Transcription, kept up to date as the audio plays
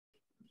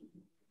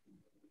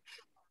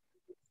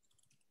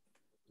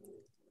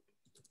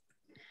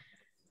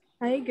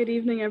Hi, good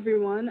evening,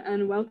 everyone,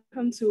 and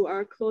welcome to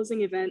our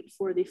closing event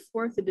for the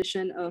 4th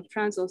edition of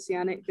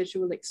Transoceanic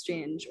Visual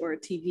Exchange, or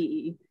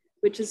TVE,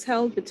 which is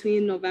held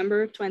between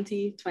November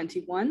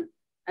 2021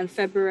 and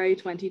February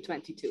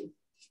 2022.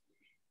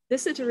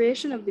 This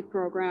iteration of the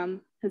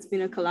program has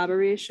been a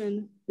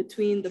collaboration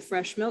between the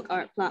Fresh Milk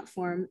Art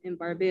Platform in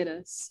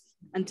Barbados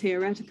and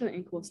Theoretica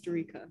in Costa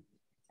Rica,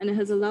 and it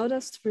has allowed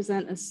us to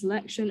present a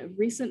selection of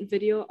recent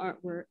video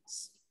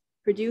artworks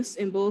produced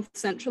in both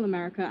Central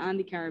America and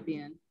the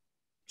Caribbean,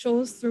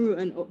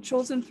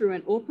 chosen through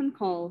an open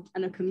call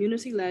and a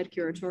community-led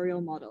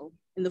curatorial model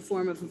in the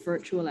form of a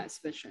virtual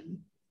exhibition.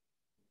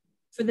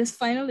 For this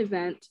final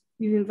event,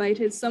 we've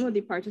invited some of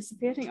the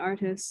participating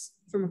artists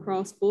from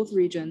across both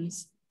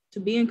regions to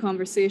be in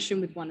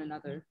conversation with one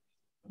another,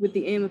 with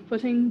the aim of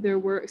putting their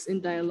works in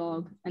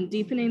dialogue and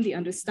deepening the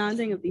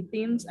understanding of the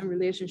themes and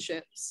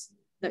relationships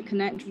that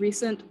connect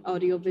recent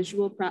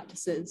audiovisual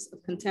practices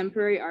of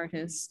contemporary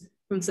artists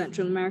from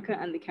Central America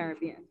and the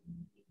Caribbean.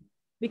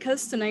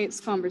 Because tonight's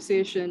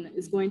conversation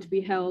is going to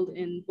be held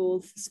in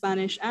both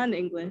Spanish and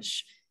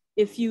English,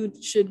 if you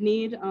should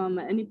need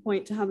at any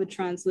point to have a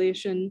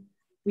translation,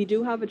 we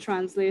do have a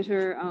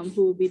translator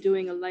who will be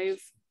doing a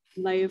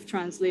live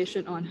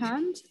translation on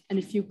hand. And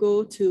if you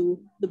go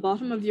to the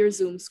bottom of your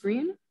Zoom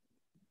screen,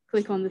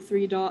 click on the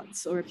 3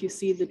 dots, or if you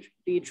see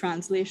the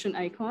translation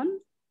icon,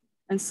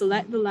 and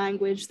select the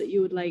language that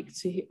you would like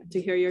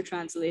to hear your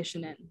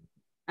translation in.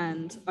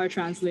 And our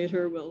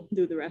translator will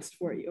do the rest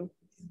for you.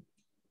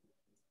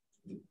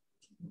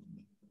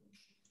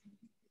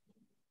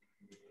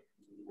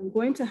 I'm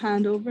going to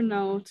hand over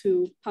now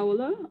to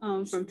Paula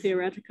from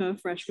Theoretica,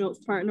 Fresh Milk's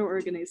partner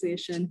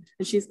organization,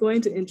 and she's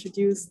going to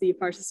introduce the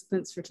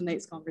participants for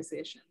tonight's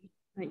conversation.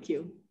 Thank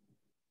you.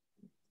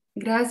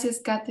 Gracias,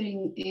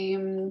 Catherine.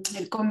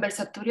 El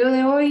conversatorio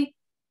de hoy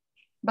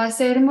va a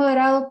ser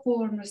moderado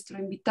por nuestro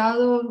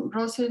invitado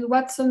Russell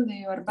Watson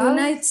de Barbados.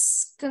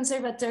 Tonight's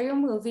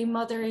conservatorium will be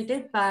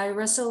moderated by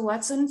Russell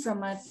Watson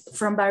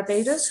from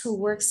Barbados, who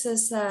works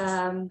as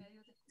a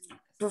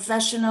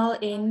professional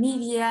in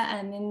media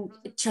and in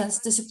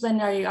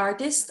transdisciplinary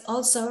artist.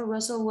 Also,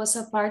 Russell was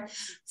a part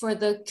for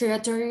the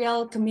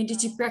curatorial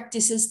community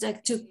practices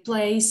that took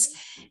place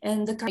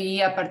in the...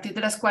 Y a partir de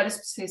las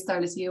cuales se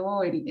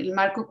estableció el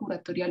marco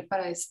curatorial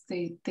para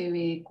este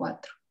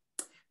TV4.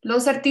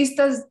 Los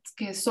artistas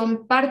que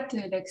son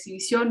parte de la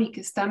exhibición y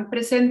que están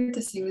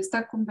presentes en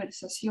esta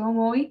conversación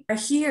hoy are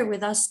here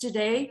with us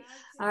today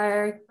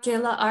are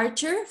Kayla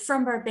Archer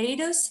from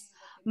Barbados,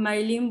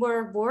 Marilyn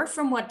Boror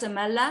from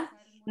Guatemala,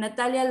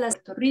 Natalia de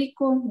Puerto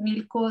Rico,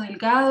 Milko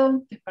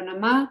Delgado de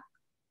Panamá,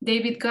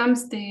 David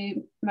Gumbs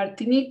de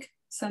Martinique,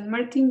 San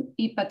Martín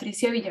y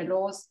Patricia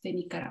Villalobos de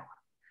Nicaragua.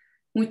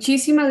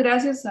 Muchísimas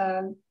gracias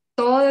a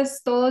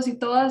todos y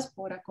todas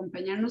por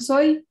acompañarnos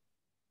hoy.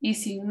 Y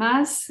sin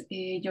más,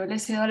 yo le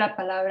cedo la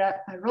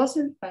palabra a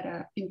Russell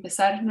para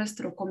empezar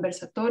nuestro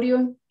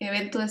conversatorio,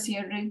 evento de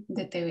cierre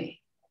de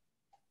TV.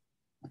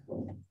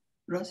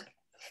 Russell.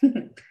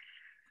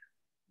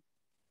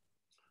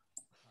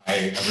 Hi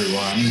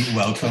everyone,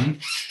 welcome.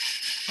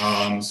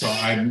 So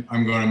I'm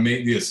going to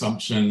make the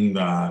assumption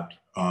that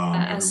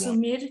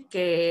asumir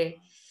que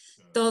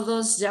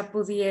todos ya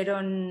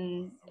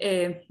pudieron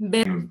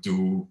ver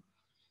do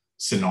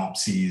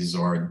synopses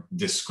or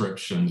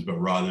descriptions, but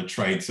rather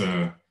try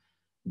to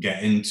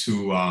get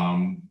into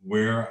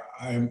where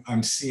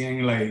I'm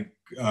seeing like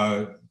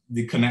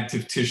the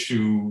connective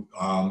tissue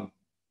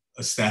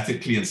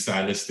aesthetically and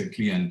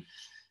stylistically and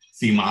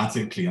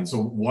thematically. And so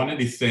one of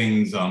the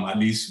things, at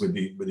least with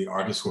the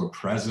artists who are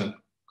present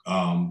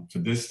for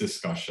this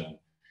discussion,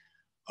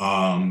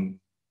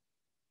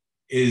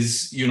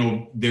 is, you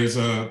know, there's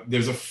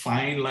a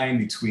fine line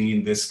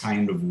between this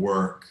kind of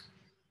work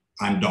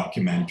and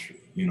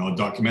documentary. You know,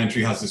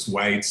 documentary has this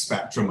wide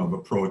spectrum of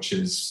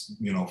approaches,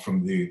 you know,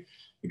 from the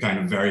kind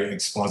of very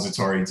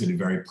expository to the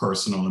very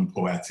personal and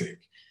poetic.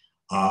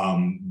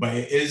 But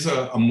it is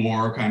a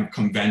more kind of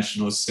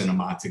conventional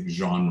cinematic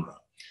genre.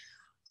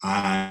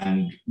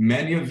 And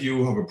many of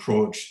you have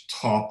approached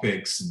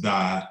topics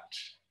that,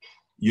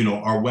 you know,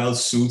 are well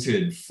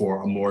suited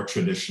for a more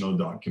traditional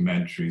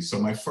documentary. So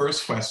my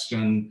first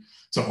question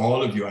to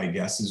all of you, I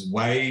guess, is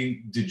why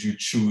did you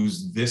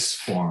choose this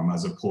form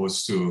as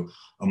opposed to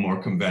a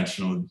more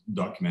conventional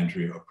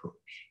documentary approach?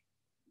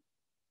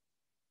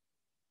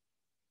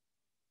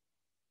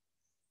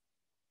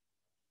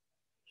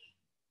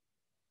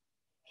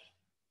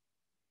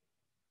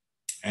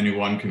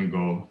 Anyone can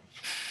go.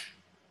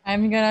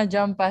 I'm gonna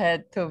jump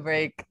ahead to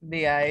break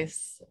the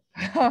ice.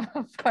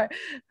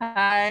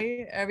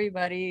 Hi,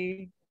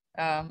 everybody,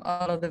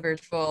 all of the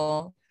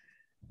virtual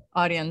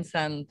audience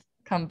and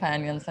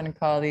companions and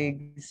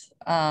colleagues.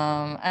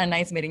 And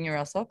nice meeting you,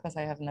 Russell, because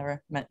I have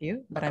never met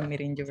you, but I'm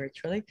meeting you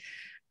virtually.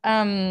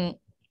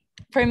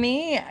 For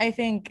me, I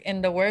think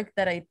in the work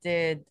that I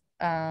did,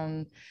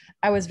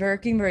 I was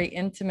working very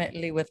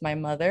intimately with my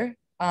mother.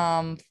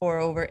 for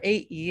over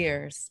 8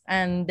 years.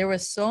 And there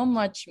was so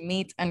much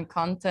meat and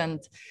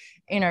content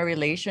in our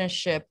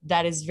relationship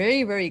that is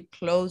very, very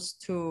close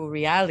to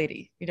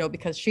reality, you know,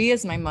 because she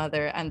is my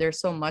mother and there's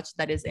so much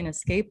that is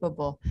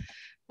inescapable.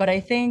 But I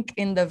think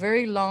in the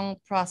very long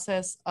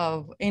process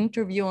of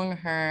interviewing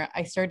her,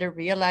 I started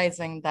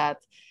realizing that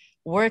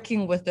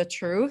working with the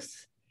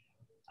truth,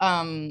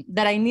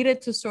 that I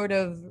needed to sort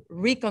of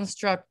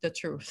reconstruct the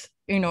truth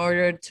in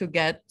order to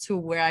get to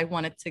where I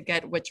wanted to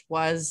get, which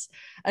was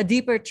a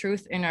deeper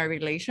truth in our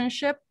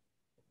relationship.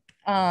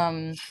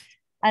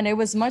 And it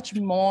was much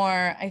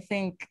more, I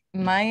think,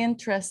 my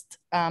interest,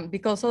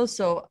 because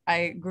also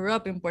I grew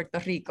up in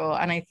Puerto Rico,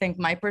 and I think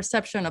my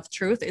perception of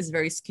truth is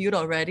very skewed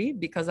already,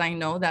 because I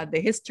know that the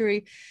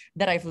history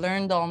that I've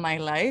learned all my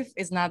life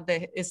is not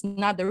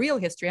the real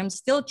history. I'm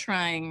still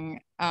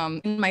trying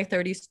in my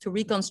 30s to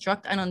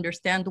reconstruct and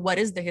understand what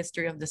is the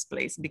history of this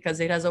place, because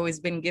it has always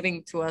been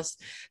given to us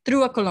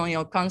through a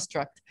colonial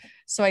construct.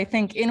 So I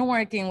think in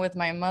working with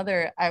my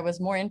mother, I was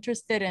more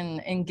interested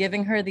in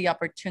giving her the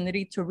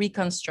opportunity to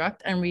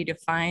reconstruct and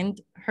redefine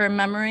her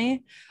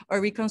memory, or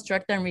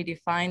reconstruct and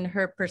redefine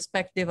her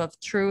perspective of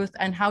truth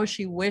and how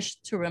she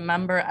wished to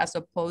remember, as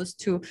opposed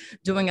to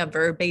doing a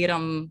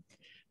verbatim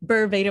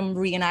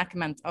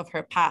reenactment of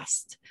her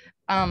past.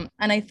 And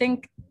I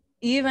think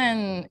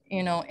even,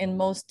 you know, in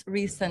most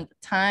recent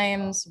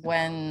times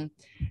when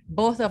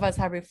both of us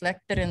have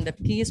reflected in the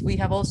piece, we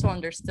have also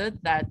understood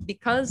that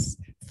because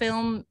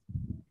film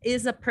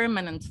is a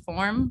permanent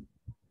form,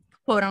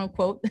 quote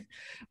unquote,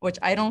 which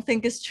I don't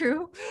think is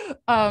true,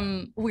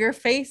 we're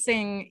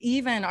facing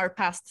even our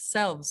past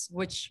selves,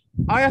 which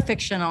are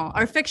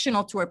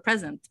fictional to our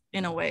present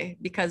in a way,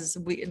 because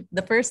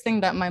the first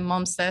thing that my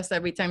mom says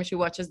every time she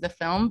watches the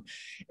film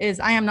is,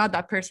 I am not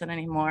that person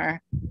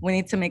anymore. We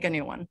need to make a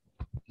new one.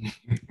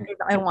 If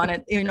I want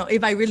it, you know,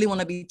 if I really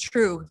want to be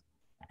true.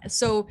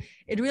 So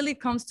it really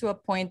comes to a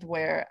point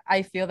where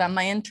I feel that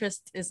my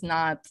interest is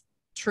not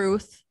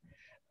truth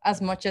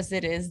as much as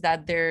it is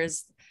that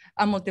there's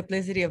a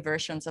multiplicity of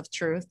versions of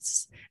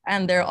truths,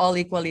 and they're all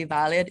equally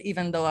valid,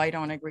 even though I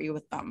don't agree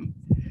with them.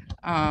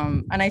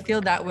 And I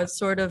feel that was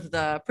sort of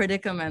the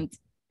predicament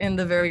in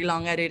the very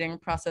long editing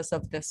process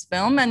of this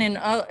film, and in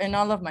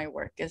all of my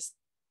work is,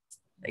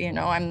 you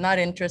know, I'm not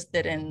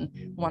interested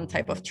in one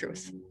type of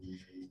truth.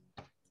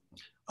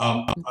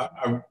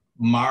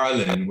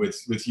 Marilyn,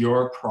 with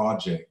your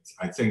project,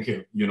 I think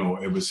it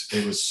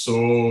was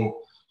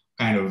so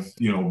kind of,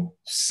 you know,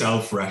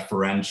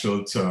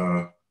 self-referential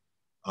to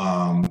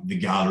the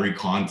gallery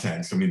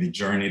context. I mean, the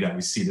journey that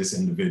we see this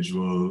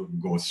individual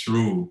go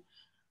through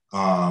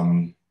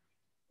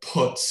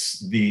puts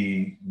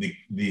the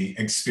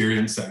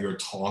experience that you're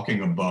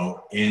talking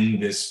about in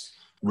this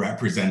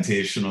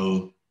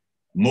representational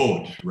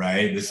mode,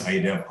 right? This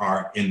idea of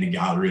art in the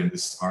gallery and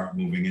this art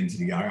moving into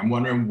the gallery. I'm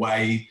wondering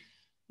why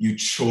you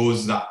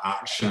chose that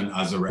action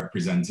as a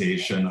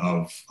representation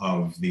of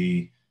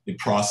the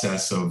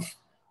process of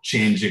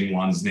changing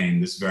one's name,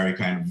 this very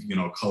kind of, you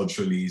know,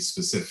 culturally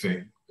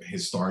specific,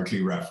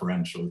 historically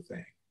referential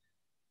thing.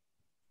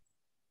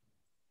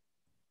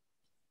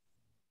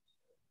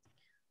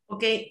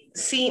 Ok,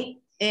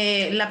 sí,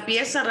 la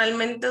pieza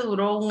realmente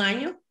duró un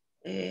año.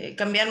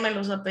 Cambiarme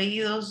los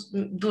apellidos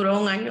duró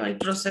un año, el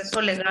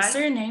proceso legal.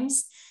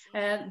 Surnames,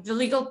 the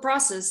legal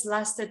process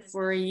lasted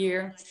for a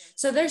year.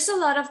 So there's a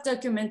lot of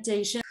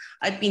documentation.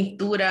 Hay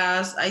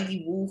pinturas, hay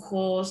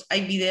dibujos,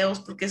 hay videos,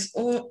 porque es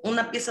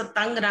una pieza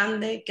tan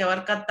grande que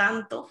abarca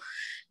tanto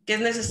que es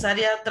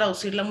necesaria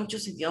traducirla a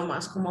muchos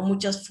idiomas, como a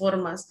muchas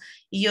formas.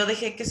 Y yo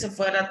dejé que se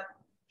fuera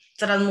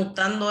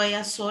transmutando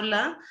ella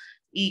sola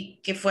y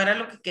que fuera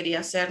lo que quería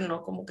hacer,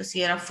 ¿no? Como que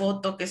si era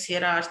foto, que si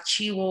era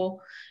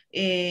archivo,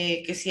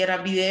 que si era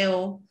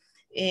video.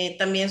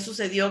 También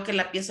sucedió que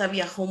la pieza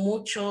viajó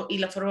mucho y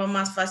la forma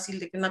más fácil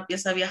de que una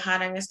pieza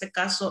viajara en este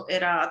caso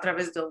era a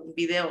través de un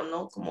video,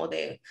 ¿no? Como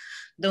de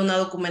una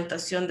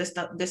documentación de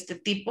este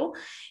tipo.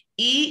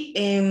 Y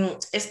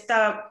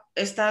esta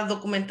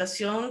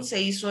documentación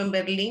se hizo en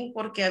Berlín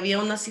porque había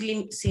una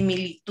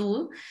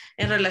similitud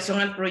en relación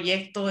al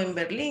proyecto en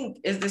Berlín.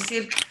 Es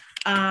decir,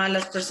 a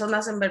las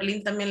personas en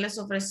Berlín también les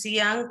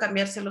ofrecían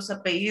cambiarse los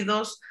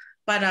apellidos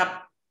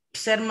para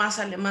ser más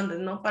alemanes,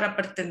 ¿no? Para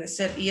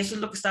pertenecer. Y eso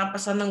es lo que estaba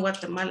pasando en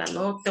Guatemala,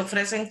 ¿no? Te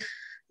ofrecen,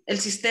 el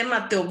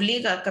sistema te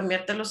obliga a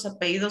cambiarte los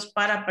apellidos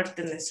para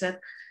pertenecer.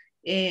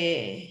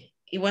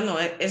 Y bueno,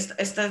 esta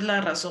es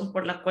la razón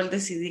por la cual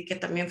decidí que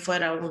también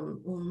fuera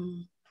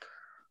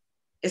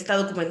esta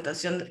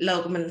documentación, la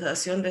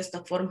documentación de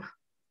esta forma.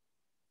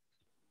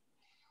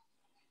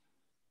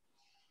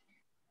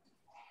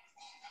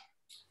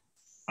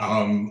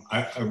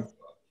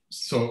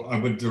 So I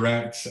would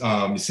direct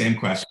the same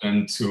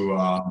question to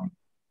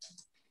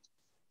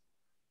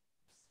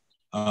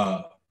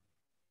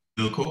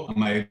Milko.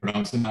 Am I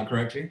pronouncing that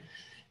correctly?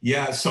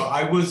 Yeah, so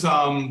I was,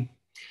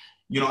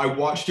 you know, I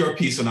watched your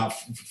piece in that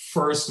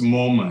first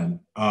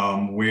moment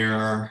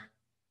where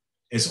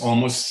it's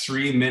almost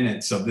 3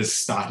 minutes of this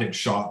static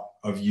shot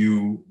of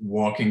you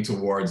walking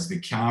towards the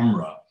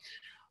camera.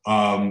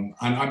 And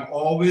I'm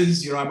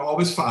always, I'm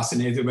always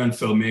fascinated when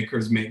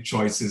filmmakers make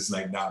choices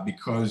like that,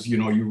 because,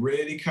 you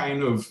really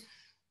kind of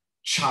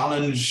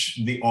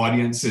challenge the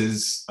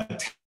audience's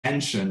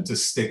attention to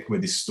stick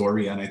with the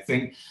story. And I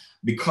think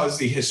because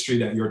the history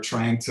that you're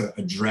trying to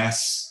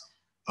address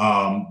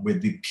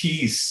with the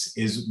piece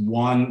is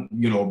one,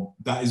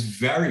 that is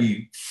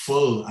very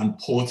full and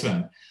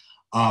potent,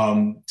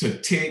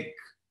 to take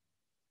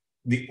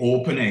the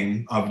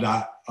opening of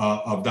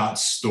that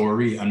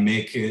story and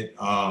make it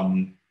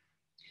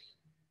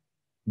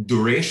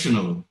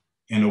durational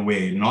in a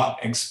way,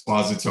 not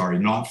expository,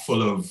 not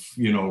full of,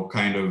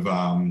 kind of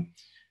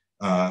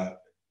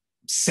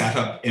set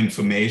up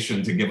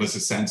information to give us a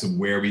sense of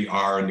where we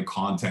are in the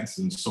context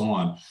and so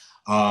on.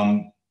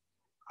 I'm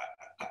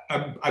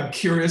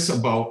curious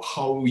about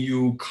how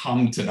you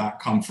come to that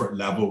comfort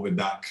level with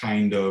that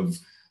kind of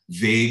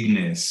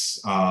vagueness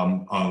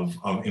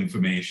of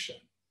information,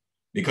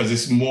 because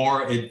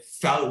it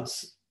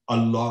felt a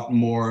lot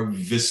more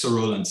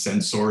visceral and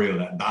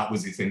sensorial. That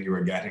was the thing you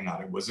were getting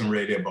at. It wasn't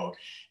really about,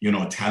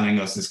 telling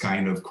us this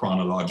kind of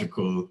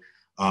chronological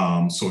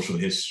social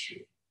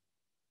history.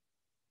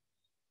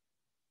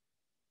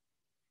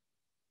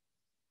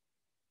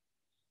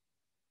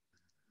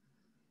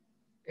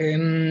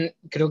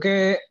 Creo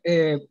que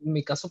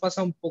mi caso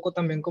pasa un poco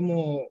también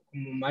como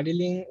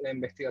Marilyn. La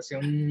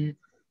investigación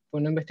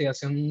fue una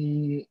investigación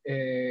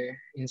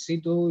in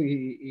situ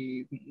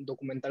y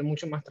documental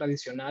mucho más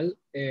tradicional,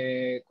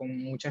 con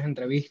muchas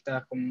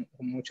entrevistas, con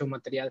mucho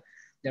material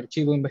de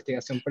archivo,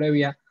 investigación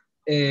previa.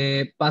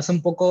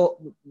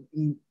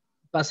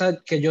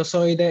 Pasa que yo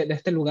soy de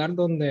este lugar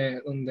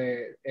donde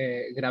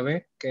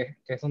grabé, que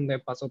es donde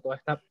pasó toda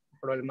esta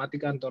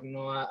problemática en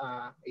torno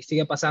y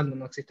sigue pasando,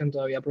 no existen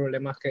todavía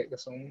problemas que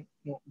son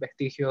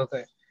vestigios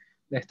de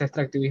este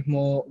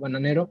extractivismo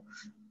bananero.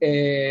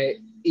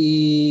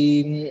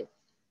 Y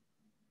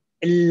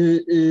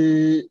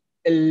el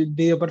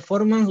video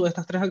performance o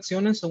estas tres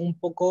acciones son un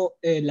poco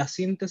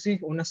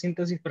una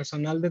síntesis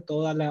personal de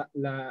toda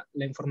la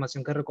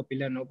información que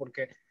recopilé, ¿no?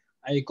 Porque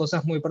hay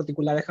cosas muy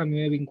particulares que a mí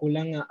me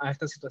vinculan a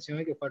esta situación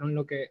y que fue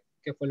lo que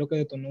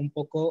detonó un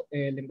poco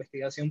la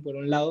investigación. Por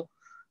un lado,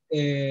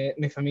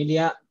 mi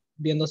familia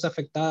viéndose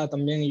afectada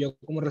también y yo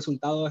como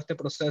resultado de este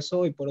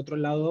proceso, y por otro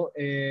lado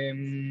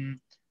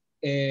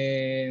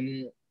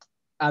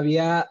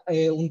había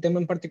un tema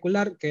en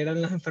particular que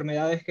eran las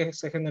enfermedades que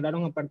se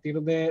generaron a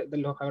partir de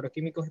los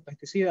agroquímicos y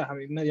pesticidas. A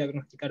mí me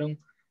diagnosticaron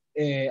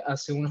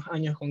hace unos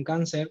años con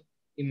cáncer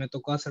y me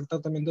tocó hacer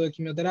tratamiento de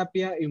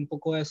quimioterapia, y un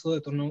poco eso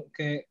detonó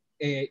que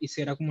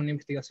hiciera como una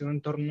investigación en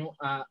torno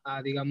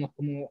a digamos,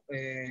 como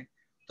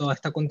toda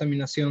esta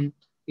contaminación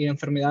y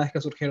enfermedades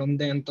que surgieron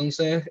de.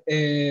 Entonces,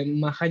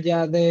 más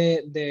allá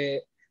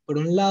por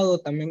un lado,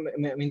 también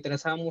me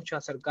interesaba mucho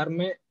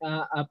acercarme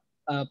a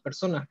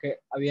personas que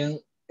habían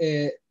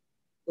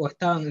o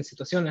estaban en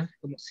situaciones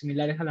como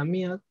similares a las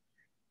mías,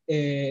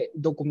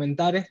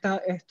 documentar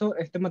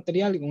este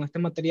material, y con este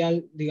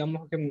material,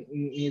 digamos que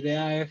mi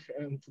idea es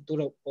en un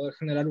futuro poder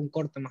generar un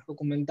corte más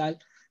documental,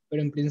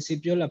 pero en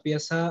principio la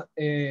pieza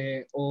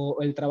o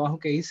el trabajo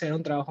que hice era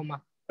un trabajo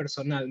más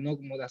personal, ¿no?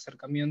 Como de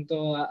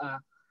acercamiento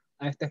a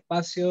este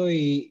espacio,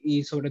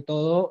 y sobre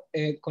todo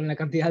con la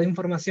cantidad de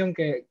información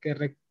que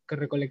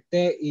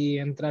recolecté y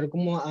entrar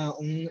como a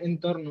un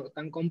entorno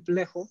tan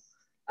complejo,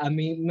 a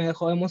mí me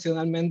dejó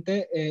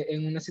emocionalmente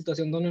en una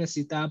situación donde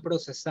necesitaba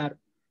procesar,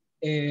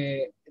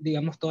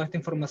 digamos, toda esta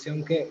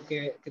información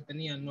que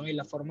tenía, ¿no? Y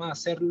la forma de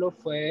hacerlo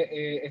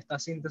fue esta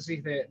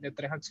síntesis de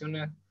tres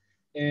acciones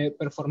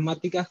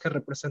performáticas que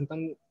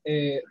representan,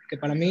 que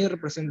para mí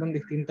representan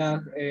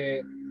distintas,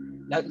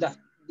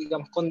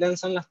 digamos,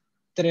 condensan las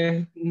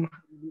tres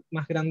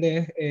más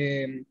grandes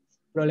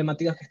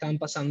problemáticas que estaban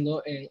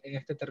pasando en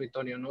este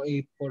territorio, ¿no?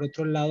 Y por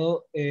otro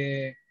lado,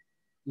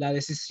 la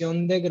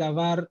decisión de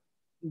grabar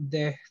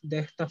de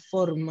esta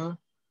forma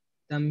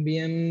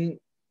también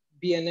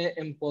viene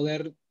en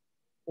poder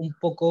un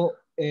poco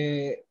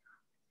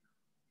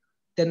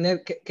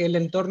tener que el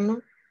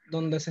entorno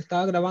donde se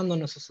estaba grabando,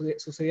 no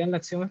sucedía en la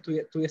acción,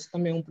 tuviese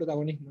también un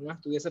protagonismo, ¿no?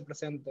 Estuviese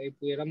presente y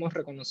pudiéramos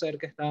reconocer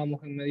que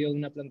estábamos en medio de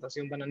una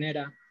plantación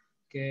bananera,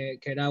 que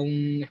era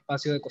un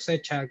espacio de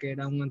cosecha, que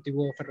era un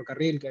antiguo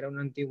ferrocarril, que era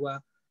una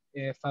antigua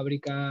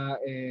fábrica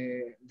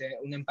de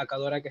una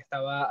empacadora que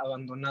estaba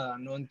abandonada,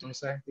 ¿no?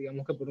 Entonces,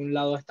 digamos que por un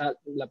lado está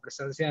la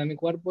presencia de mi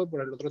cuerpo, y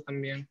por el otro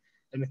también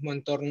el mismo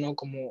entorno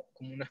como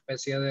una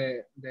especie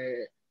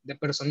de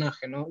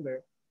personaje, ¿no?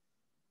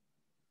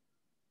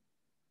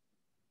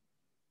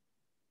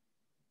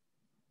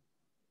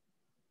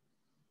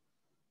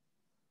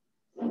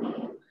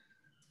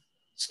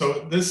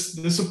 So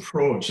this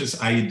approach, this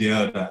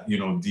idea that,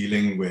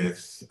 dealing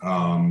with,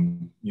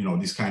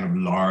 these kind of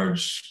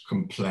large,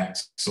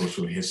 complex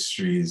social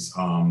histories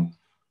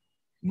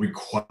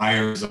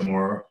requires a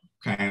more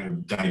kind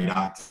of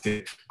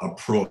didactic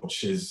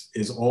approach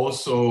is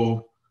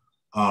also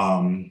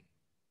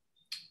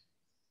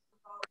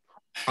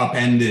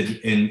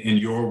upended in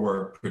your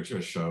work,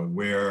 Patricia,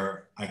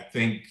 where I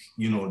think,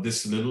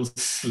 this little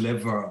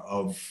sliver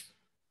of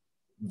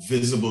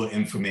visible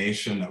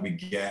information that we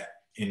get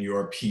in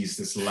your piece,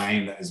 this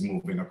line that is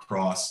moving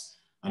across,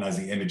 and as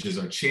the images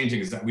are changing,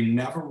 is that we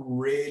never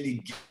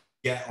really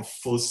get a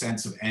full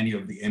sense of any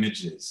of the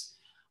images.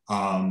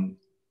 And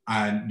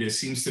there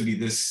seems to be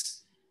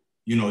this,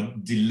 you know,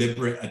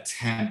 deliberate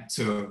attempt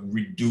to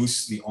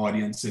reduce the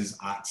audience's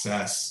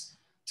access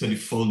to the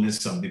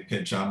fullness of the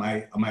picture.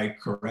 Am I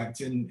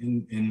correct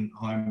in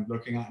how I'm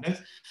looking at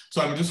this?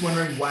 So I'm just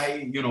wondering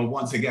why, you know,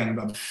 once again,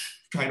 I'm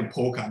trying to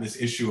poke at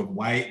this issue of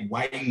why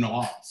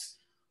not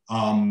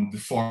the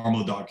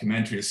formal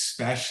documentary,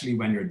 especially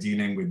when you're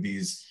dealing with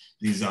these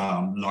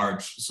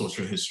large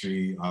social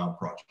history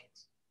projects.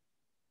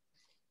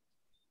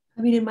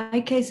 I mean, in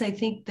my case, I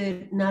think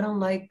that not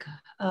unlike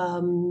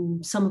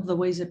some of the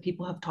ways that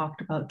people have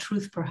talked about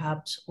truth,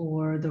 perhaps,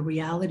 or the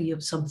reality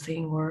of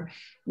something, or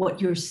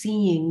what you're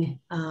seeing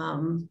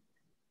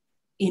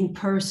in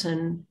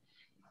person,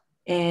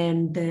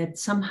 and that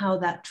somehow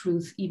that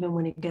truth, even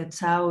when it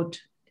gets out,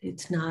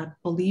 it's not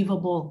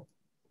believable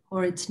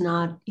or it's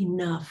not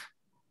enough,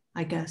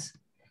 I guess.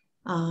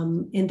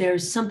 And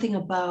there's something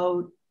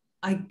about,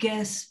 I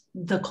guess,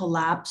 the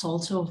collapse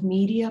also of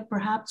media,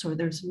 perhaps, or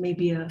there's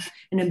maybe an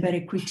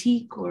embedded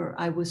critique, or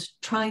I was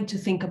trying to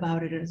think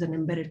about it as an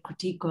embedded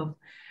critique of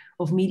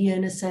media,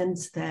 in a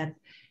sense that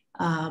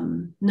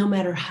no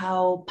matter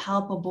how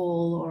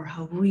palpable or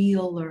how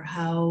real or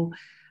how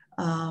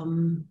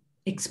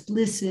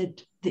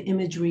explicit the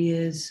imagery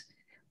is,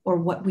 or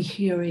what we're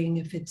hearing,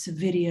 if it's a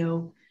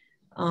video,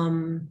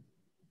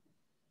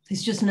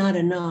 it's just not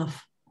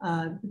enough.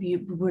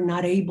 We're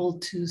not able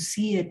to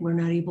see it, we're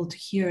not able to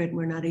hear it,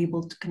 we're not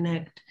able to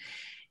connect.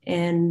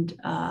 And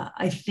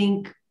I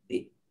think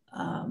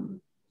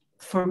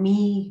for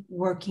me,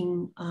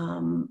 working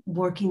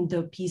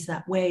the piece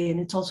that way, and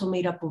it's also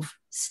made up of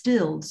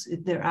stills,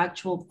 they're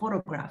actual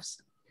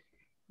photographs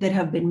that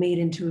have been made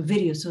into a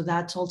video. So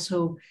that's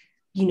also,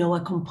 you know,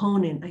 a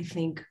component, I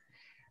think.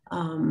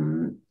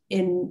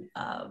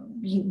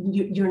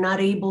 You're not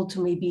able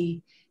to,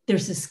 maybe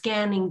there's a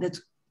scanning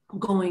that's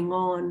going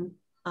on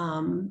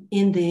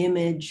in the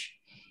image.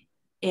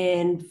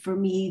 And for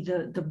me,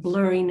 the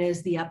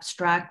blurriness, the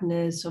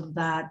abstractness of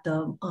that,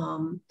 the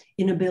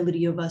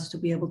inability of us to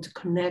be able to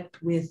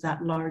connect with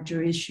that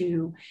larger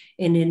issue,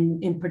 and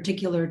in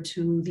particular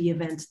to the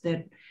events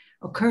that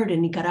occurred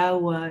in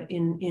Nicaragua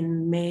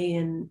in May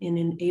and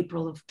in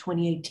April of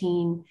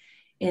 2018,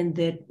 and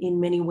that in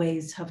many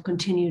ways have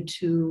continued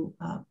to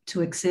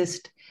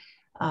exist.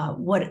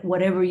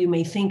 Whatever you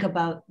may think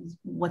about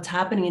what's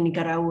happening in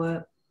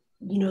Nicaragua,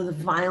 you know, the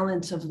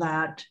violence of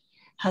that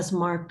has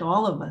marked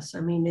all of us.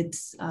 I mean,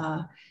 it's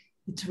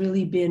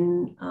really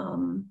been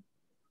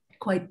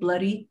quite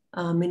bloody.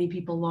 Many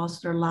people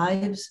lost their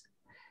lives.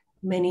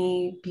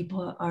 Many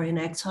people are in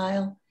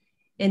exile.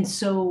 And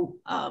so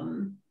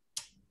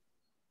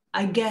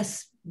I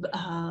guess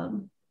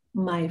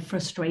my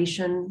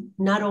frustration,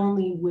 not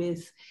only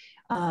with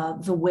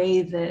the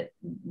way that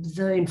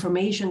the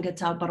information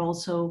gets out, but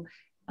also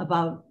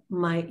about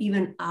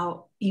even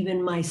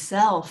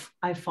myself,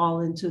 I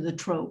fall into the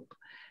trope,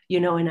 you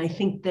know, and I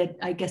think that,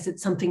 I guess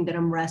it's something that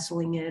I'm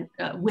wrestling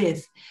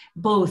with,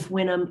 both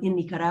when I'm in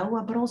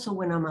Nicaragua, but also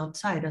when I'm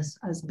outside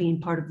as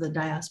being part of the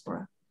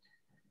diaspora.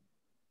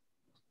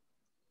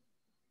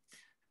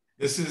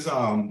 This is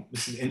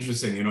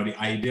interesting, you know, the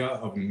idea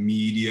of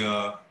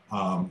media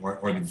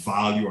or the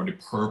value or the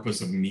purpose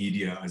of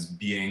media as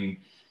being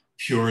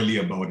purely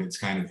about its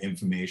kind of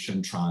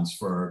information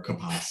transfer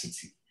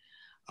capacity.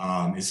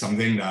 Is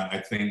something that I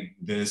think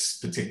this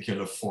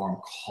particular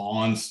form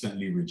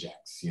constantly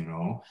rejects, you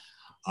know.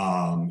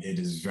 It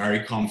is very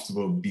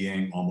comfortable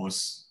being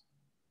almost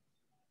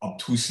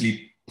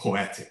obtusely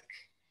poetic.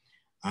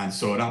 And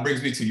so that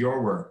brings me to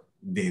your work,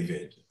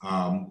 David.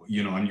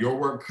 You know, and your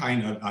work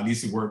kind of, at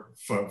least the work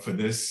for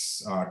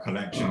this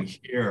collection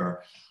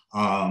here,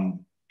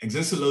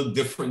 exists a little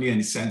differently in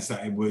the sense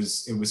that it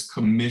was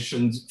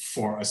commissioned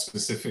for a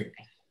specific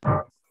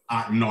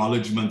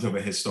acknowledgement of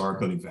a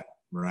historical event,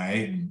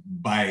 right,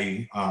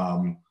 by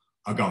a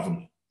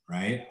government,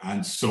 right?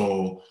 And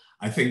so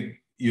I think,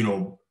 you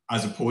know,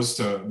 as opposed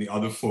to the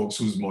other folks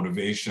whose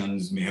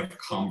motivations may have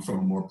come from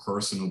a more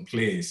personal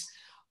place,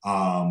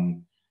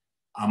 am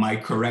I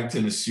correct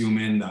in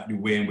assuming that the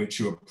way in which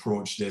you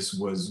approached this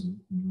was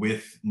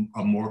with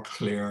a more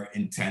clear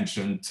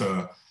intention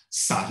to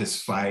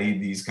satisfy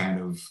these kind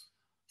of,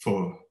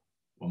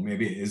 well,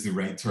 maybe it is the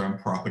right term,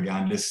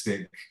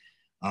 propagandistic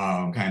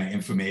kind of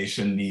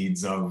information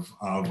needs of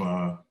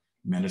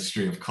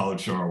Ministry of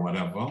Culture or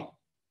whatever?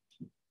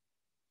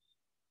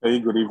 Hey,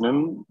 good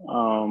evening.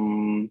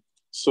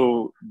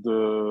 So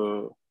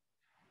the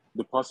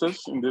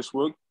process in this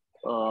work,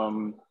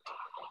 the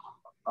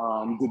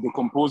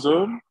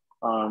composer,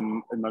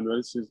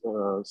 Manuel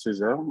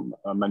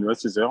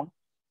Cierre,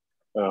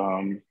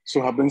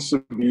 so happens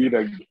to be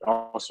like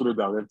also the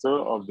director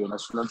of the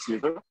National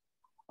Theatre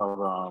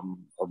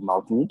of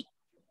Martinique.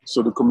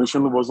 So the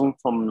commission wasn't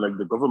from like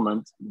the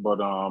government,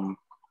 but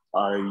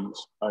I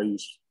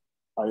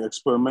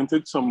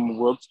experimented some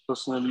works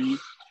personally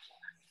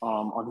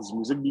on his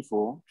music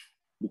before,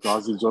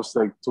 because it just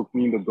like took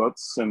me in the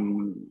guts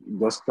and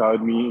just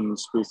carried me in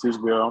spaces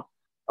where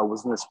I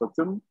wasn't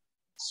expecting.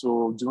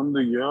 So during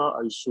the year,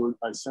 I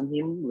sent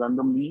him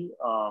randomly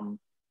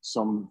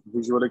some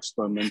visual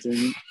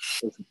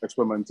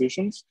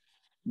experimentations,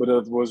 but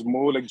it was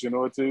more like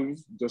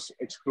generative, just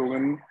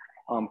exploring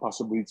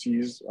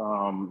possibilities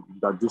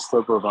that this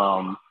type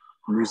of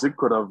music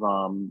could have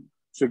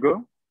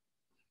triggered.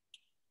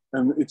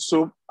 And it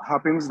so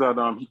happens that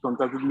he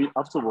contacted me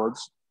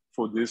afterwards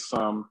for this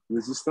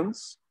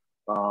resistance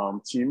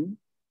team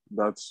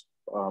that's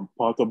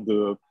part of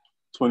the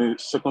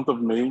 22nd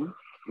of May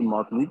in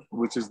Martinique,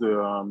 which is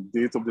the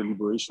date of the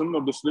liberation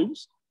of the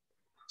slaves.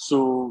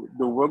 So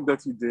the work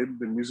that he did,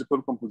 the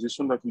musical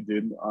composition that he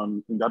did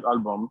in that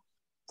album,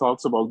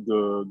 talks about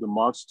the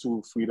march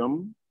to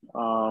freedom,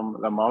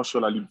 la marche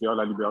à la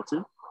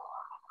liberté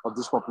of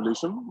this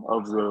population,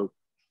 of the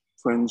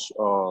French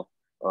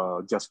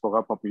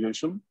diaspora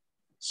population.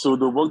 So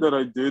the work that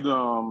I did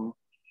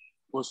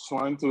was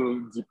trying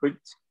to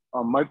depict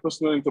my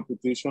personal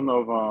interpretation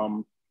of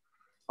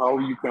how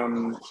you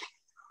can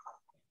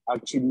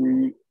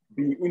actually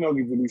be in a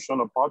revolution,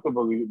 a part of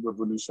a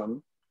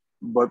revolution,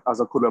 but as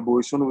a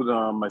collaboration with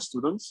my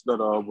students that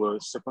were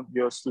second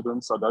year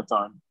students at that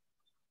time.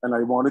 And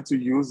I wanted to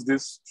use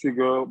this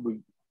figure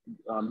with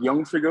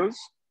young figures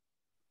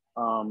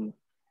to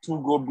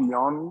go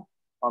beyond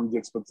the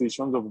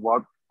expectations of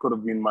what could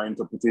have been my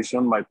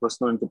interpretation, my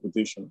personal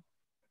interpretation.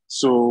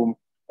 So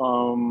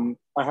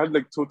I had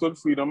like total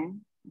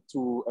freedom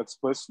to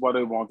express what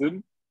I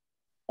wanted.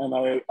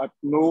 And at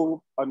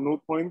no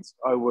point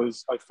I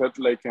felt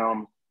like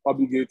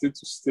obligated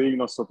to stay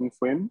in a certain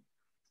frame,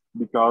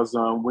 because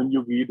when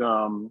you read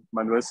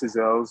Manuel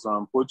César's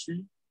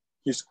poetry,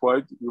 he's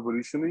quite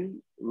revolutionary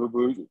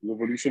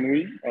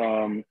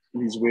in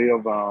his way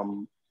of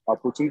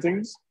approaching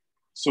things.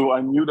 So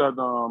I knew that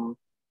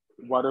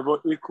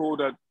whatever echo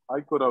that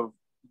I could have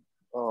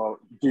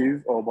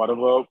give, or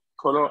whatever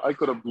color I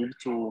could have given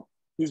to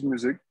his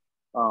music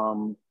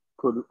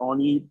could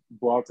only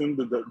broaden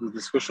the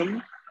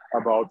discussion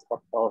about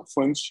a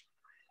French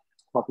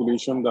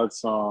population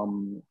that's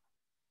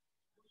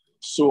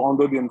so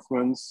under the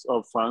influence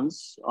of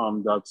France,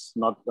 that's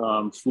not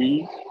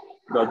free,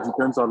 that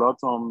depends a lot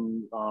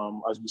on,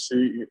 as we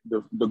say,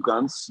 the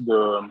grants,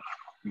 the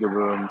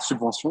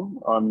subvention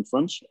in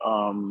French.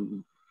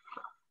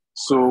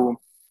 So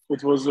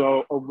it was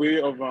a way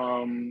of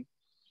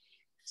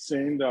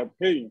saying that,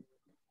 hey,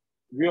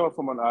 we are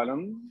from an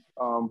island.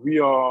 We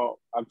are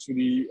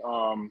actually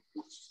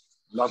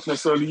not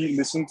necessarily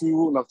listened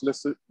to, not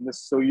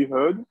necessarily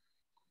heard,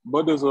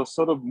 but there's a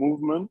sort of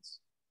movement,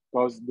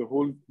 because the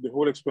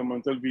whole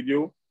experimental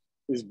video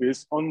is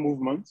based on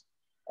movement,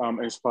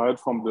 inspired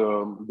from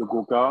the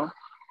Goka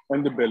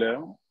and the Bel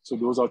Air. So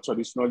those are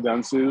traditional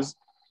dances,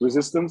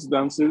 resistance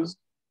dances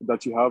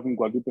that you have in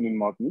Guadeloupe and in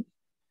Martinique.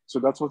 So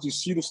that's what you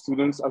see the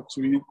students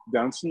actually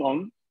dancing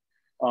on,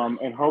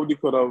 and how they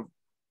could have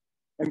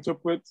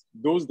interpret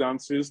those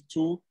dances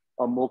to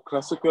a more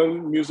classical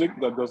music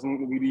that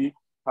doesn't really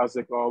has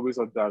like always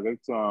a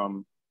direct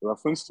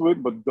reference to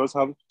it, but does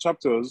have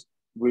chapters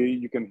where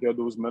you can hear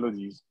those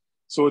melodies.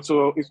 So it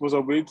was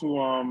a way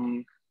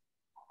to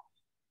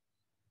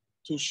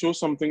show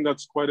something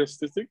that's quite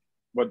aesthetic,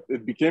 but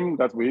it became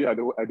that way. I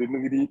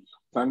didn't really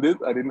plan it.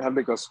 I didn't have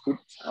like a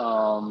script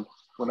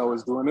when I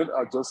was doing it.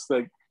 I just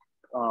like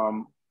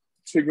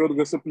figured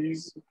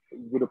recipes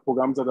with the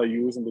programs that I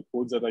use and the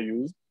codes that I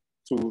use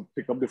to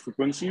pick up the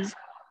frequencies,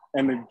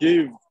 and it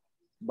gave,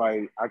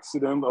 by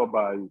accident or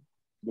by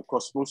the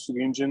cosmos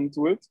engine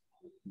to it,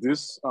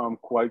 this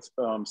quite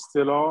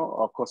stellar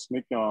or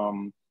cosmic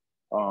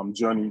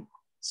journey.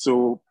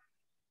 So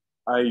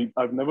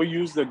I've never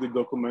used like the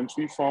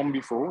documentary form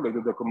before, like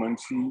the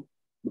documentary,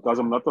 because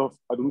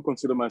I don't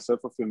consider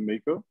myself a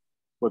filmmaker,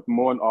 but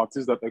more an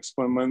artist that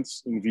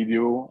experiments in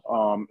video,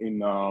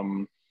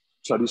 in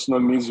traditional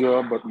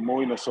media, but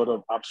more in a sort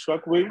of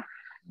abstract way.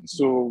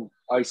 So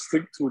I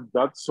stick to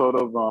that sort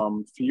of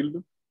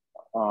field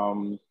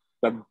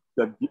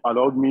that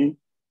allowed me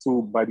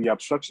to, by the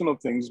abstraction of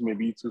things,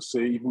 maybe to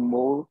say even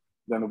more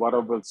than what I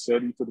would have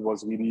said if it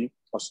was really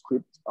a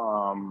script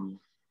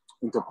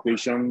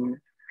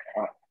interpretation,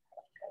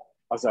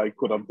 as I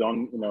could have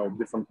done in a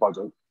different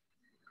project.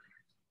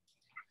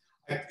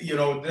 You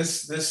know,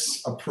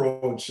 this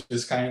approach,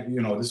 this kind of,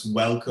 you know, this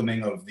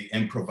welcoming of the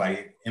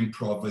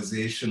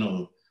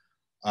improvisational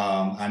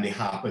and the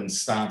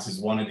happenstance is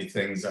one of the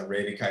things that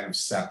really kind of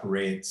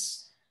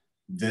separates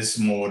this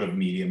mode of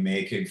media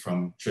making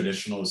from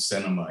traditional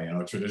cinema. You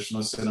know,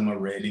 traditional cinema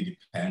really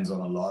depends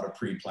on a lot of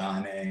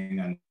pre-planning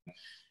and,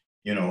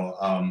 you know,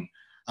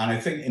 and I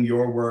think in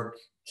your work,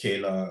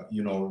 Kayla,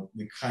 you know,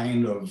 the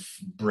kind of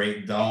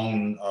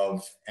breakdown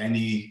of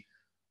any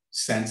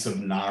sense of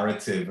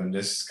narrative and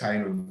this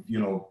kind of, you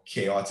know,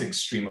 chaotic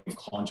stream of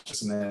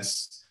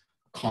consciousness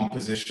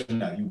composition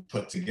that you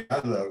put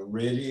together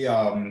really,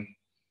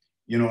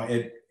 you know,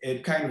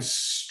 it kind of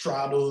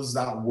straddles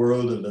that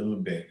world a little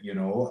bit, you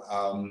know.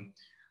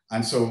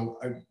 And so,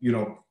 you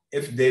know,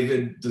 if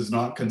David does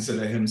not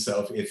consider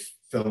himself a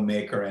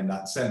filmmaker in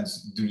that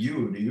sense. Do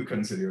you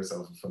consider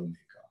yourself a filmmaker?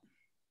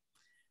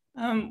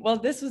 Well,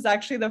 this was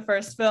actually the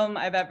first film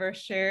I've ever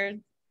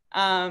shared.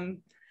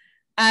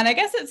 And I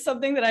guess it's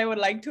something that I would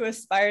like to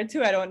aspire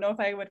to. I don't know if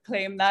I would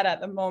claim that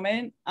at the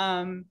moment.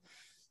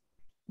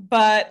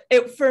 But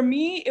for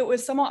me, it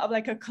was somewhat of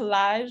like a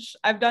collage.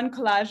 I've done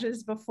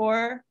collages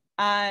before,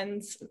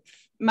 and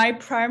my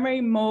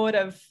primary mode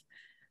of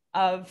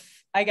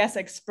I guess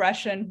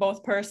expression,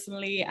 both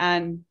personally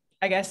and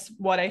I guess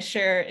what I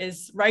share,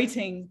 is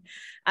writing.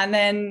 And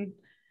then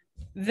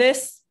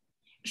this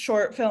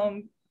short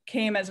film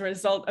came as a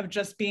result of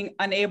just being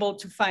unable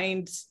to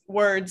find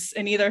words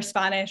in either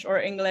Spanish or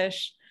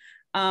English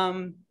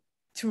to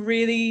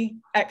really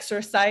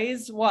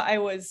exercise what I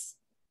was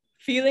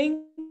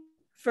feeling.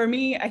 For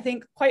me, I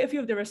think quite a few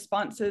of the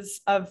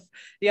responses of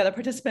the other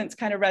participants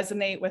kind of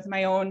resonate with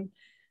my own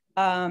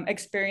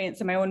experience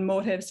and my own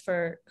motives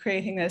for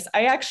creating this.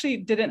 I actually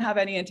didn't have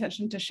any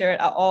intention to share it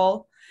at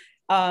all.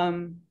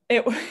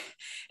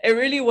 It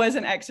really was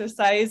an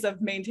exercise of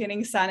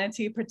maintaining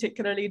sanity,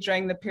 particularly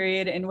during the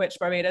period in which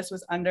Barbados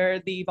was under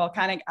the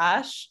volcanic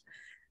ash.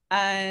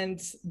 And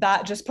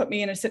that just put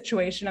me in a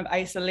situation of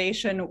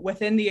isolation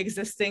within the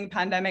existing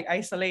pandemic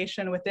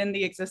isolation, within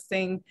the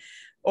existing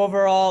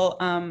overall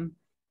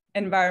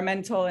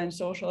environmental and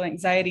social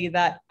anxiety,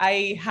 that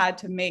I had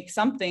to make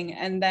something.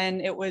 And then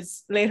it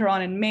was later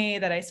on in May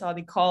that I saw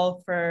the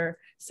call for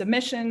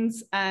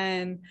submissions,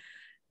 and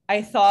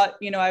I thought,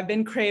 you know, I've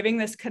been craving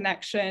this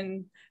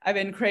connection. I've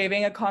been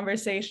craving a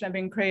conversation. I've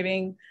been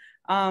craving,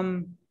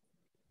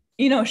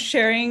 you know,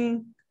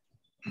 sharing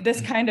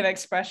this kind of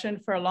expression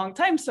for a long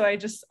time. So I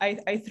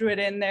threw it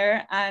in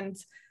there, and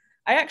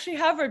I actually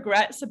have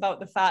regrets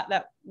about the fact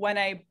that when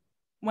I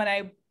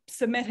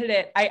submitted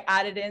it, I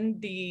added in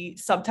the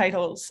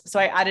subtitles. So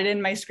I added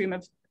in my stream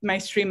of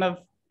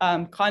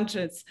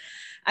conscience.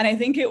 And I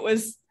think it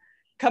was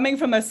coming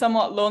from a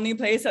somewhat lonely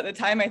place at the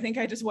time. I think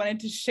I just wanted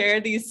to share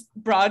these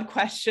broad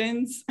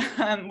questions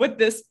with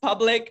this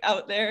public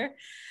out there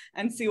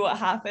and see what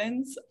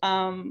happens.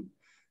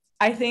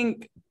 I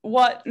think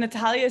what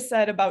Natalia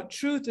said about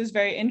truth is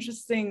very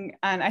interesting.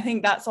 And I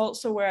think that's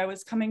also where I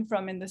was coming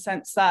from, in the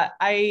sense that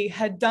I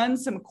had done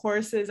some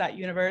courses at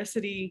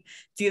university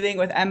dealing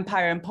with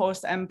empire and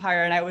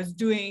post-empire, and I was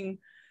doing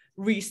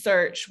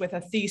research with a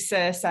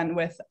thesis and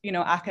with, you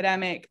know,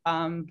 academic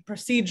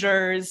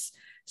procedures,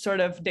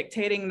 sort of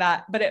dictating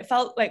that, but it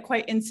felt like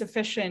quite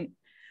insufficient.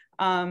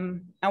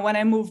 And when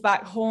I moved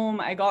back home,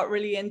 I got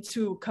really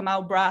into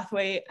Kamau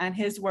Brathwaite and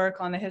his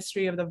work on the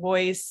history of the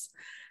voice,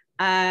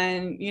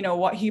 and, you know,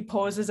 what he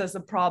poses as the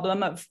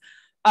problem of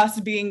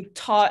us being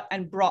taught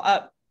and brought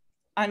up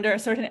under a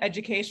certain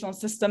educational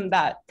system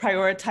that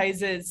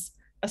prioritizes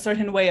a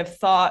certain way of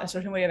thought, a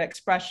certain way of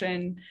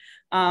expression,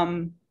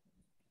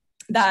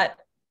 that,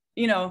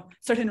 you know,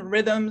 certain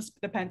rhythms,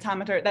 the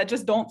pentameter, that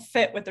just don't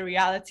fit with the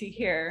reality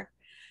here.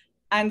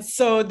 And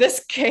so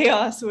this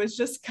chaos was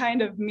just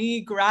kind of me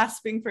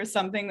grasping for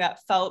something that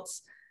felt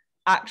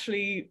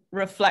actually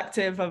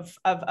reflective of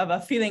a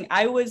feeling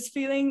I was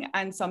feeling,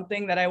 and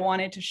something that I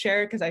wanted to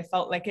share because I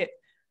felt like it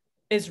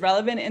is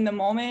relevant in the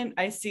moment.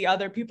 I see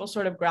other people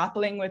sort of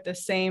grappling with the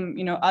same,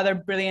 you know, other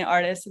brilliant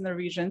artists in the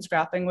regions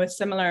grappling with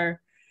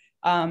similar,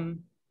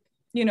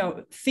 you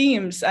know,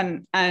 themes,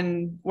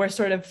 and we're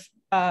sort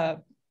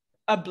of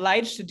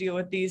obliged to deal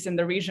with these in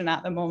the region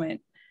at the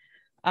moment.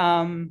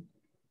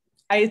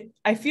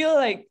 I feel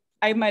like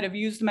I might have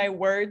used my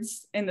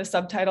words in the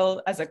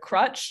subtitle as a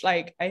crutch.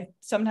 Like, I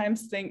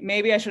sometimes think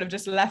maybe I should have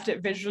just left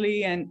it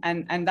visually, and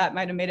that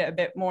might have made it a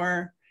bit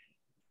more,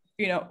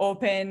 you know,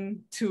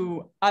 open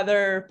to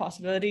other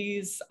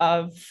possibilities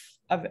of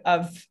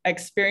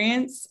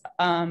experience.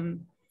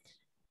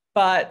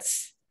 But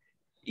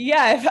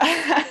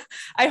yeah,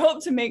 I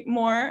hope to make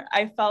more.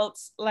 I felt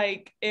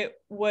like it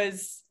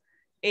was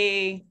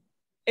a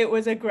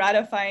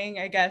gratifying,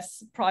 I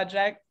guess,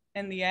 project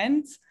in the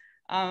end.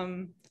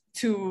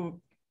 To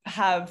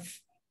have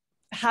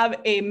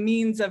a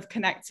means of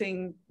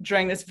connecting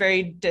during this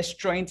very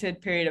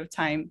disjointed period of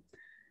time.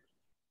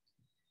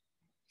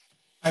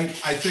 I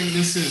think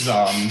this is,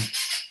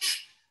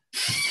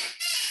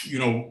 you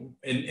know,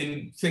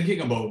 in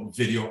thinking about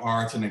video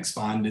art and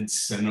expanded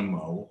cinema,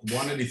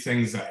 one of the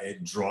things that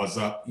it draws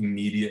up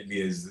immediately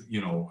is,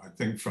 you know, I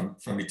think from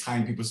the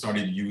time people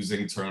started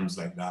using terms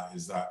like that,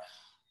 is that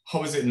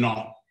how is it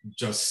not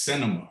just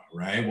cinema,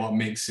 right? What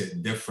makes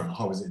it different?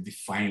 How is it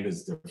defined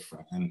as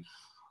different? And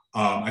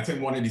I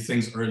think one of the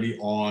things early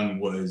on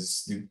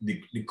was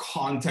the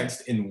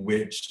context in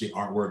which the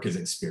artwork is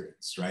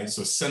experienced, right?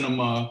 So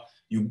cinema,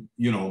 you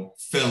know,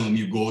 film,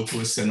 you go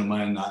to a cinema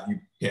and that you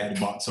pay at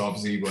the box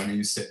office, and you go and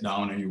you sit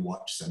down and you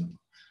watch cinema.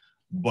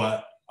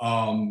 But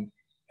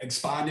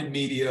expanded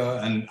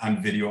media and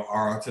video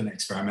art and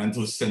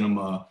experimental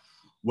cinema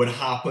would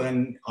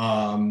happen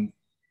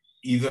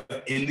either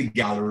in the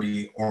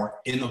gallery or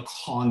in a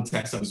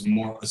context that was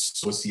more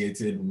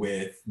associated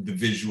with the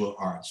visual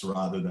arts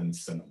rather than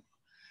cinema.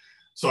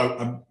 So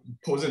I'm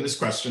posing this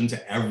question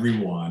to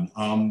everyone.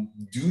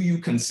 Do you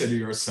consider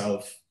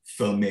yourself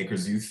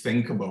filmmakers, do you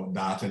think about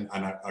that and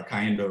a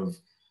kind of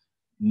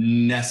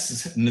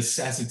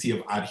necessity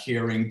of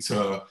adhering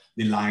to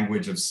the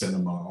language of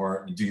cinema,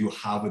 or do you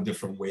have a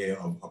different way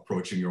of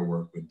approaching your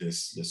work with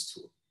this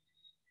tool?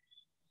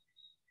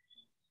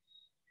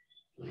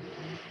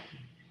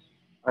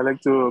 I like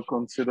to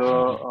consider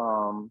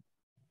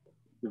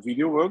the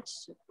video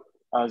works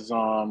as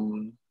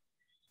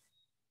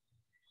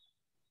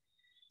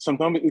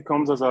sometimes it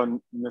comes as a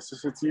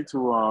necessity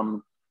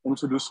to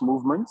introduce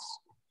movements,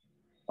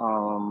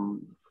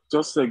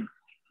 just like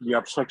the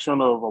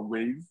abstraction of a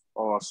wave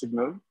or a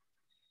signal,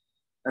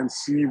 and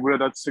see where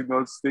that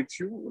signal takes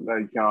you.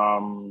 Like,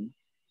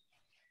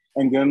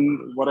 and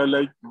then what I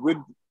like with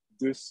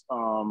this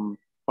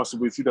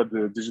possibility that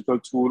the digital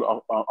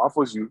tool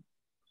offers you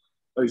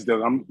is the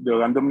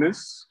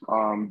randomness,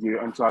 the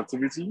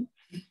interactivity,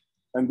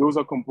 and those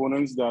are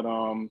components that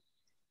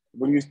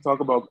when you talk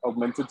about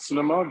augmented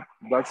cinema,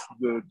 that's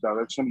the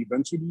direction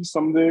eventually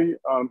someday.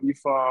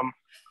 If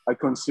I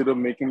consider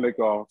making like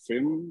a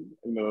film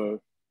in a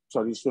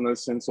traditional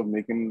sense of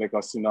making like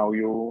a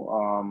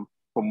scenario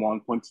from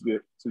one point to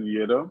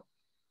the other,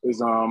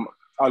 is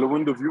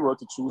allowing the viewer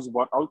to choose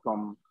what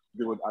outcome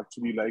they would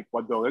actually like,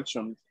 what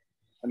direction,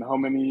 and how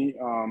many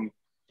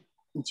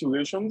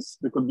iterations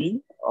there could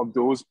be of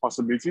those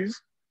possibilities.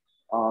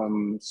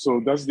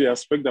 So that's the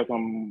aspect that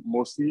I'm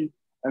mostly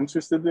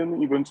interested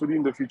in eventually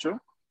in the future.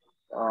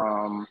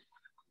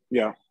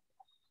 Yeah.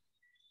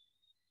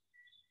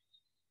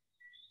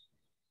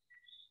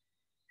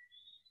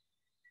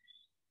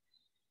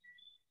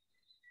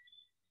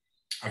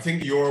 I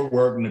think your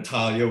work,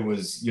 Natalia,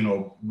 was,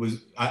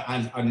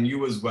 and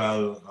you as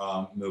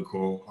well,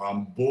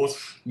 Milko,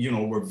 both,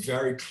 were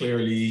very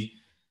clearly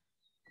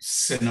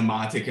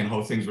cinematic in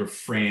how things were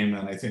framed.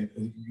 And I think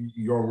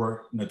your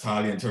work,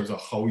 Natalia, in terms of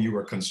how you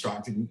were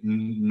constructing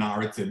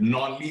narrative,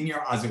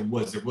 non-linear as it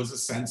was, there was a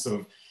sense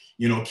of,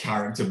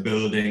 character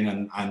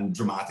building and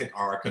dramatic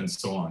arc and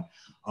so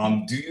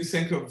on. Do you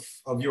think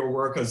of your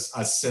work as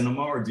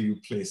cinema, or do you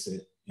place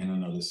it in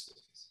another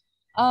space?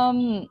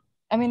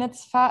 I mean,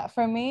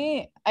 for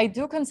me, I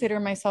do consider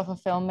myself a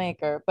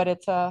filmmaker, but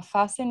it's a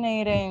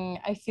fascinating,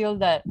 I feel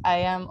that I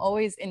am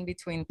always in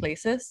between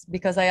places,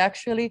 because I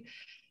actually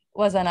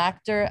was an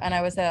actor and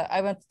I was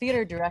a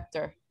theater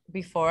director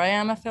before I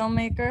am a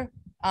filmmaker.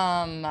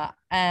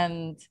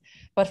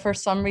 But for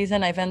some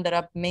reason, I've ended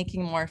up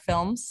making more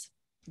films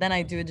than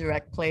I do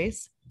direct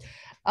plays.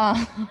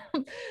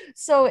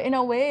 So in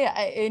a way,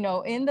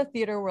 in the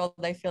theater world,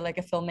 I feel like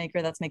a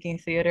filmmaker that's making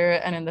theater,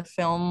 and in the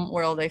film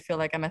world, I feel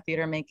like I'm a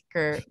theater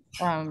maker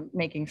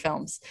making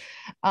films.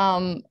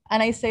 And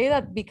I say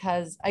that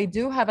because I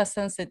do have a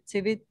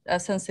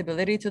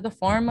sensibility to the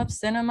form of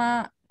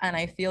cinema, and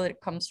I feel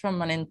it comes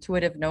from an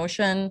intuitive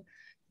notion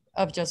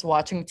of just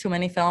watching too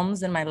many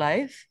films in my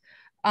life.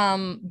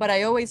 But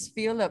I always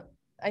feel that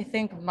I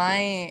think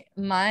my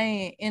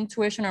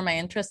intuition or my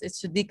interest is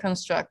to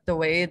deconstruct the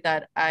way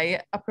that I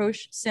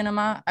approach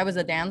cinema. I was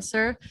a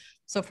dancer.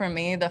 So for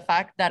me, the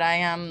fact that I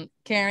am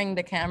carrying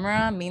the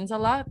camera means a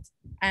lot.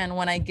 And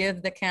when I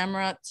give the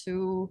camera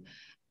to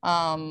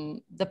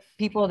the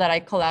people that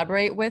I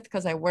collaborate with,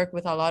 because I work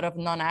with a lot of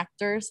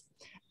non-actors,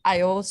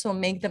 I also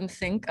make them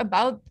think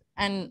about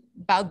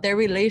their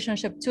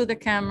relationship to the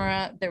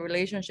camera, their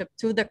relationship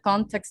to the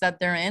context that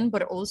they're in,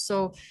 but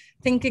also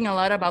thinking a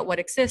lot about what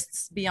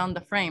exists beyond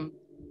the frame.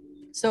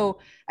 So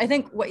I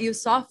think what you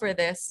saw for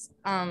this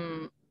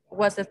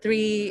was a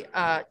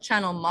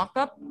 3-channel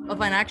mock-up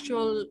of an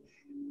actual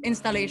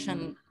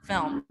installation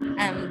film.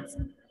 And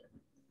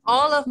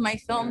all of my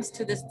films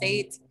to this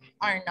date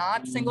are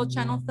not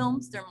single-channel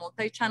films, they're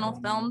multi-channel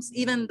films,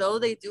 even though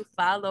they do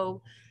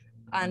follow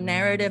a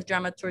narrative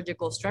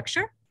dramaturgical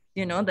structure.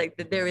 Like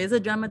there is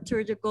a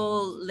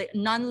dramaturgical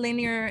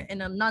non-linear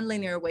in a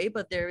non-linear way,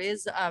 but there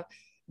is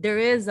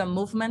a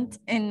movement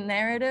in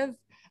narrative.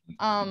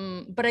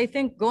 But I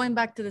think going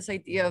back to this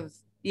idea of,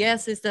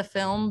 yes, it's the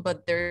film,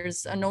 but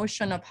there's a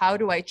notion of how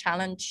do I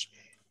challenge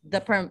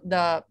the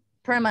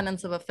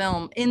permanence of a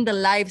film in the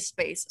live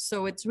space.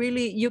 So it's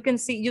really, you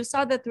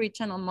saw the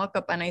 3-channel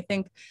mock-up, and I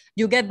think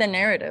you get the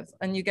narrative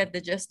and you get the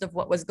gist of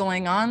what was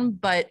going on,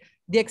 but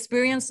the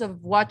experience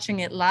of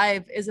watching it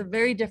live is a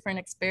very different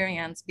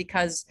experience,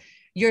 because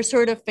you're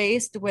sort of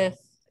faced with,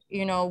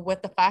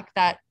 with the fact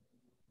that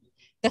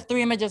the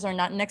 3 images are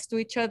not next to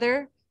each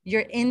other.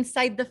 You're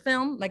inside the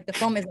film, like the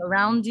film is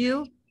around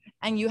you,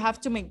 and you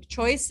have to make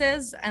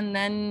choices. And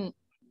then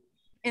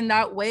in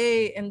the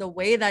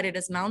way that it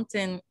is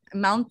mounted,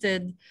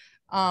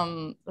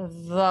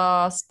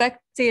 the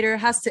spectator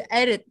has to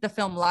edit the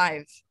film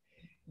live.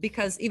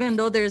 Because even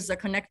though there's a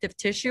connective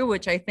tissue,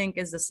 which I think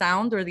is the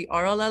sound or the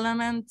oral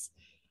element,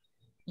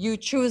 you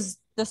choose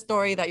the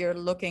story that you're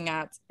looking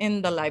at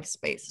in the live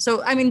space.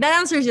 So, I mean, that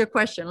answers your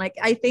question. Like,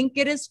 I think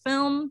it is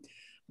film,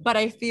 but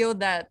I feel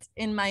that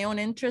in my own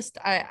interest,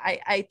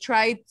 I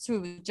try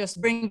to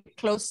just bring it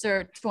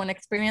closer to an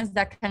experience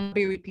that can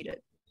be repeated.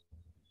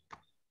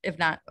 If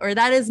not, or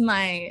that is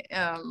my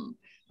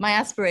my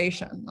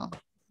aspiration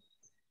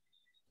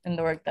in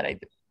the work that I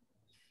do.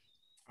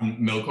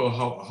 Milko,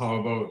 how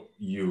about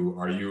you?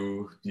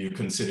 Do you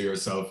consider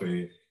yourself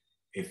a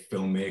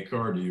filmmaker,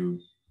 or do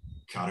you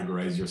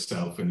categorize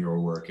yourself and your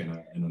work in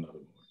another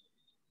way?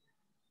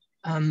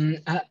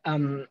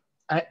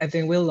 I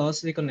think we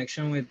lost the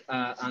connection with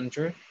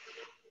Andrew.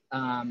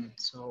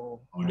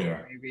 So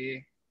Modera.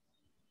 maybe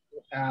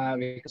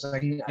because I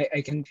can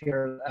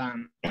hear.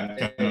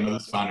 Can another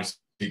Spanish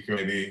speaker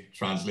maybe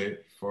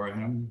translate for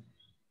him?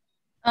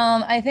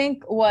 I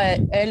think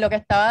lo que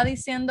estaba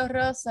diciendo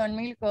Rosa en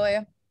Milko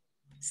es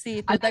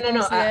si tú te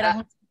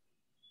consideras.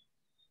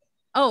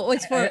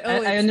 It's for.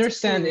 I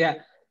understand.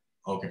 Yeah.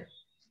 Okay.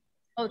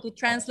 Oh, to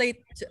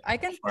translate. I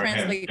can For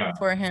translate him, yeah.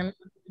 for him.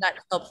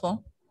 That's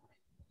helpful.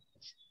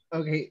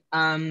 Okay.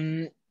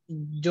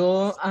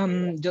 Yo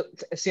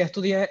sí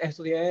estudié,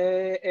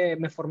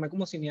 me formé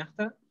como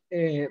cineasta,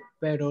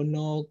 pero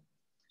no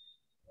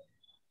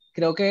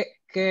creo que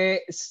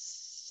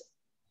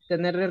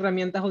tener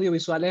herramientas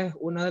audiovisuales es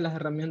una de las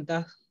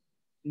herramientas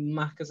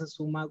más que se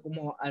suma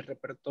como al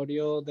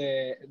repertorio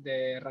de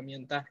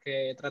herramientas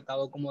que he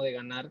tratado como de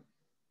ganar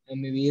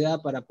en mi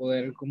vida para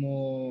poder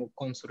como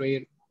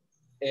construir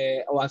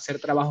o hacer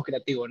trabajo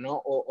creativo,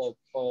 ¿no?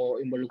 O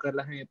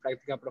involucrarlas en mi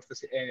práctica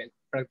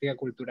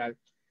cultural.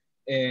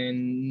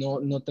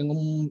 No tengo,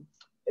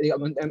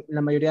 digamos, en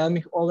la mayoría de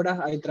mis obras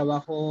hay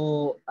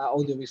trabajo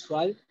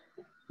audiovisual,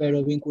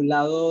 pero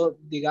vinculado,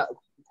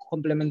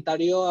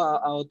 complementario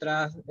a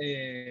otras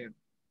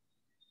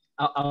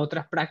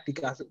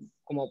prácticas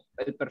como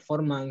el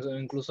performance o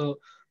incluso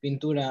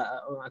pintura.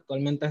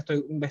 Actualmente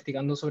estoy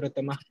investigando sobre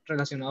temas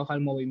relacionados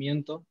al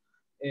movimiento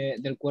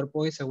del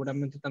cuerpo y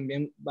seguramente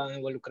también van a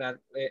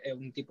involucrar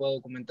un tipo de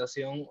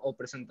documentación o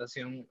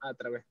presentación a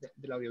través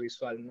del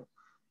audiovisual, ¿no?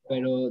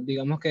 Pero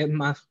digamos que es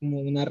más como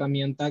una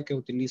herramienta que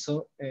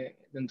utilizo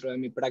dentro de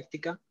mi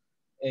práctica,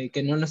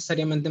 que no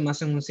necesariamente me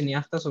hacen un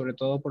cineasta, sobre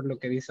todo por lo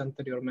que dice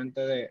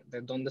anteriormente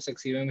de dónde se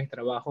exhiben mis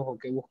trabajos o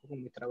qué busco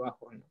con mis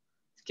trabajos, ¿no?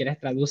 Si quieres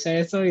traduce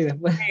eso y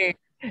después...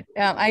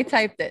 I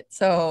typed it.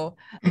 So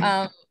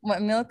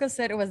what Milko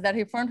said was that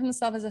he formed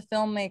himself as a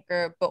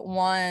filmmaker,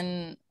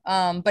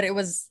 but it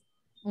was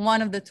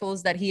one of the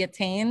tools that he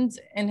attained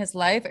in his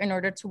life in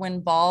order to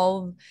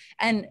involve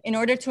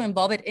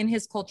it in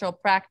his cultural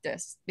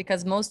practice,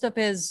 because most of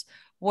his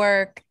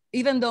work,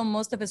 even though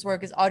most of his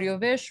work is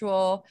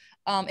audiovisual,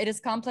 it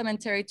is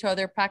complementary to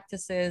other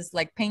practices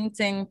like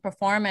painting,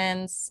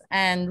 performance,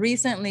 and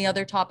recently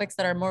other topics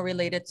that are more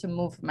related to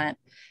movement.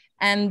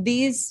 And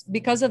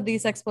because of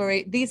these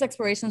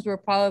explorations will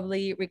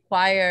probably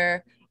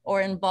require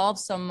or involve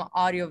some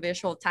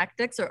audiovisual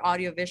tactics or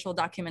audiovisual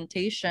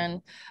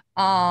documentation.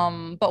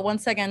 But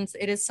once again,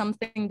 it is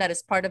something that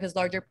is part of his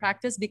larger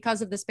practice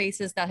because of the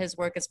spaces that his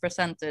work is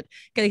presented.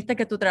 Que dijiste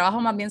que tu trabajo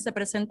más bien se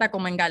presenta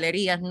como en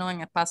galerías, ¿no? En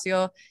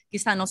espacios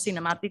quizá no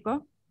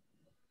cinemáticos.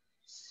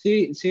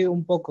 Sí,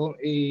 un poco.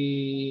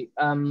 Y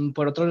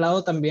por otro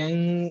lado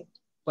también,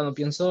 cuando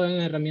pienso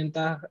en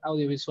herramientas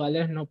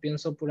audiovisuales, no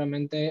pienso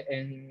puramente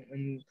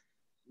en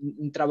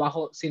un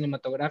trabajo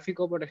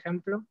cinematográfico, por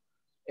ejemplo,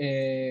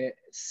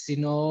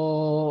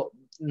 sino,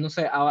 no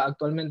sé,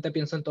 actualmente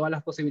pienso en todas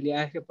las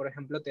posibilidades que, por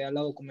ejemplo, te da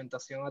la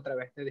documentación a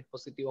través de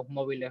dispositivos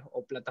móviles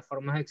o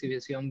plataformas de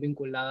exhibición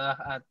vinculadas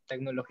a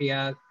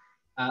tecnologías,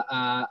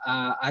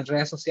 a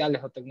redes sociales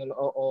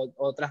o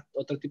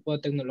otro tipo de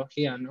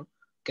tecnología, ¿no?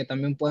 Que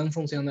también pueden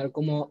funcionar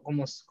como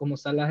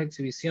salas de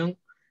exhibición.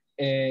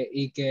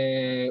 Y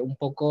que un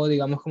poco,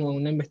 digamos, como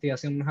una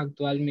investigación más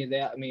actual,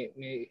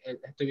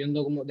 estoy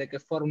viendo como de qué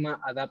forma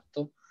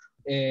adapto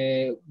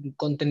un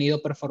contenido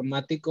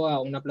performático a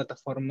una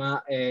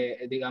plataforma,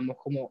 digamos,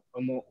 como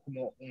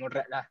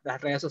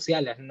las redes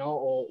sociales, ¿no?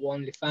 O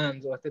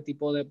OnlyFans, o este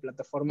tipo de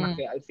plataformas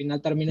que al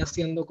final termina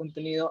siendo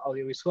contenido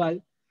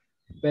audiovisual,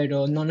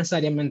 pero no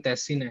necesariamente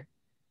es cine.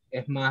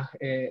 Es más,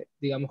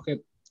 digamos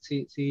que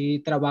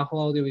sí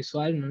trabajo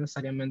audiovisual, no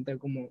necesariamente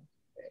como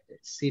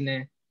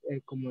cine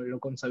como lo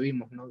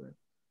concebimos, ¿no?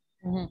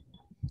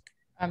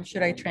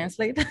 Should I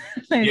translate?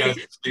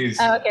 Yes,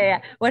 please. Okay.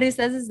 What he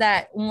says is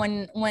that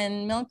when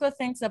Milko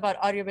thinks about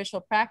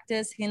audiovisual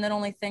practice, he not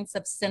only thinks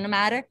of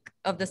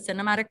the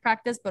cinematic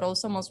practice, but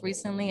also most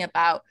recently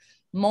about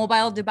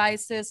mobile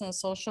devices and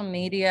social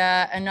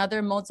media and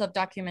other modes of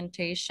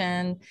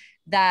documentation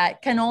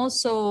that can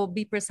also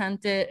be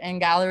presented in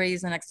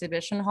galleries and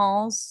exhibition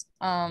halls.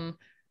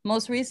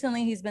 Most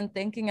recently, he's been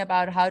thinking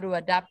about how to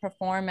adapt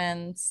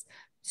performance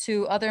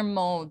to other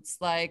modes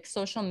like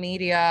social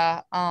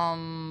media,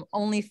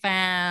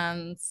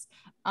 OnlyFans,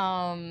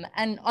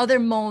 and other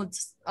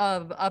modes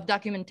of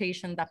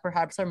documentation that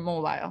perhaps are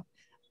mobile,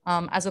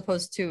 as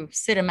opposed to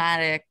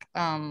cinematic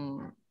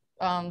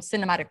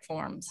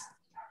forms.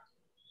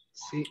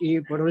 Sí,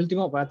 y por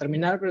último, para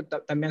terminar, pero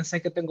también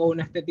sé que tengo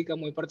una estética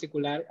muy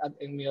particular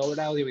en mi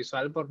obra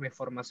audiovisual por mi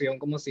formación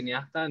como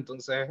cineasta,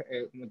 entonces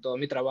en todo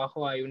mi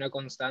trabajo hay una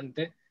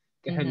constante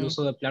que es el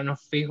uso de planos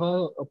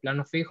fijos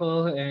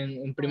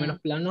en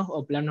primeros planos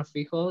o planos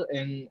fijos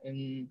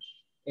en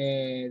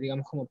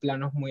digamos como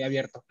planos muy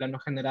abiertos,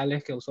 planos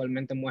generales que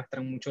usualmente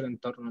muestran mucho el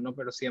entorno, ¿no?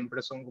 Pero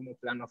siempre son como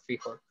planos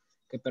fijos,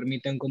 que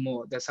permiten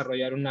como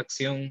desarrollar una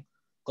acción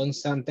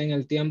constante en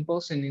el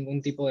tiempo sin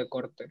ningún tipo de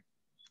corte.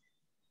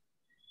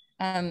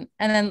 And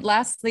then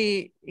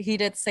lastly, he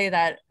did say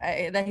that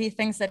he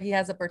thinks that he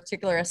has a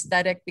particular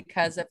aesthetic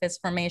because of his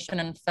formation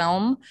in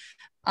film,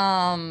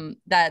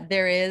 that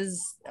there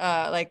is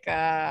like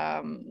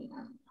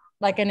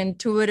an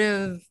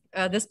intuitive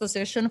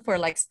disposition for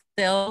like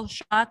still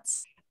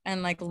shots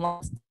and like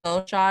long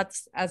still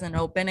shots as an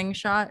opening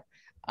shot,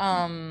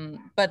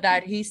 but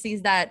that he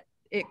sees that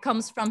it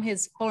comes from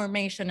his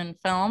formation in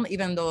film,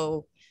 even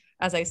though,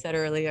 as I said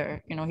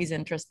earlier, you know, he's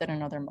interested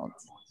in other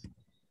modes.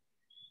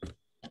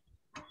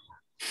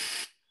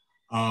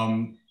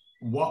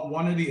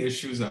 One of the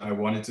issues that I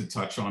wanted to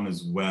touch on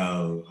as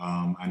well,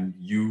 and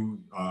you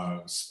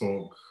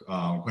spoke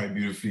quite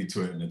beautifully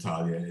to it,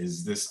 Natalia,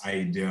 is this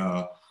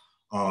idea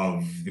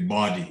of the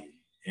body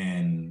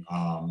in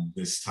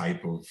this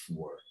type of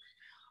work.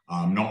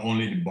 Not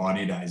only the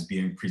body that is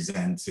being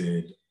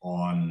presented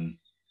on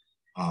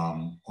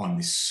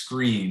the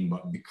screen,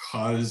 but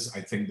because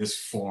I think this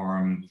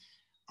form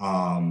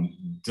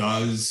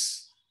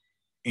does,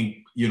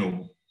 you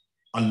know,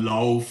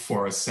 allow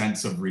for a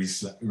sense of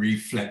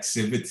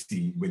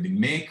reflexivity with the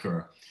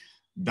maker,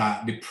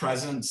 that the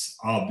presence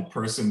of the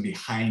person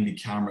behind the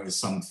camera is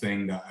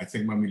something that I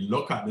think when we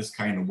look at this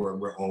kind of work,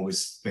 we're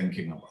always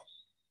thinking about.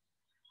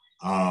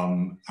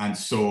 And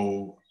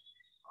so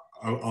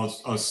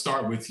I'll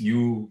start with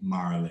you,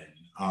 Marilyn.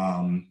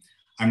 I'm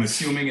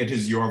assuming it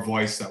is your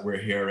voice that we're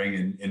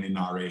hearing in the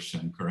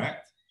narration,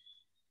 correct?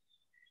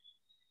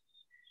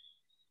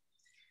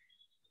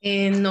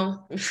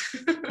 No.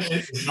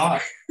 It's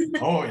not.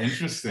 Oh,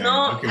 interesting.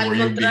 No, okay, were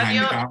you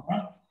behind the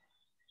camera?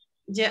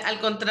 Yeah, al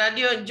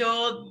contrario,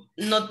 yo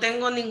no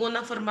tengo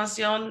ninguna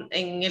formación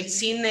en el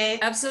cine.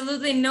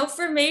 Absolutely no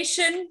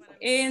formation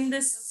in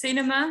the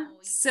cinema,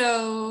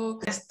 so...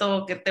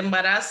 Esto que te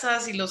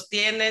embarazas y los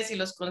tienes y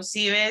los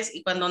concibes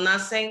y cuando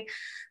nacen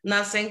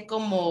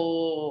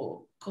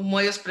como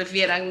ellos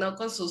prefieran, ¿no?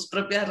 Con sus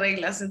propias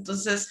reglas.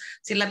 Entonces,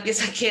 si la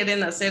pieza quiere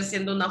nacer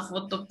siendo una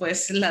foto,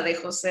 pues la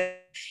dejo ser.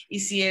 Y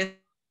si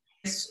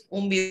es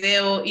un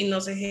video y no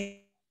sé,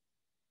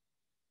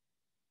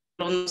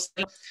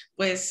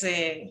 pues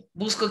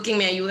busco quien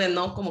me ayude,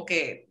 ¿no? Como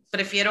que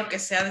prefiero que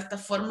sea de esta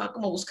forma,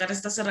 como buscar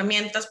estas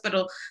herramientas,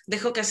 pero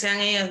dejo que sean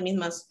ellas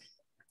mismas.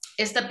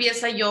 Esta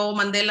pieza yo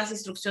mandé las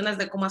instrucciones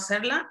de cómo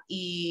hacerla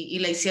y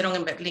la hicieron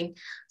en Berlín,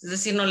 es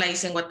decir, no la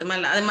hice en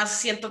Guatemala. Además,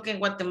 siento que en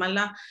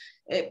Guatemala,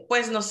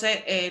 pues no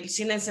sé, el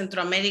cine en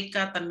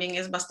Centroamérica también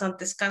es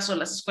bastante escaso,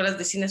 las escuelas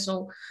de cine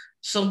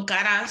son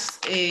caras,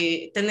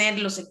 tener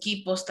los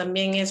equipos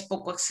también es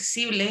poco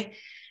accesible.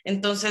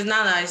 Entonces,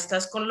 nada,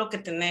 estás con lo que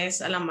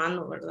tenés a la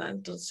mano, ¿verdad?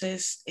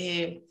 Entonces,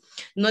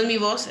 no es mi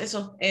voz,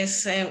 eso,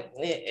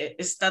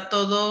 está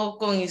todo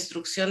con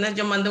instrucciones.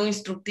 Yo mandé un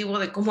instructivo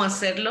de cómo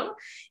hacerlo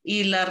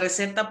y la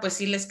receta, pues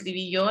sí la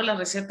escribí yo, las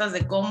recetas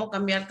de cómo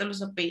cambiarte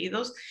los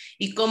apellidos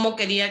y cómo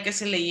quería que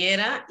se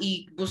leyera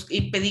y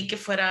pedí que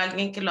fuera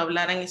alguien que lo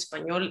hablara en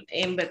español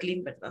en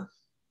Berlín, ¿verdad?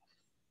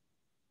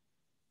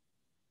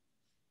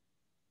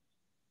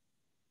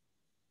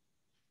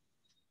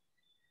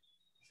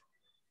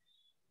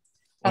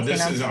 Well,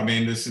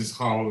 this is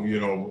how, you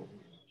know,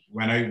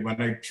 when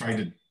I try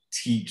to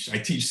teach, I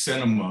teach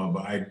cinema,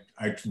 but I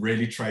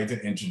really try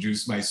to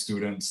introduce my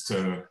students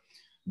to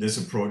this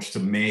approach to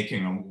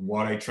making. And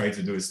what I try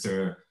to do is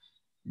to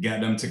get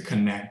them to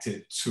connect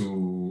it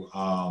to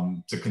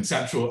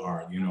conceptual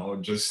art, you know,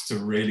 just to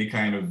really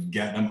kind of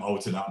get them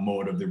out of that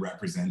mode of the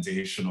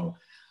representational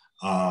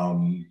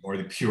or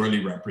the purely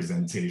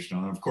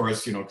representational. And of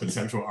course, you know,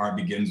 conceptual art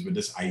begins with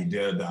this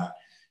idea that,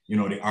 you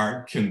know, the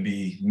art can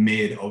be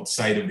made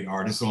outside of the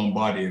artist's own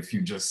body if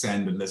you just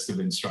send a list of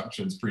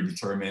instructions,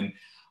 predetermined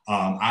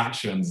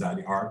actions, that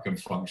the art can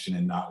function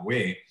in that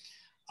way.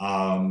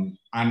 And,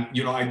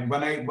 you know,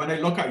 when I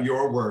look at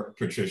your work,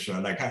 Patricia,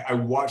 like I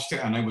watched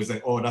it and I was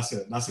like, oh, that's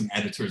an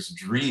editor's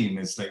dream.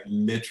 It's like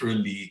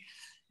literally,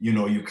 you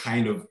know, you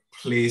kind of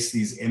place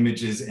these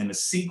images in a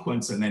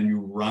sequence and then you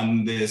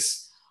run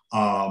this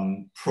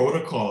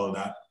protocol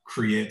that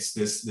creates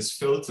this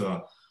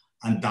filter,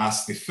 and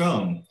that's the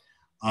film.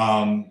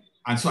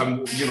 And so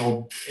I'm, you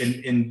know,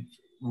 in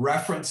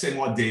referencing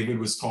what David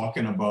was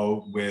talking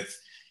about with,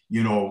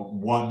 you know,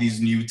 what these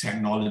new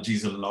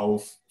technologies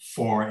allow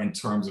for in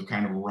terms of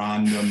kind of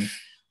random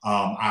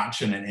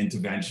action and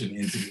intervention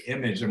into the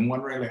image, I'm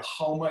wondering like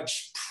how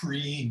much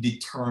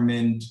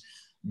predetermined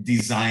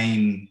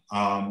design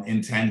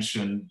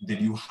intention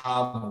did you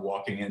have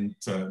walking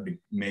into the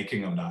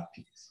making of that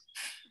piece?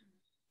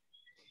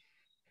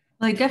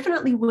 I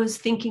definitely was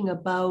thinking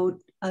about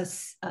a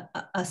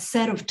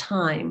set of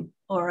time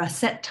or a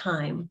set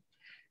time.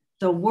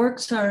 The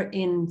works are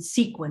in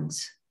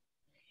sequence.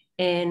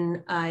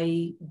 And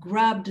I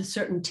grabbed a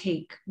certain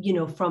take, you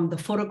know, from the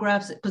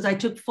photographs, because I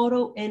took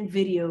photo and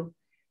video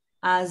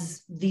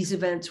as these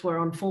events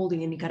were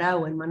unfolding in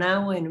Nicaragua, in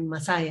Managua, and in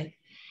Masaya.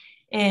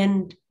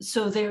 And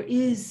so there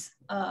is,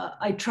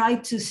 I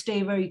tried to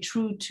stay very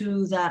true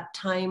to that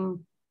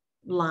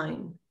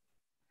timeline.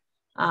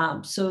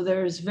 So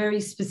there's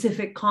very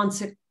specific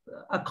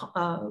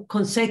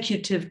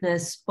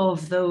consecutiveness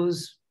of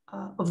those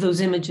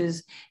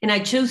images. And I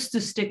chose to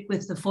stick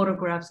with the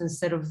photographs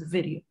instead of the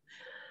video.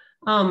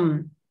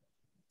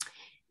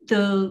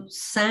 The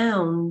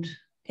sound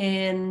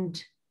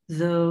and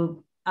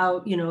the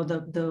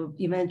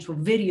eventual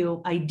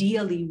video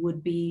ideally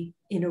would be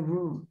in a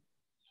room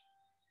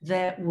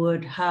that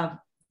would have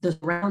the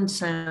surround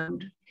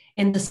sound,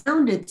 and the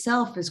sound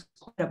itself is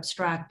quite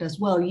abstract as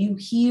well. You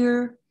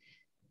hear,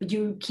 but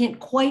you can't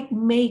quite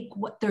make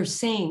what they're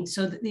saying.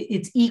 So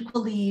it's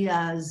equally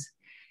as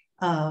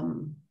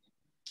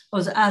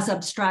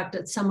abstract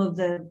as some of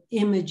the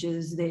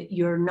images that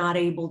you're not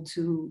able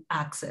to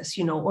access,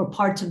 or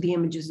parts of the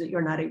images that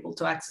you're not able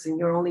to access, and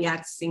you're only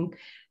accessing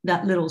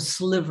that little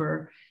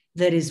sliver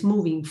that is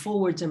moving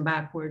forwards and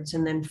backwards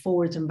and then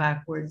forwards and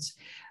backwards.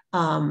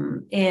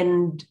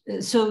 And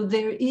so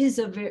there is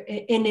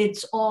and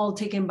it's all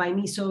taken by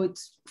me. So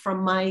it's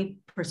from my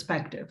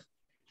perspective,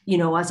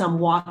 as I'm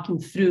walking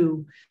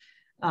through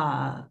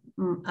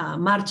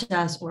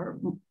marchas, or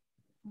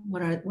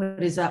what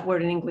is that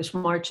word in English?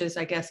 Marches,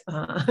 I guess,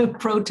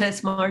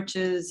 protest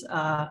marches,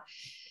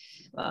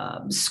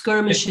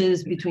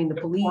 skirmishes between the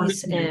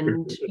police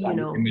and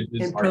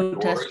and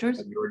protesters.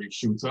 That you're the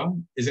shooter.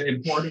 Is it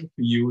important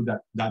for you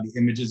that the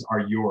images are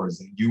yours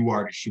and you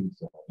are the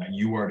shooter, that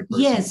you are the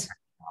person? Yes,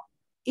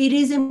 it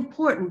is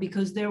important,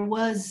 because there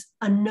were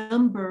a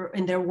number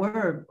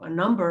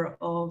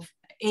of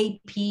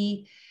AP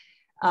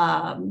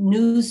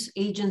news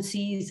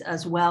agencies,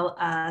 as well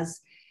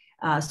as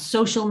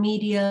social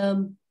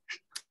media,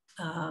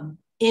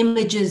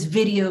 images,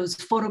 videos,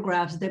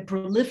 photographs that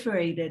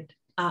proliferated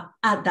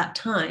at that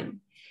time.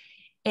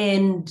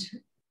 And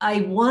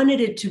I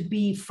wanted it to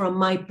be from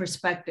my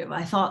perspective.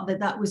 I thought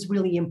that was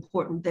really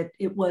important, that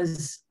it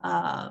was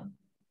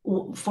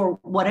for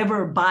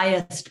whatever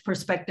biased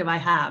perspective I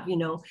have,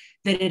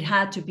 that it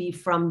had to be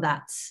from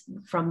that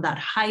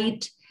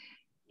height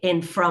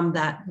and from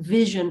that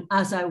vision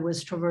as I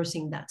was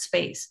traversing that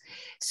space.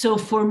 So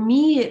for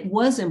me, it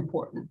was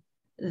important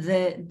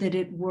that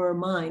it were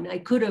mine. I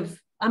could have,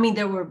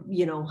 there were,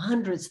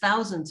 hundreds,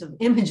 thousands of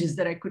images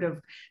that I could have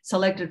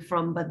selected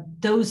from, but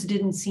those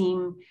didn't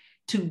seem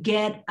to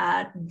get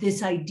at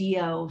this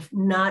idea of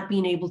not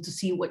being able to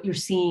see what you're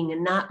seeing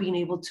and not being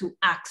able to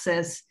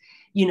access,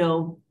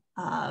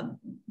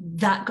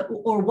 that,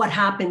 or what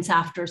happens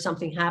after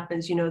something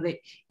happens, that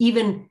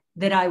even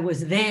that I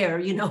was there,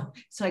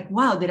 it's like,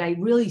 wow, did I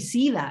really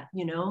see that,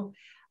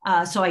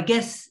 So I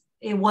guess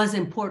it was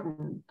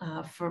important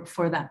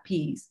for that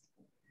piece.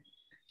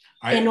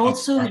 And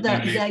also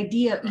the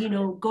idea,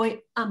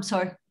 I'm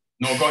sorry.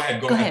 No, go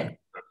ahead. Go ahead.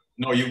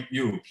 No, you,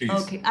 please.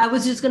 Okay, I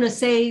was just going to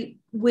say,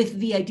 with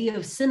the idea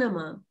of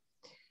cinema,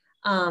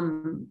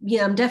 I'm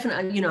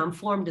definitely, I'm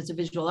formed as a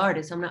visual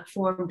artist. I'm not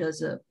formed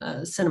as a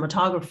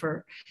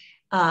cinematographer.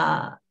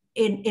 But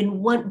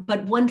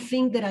one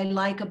thing that I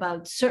like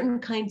about certain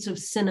kinds of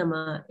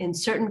cinema and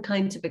certain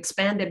kinds of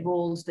expanded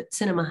roles that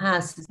cinema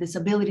has is this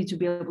ability to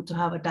be able to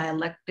have a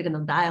dialectic and a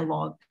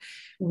dialogue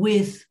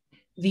with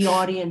the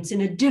audience in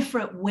a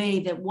different way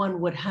that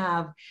one would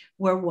have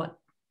were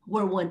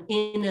one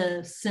in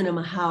a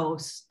cinema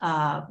house,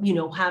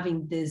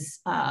 having this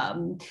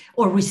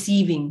or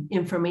receiving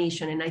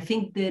information. And I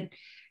think that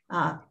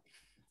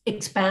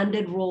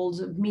expanded roles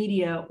of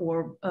media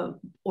or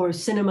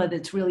cinema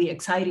that's really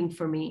exciting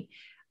for me,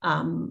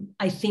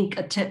 I think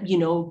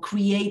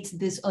creates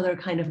this other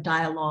kind of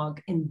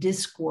dialogue and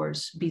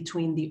discourse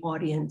between the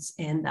audience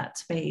and that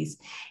space.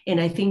 And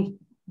I think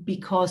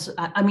because,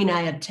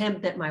 I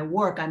attempt at my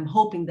work, I'm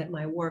hoping that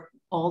my work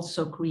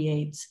also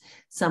creates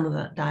some of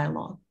the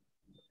dialogue.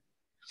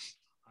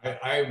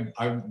 I'm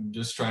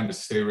just trying to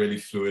stay really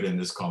fluid in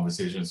this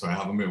conversation, so I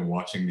haven't been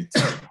watching the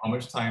time. How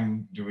much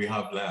time do we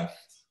have left?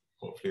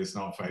 Hopefully it's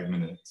not 5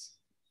 minutes.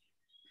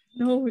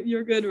 No,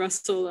 you're good,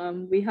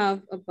 Russell. We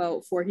have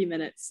about 40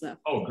 minutes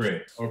left. Oh,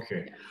 great.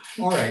 Okay.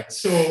 Yeah. All right.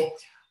 So,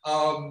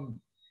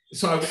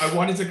 I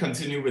wanted to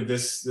continue with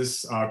this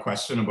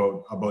question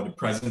about the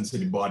presence of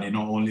the body,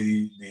 not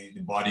only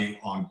the body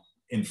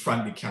in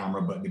front of the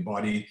camera, but the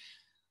body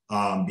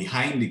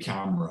behind the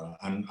camera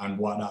and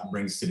what that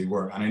brings to the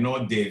work. And I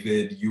know,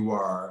 David, you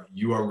are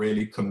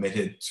really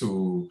committed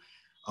to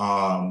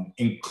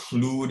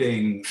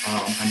including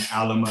an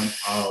element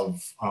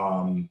of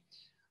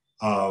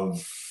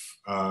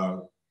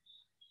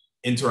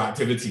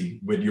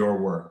interactivity with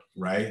your work,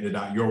 right?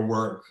 That your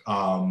work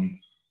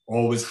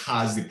always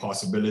has the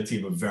possibility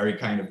of a very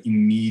kind of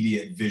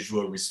immediate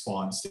visual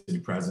response to the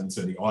presence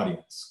of the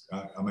audience.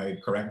 Am I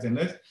correct in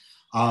this?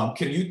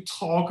 Can you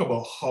talk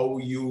about how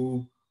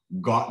you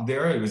got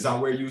there? Was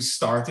that where you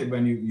started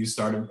when you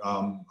started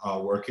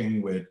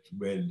working with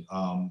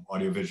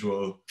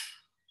audiovisual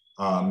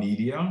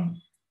media,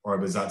 or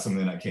was that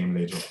something that came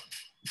later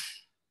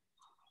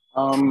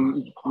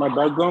on? My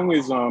background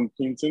is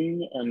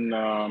painting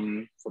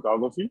and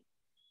photography.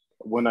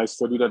 When I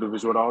studied at the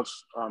visual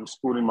arts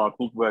school in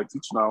Martinique, where I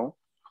teach now,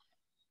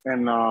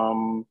 and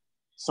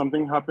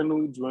something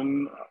happened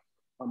during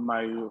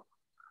my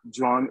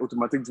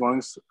automatic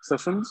drawing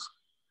sessions,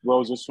 where I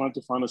was just trying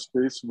to find a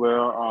space where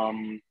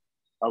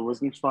I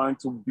wasn't trying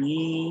to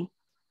be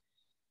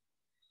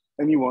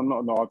anyone,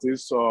 an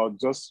artist, or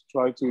just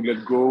try to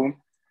let go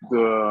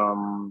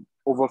the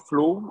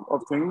overflow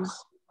of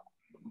things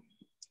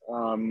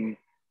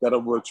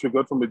that were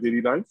triggered from the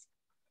daily life.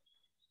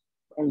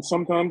 And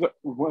sometimes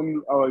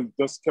when I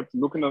just kept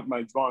looking at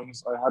my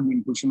drawings, I had the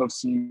impression of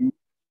seeing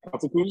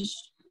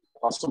particles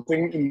or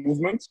something in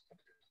movement.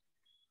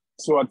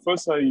 So at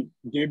first I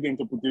gave the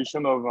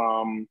interpretation of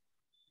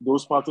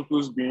those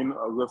particles being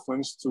a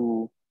reference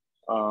to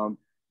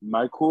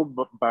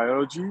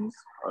microbiology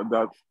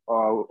that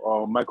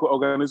are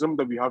microorganisms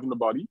that we have in the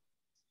body.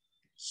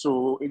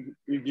 So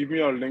it gave me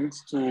a link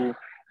to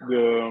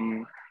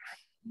the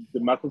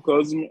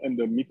macrocosm and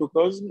the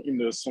microcosm in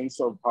the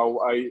sense of how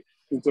I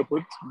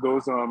interpret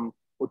those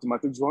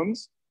automatic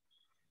drawings.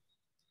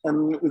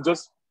 And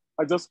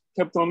I just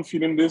kept on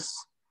feeling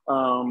this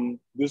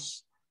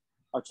this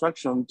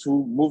attraction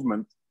to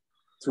movement,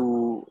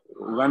 to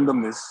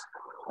randomness.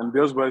 And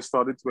there's where I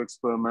started to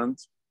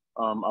experiment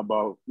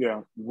about,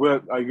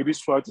 where I really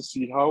tried to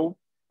see how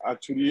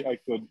actually I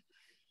could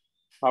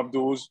have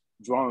those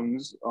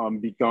drawings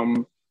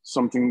become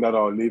something that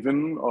are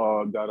living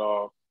or that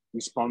are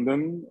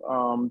responding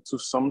to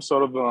some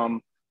sort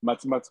of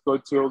mathematical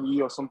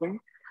theory or something.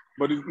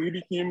 But it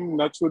really came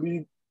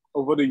naturally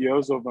over the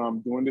years of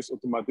doing this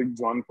automatic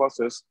drawing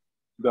process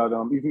that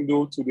even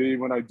though today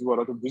when I do a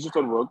lot of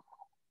digital work,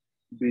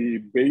 the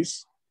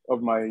base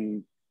of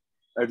my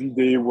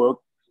everyday work,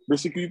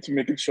 basically to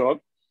make it short,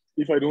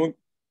 if I don't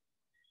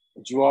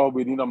draw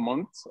within a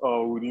month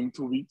or within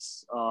 2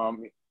 weeks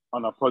on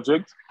a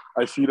project,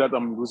 I feel that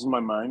I'm losing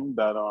my mind,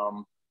 that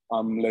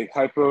I'm like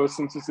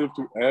hypersensitive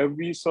to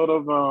every sort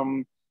of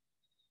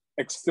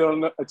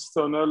external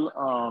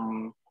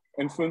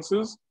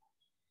influences.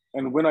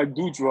 And when I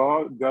do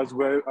draw, that's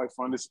where I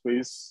find a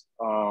space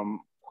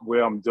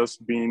where I'm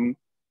just being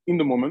in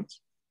the moment,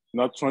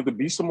 not trying to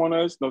be someone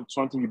else, not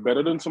trying to be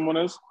better than someone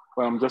else,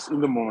 but I'm just in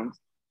the moment.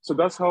 So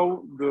that's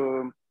how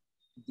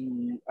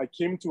I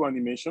came to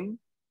animation,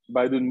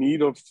 by the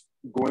need of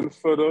going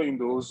further in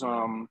those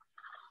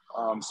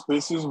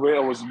spaces where I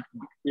was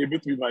able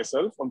to be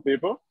myself on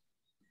paper.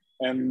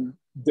 And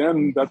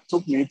then that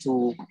took me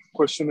to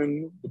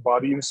questioning the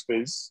body in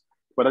space.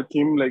 But that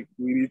came like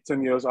really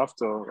 10 years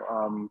after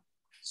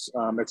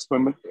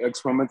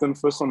experimenting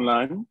first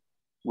online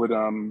with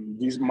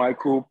these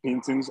micro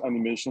paintings,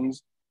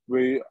 animations,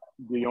 where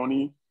the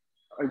only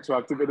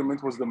interactive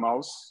element was the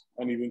mouse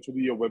and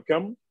eventually a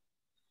webcam.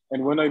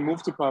 And when I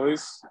moved to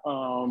Paris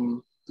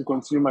to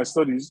continue my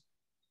studies,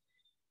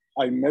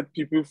 I met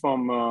people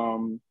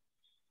from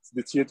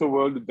the theater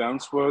world, the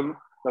dance world,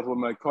 that were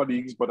my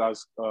colleagues, but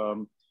as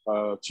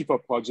chief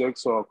of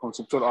projects or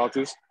conceptual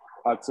artists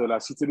at La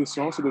Cité des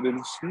Sciences et de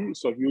l'Industrie,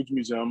 so a huge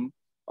museum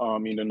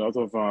in the north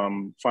of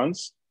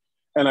France.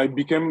 And I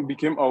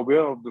became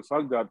aware of the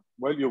fact that,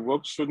 well, your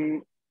work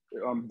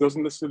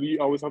doesn't necessarily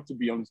always have to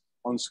be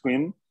on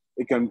screen.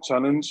 It can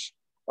challenge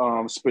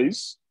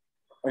space,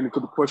 and it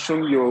could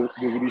question your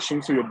relation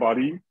to your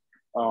body,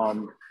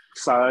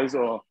 size,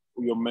 or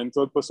your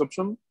mental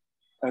perception.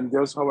 And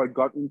that's how I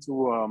got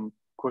into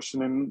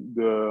questioning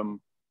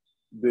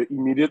the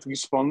immediate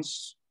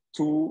response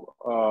to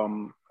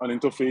an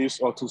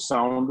interface or to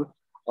sound,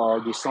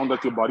 the sound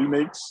that your body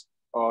makes,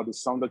 or the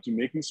sound that you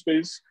make in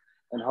space,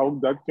 and how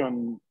that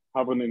can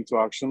have an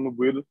interaction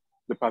with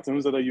the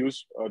patterns that I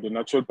use, the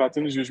natural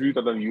patterns usually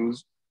that I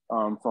use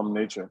from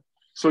nature.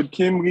 So it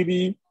came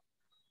really,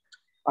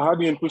 I had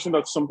the impression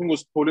that something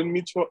was pulling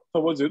me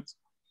towards it,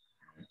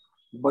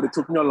 but it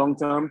took me a long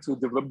time to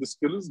develop the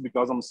skills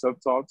because I'm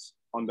self-taught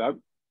on that.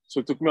 So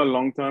it took me a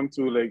long time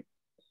to like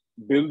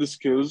build the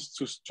skills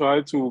to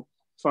try to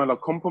find a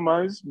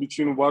compromise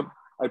between what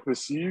I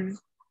perceive,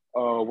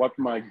 what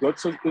my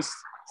gut is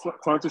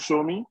trying to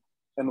show me,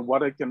 and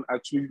what I can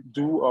actually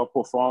do or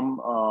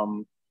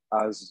perform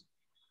as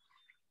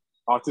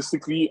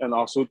artistically and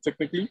also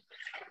technically.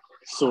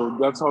 So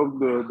that's how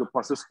the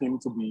process came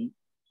to be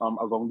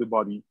around the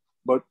body.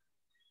 But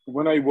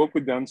when I work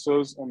with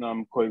dancers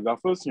and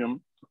choreographers,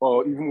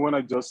 or even when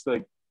I just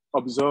like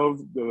observe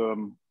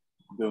the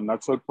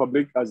natural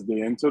public as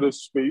they enter the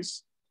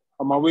space,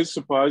 I'm always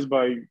surprised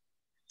by,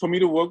 for me,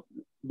 the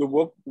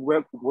work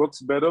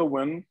works better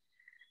when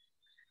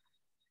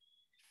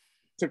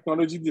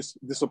technology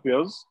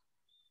disappears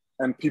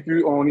and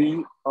people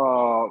only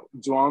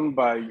drawn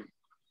by,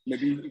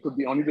 maybe it could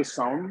be only the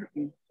sound,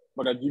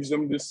 but that gives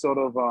them this sort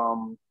of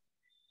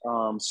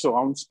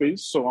surround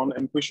space, surround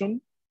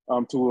impression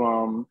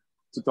to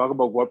talk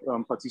about what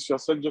Patricia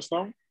said just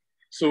now.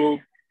 So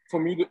for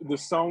me, the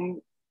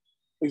sound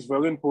is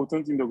very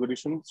important in the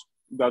relations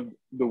that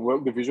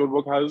the visual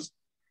work has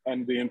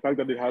and the impact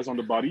that it has on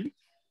the body.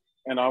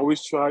 And I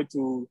always try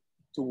to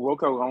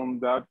work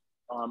around that,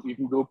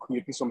 even though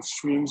creating some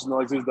strange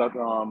noises that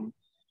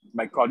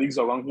my colleagues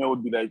around here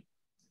would be like,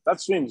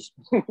 that's strange.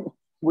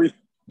 Wait,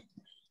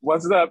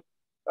 what's that?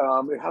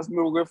 It has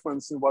no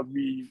reference in what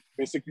we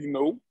basically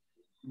know.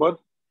 But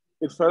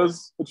it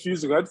feels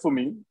right for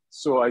me.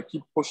 So I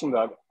keep pushing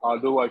that,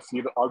 although I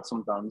feel odd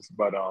sometimes,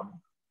 but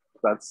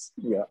that's,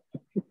 yeah.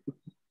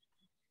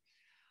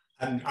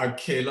 And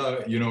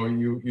Kayla, you know,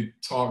 you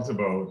talked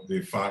about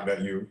the fact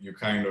that you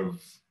kind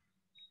of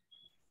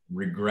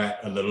regret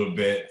a little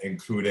bit,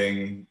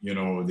 including, you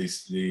know,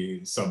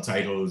 the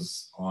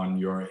subtitles on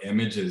your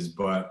images,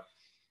 but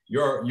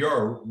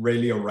you're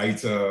really a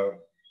writer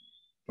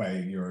by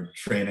your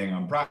training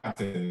and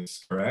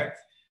practice, correct?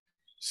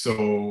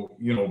 So,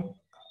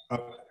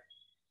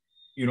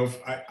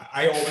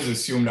 I always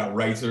assume that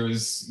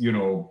writers, you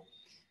know,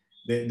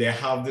 they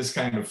have this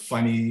kind of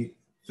funny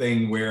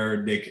thing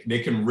where they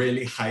can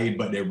really hide,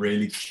 but they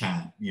really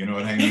can't. You know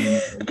what I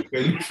mean? You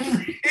can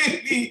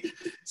really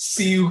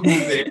see who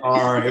they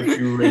are if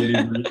you really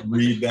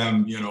read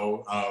them, you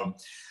know.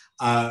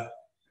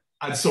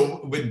 And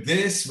so with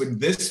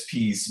this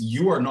piece,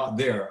 you are not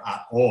there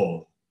at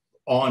all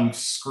on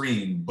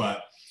screen,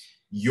 but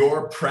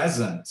your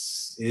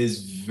presence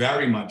is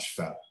very much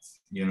felt,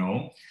 you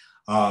know.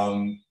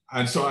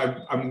 And so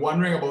I'm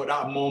wondering about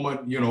that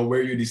moment, you know,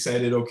 where you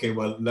decided, okay,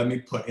 well, let me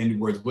put in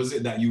words. Was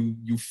it that you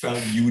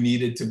felt you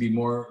needed to be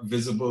more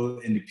visible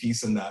in the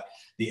piece and that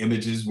the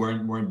images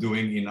weren't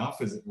doing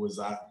enough? Was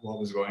that what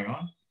was going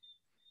on?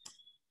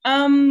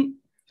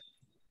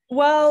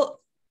 Well,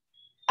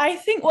 I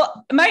think,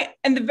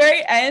 in the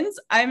very end,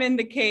 I'm in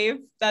the cave.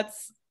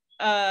 That's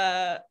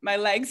my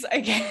legs, I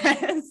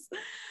guess.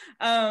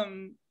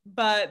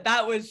 But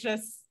that was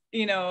just,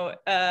 you know,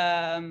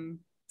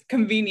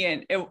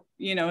 convenient,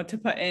 you know, to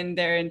put in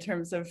there in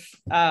terms of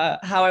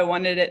how I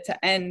wanted it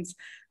to end.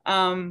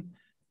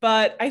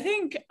 But I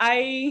think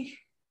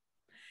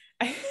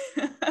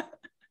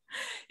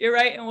you're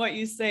right in what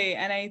you say.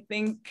 And I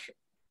think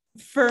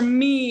for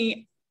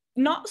me,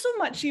 not so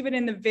much even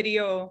in the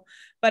video,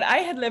 but I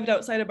had lived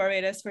outside of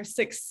Barbados for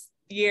 6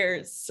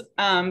 years.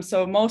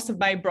 So most of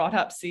my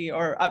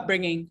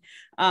upbringing.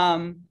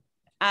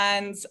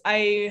 And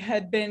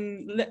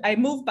I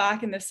moved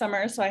back in the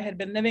summer. So I had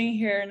been living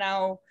here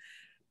now,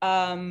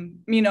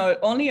 you know,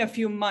 only a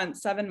few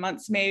months, 7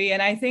 months maybe.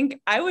 And I think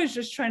I was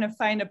just trying to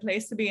find a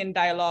place to be in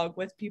dialogue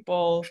with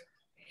people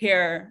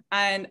here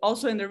and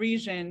also in the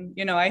region.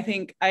 You know, I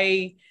think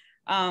I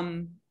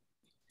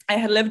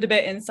had lived a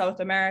bit in South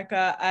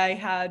America. I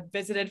had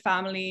visited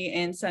family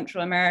in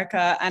Central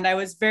America, and I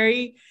was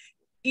very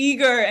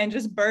eager and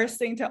just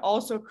bursting to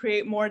also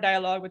create more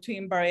dialogue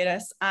between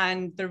Barbados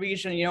and the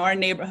region, you know, our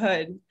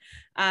neighborhood.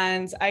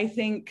 And I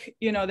think,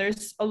 you know,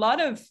 there's a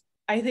lot of,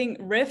 I think,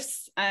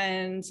 rifts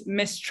and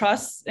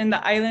mistrust in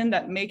the island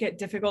that make it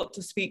difficult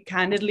to speak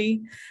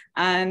candidly.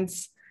 And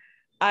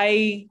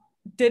I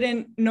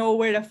didn't know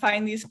where to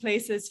find these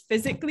places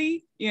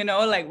physically, you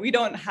know, like we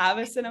don't have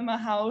a cinema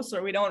house,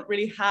 or we don't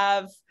really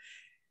have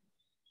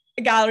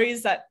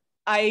galleries that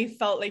I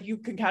felt like you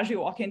can casually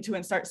walk into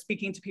and start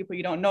speaking to people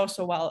you don't know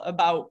so well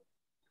about,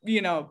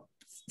 you know,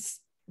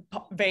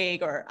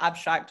 vague or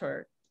abstract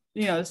or,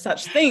 you know,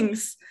 such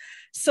things.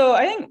 So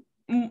I think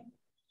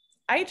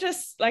I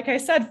just, like I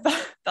said,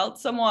 felt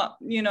somewhat,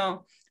 you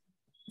know,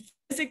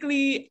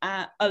 physically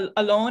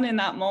alone in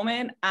that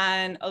moment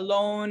and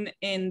alone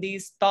in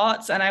these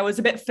thoughts. And I was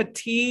a bit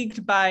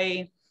fatigued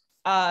by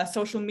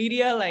social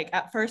media. Like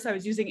at first I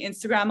was using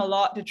Instagram a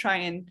lot to try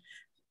and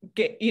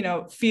get, you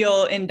know,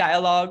 feel in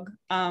dialogue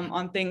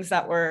on things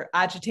that were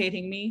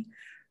agitating me.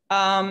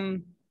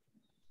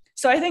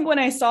 So I think when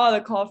I saw the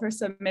call for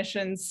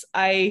submissions,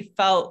 I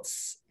felt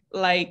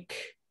like,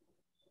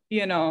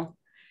 you know,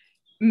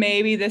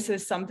 maybe this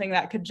is something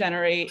that could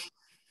generate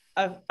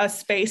a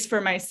space for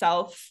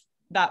myself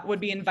that would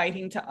be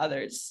inviting to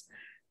others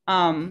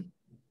in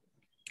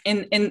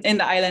the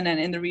island and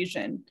in the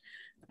region.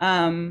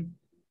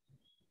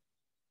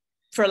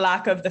 For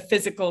lack of the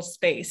physical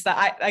space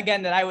that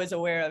I was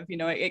aware of, you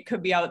know, it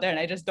could be out there and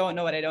I just don't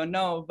know what I don't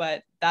know.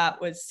 But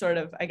that was sort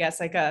of, I guess,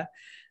 like a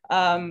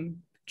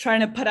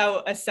trying to put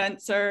out a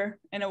censor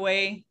in a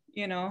way,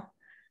 you know.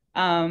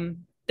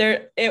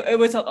 It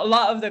was a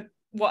lot of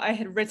what I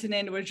had written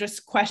in was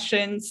just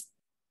questions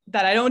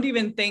that I don't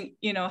even think,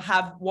 you know,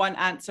 have one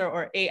answer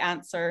or a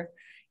answer.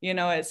 You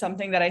know, it's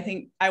something that I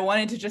think I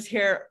wanted to just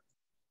hear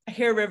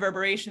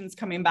reverberations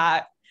coming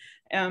back.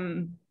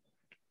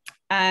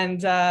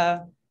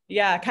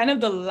 Yeah, kind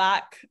of the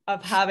lack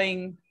of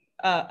having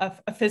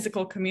a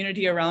physical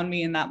community around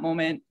me in that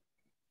moment.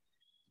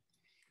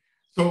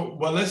 So,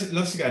 well,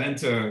 let's get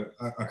into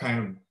a kind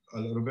of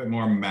a little bit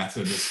more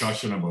meta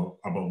discussion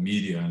about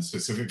media, and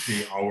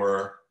specifically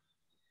our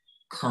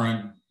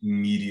current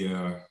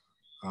media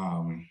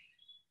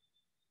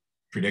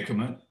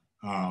predicament.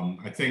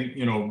 I think,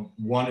 you know,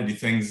 one of the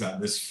things that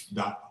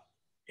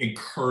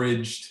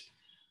encouraged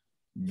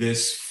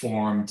this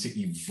form to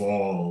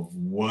evolve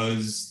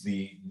was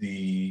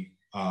the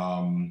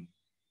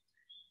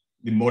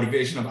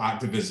motivation of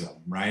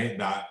activism, right?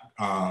 That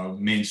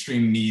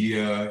mainstream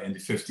media in the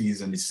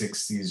 50s and the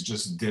 60s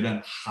just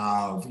didn't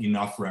have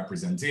enough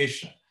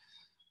representation.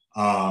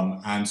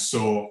 And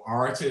so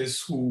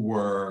artists who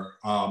were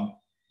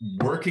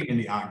working in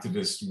the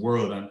activist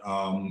world and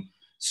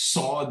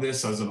saw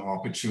this as an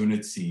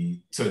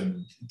opportunity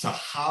to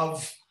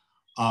have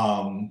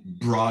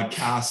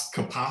broadcast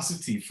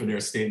capacity for their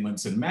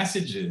statements and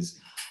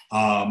messages.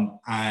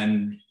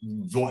 And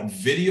what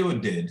video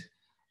did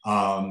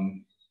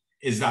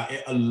is that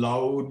it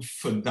allowed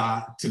for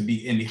that to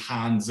be in the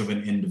hands of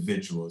an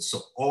individual.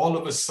 So all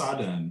of a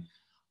sudden,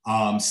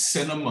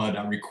 cinema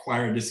that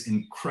required this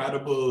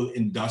incredible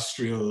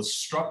industrial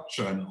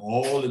structure and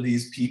all of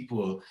these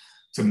people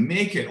to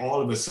make it,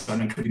 all of a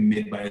sudden could be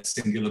made by a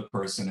singular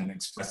person and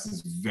express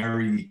this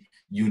very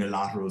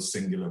unilateral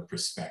singular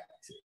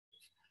perspective.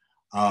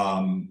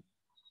 And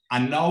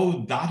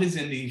now that is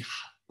in the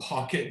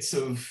pockets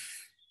of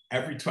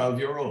every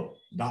 12-year-old,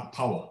 that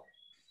power.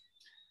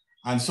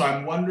 And so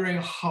I'm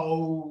wondering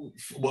how,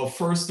 well,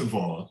 first of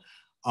all,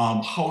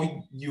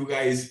 how you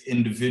guys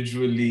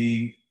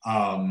individually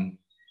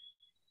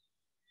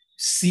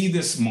see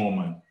this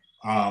moment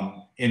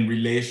in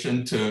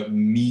relation to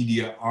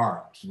media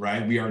art,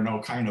 right? We are now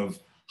kind of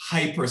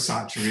hyper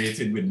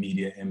saturated with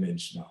media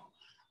image now.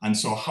 And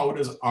so how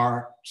does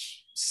art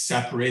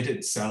separate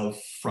itself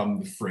from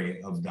the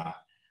fray of that?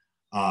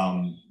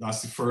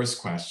 That's the first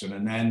question.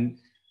 And then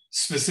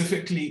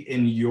specifically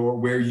in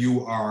where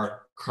you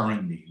are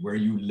currently, where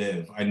you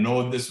live. I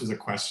know this was a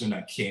question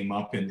that came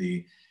up in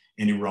the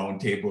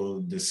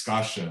roundtable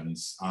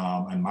discussions,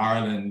 and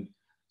Marilyn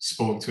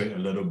spoke to it a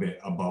little bit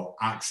about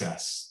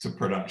access to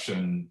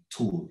production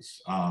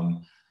tools.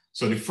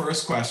 So the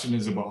first question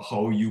is about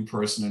how you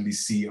personally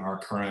see our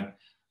current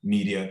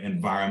media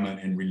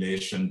environment in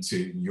relation to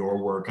your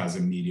work as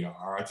a media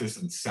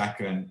artist. And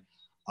second,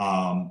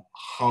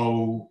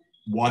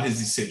 what is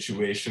the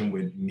situation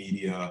with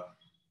media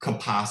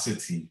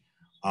capacity,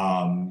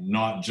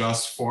 not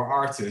just for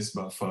artists,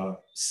 but for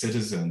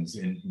citizens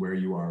in where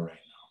you are right now?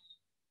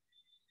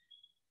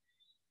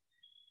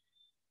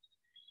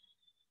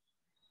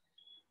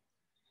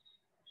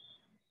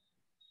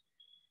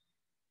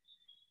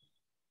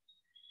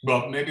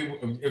 Well, maybe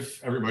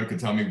if everybody could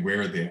tell me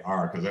where they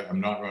are, because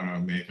I'm not going to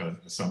make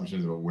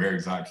assumptions about where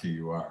exactly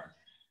you are.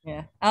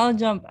 Yeah, I'll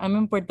jump. I'm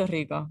in Puerto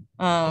Rico.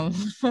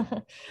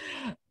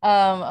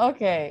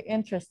 Okay,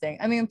 interesting.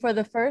 I mean, for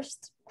the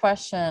first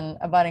question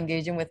about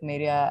engaging with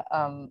media,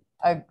 a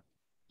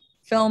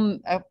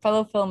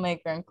fellow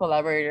filmmaker and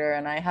collaborator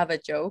and I have a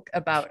joke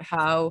about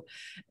how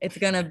it's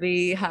gonna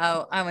be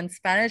how in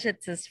Spanish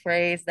it's this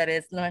phrase that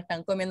is "nos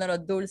están comiendo los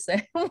dulce,"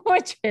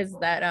 which is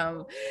that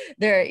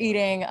they're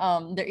eating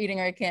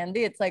our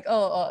candy. It's like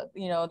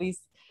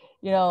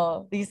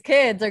these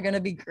kids are gonna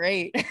be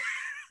great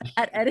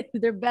at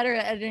editing. They're better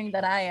at editing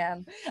than I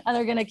am, and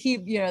they're gonna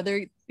keep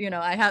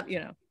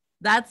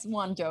that's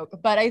one joke.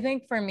 But I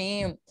think for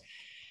me,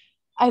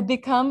 I've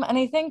become, and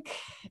I think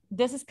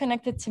this is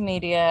connected to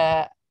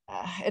media,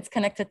 it's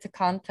connected to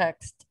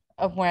context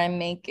of where I'm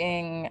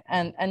making,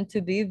 and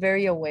to be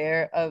very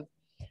aware of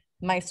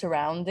my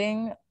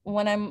surrounding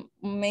when I'm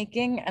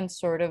making, and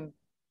sort of,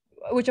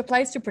 which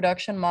applies to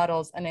production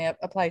models and it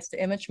applies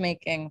to image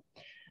making.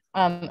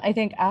 I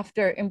think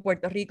in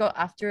Puerto Rico,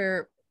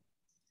 after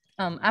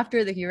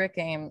the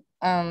hurricane,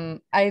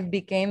 I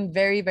became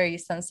very, very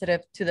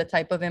sensitive to the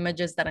type of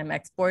images that I'm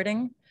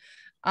exporting.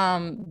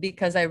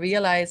 Because I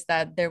realized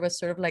that there was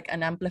sort of like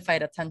an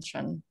amplified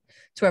attention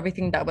to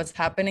everything that was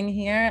happening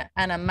here,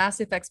 and a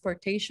massive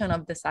exportation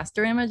of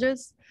disaster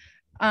images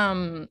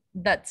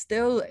that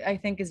still, I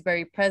think, is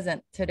very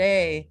present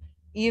today,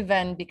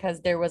 even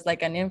because there was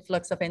like an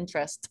influx of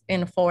interest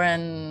in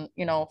foreign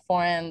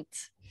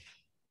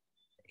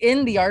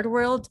in the art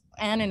world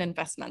and in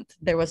investment.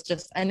 There was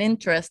just an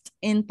interest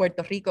in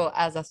Puerto Rico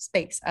as a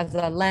space, as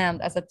a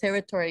land, as a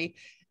territory,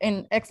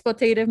 in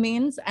exploitative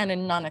means and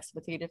in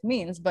non-exploitative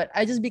means. But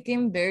I just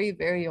became very,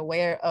 very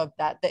aware of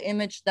that. The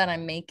image that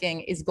I'm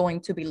making is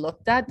going to be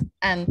looked at.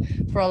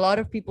 And for a lot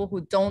of people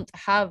who don't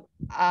have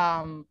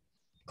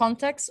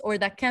context, or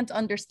that can't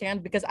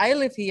understand, because I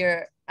live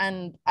here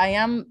and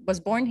was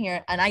born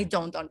here and I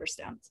don't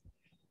understand.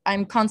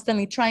 I'm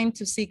constantly trying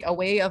to seek a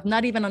way of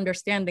not even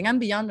understanding. I'm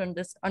beyond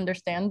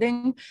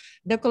understanding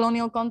the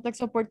colonial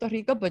context of Puerto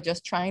Rico, but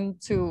just trying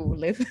to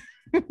live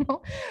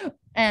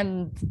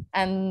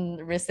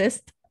and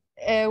resist.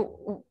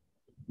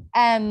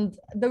 And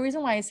the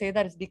reason why I say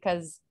that is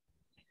because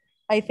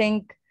I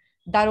think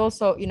that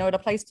also, it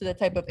applies to the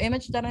type of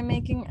image that I'm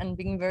making, and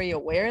being very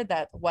aware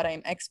that what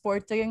I'm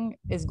exporting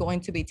is going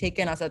to be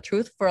taken as a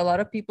truth for a lot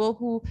of people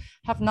who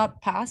have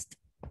not passed.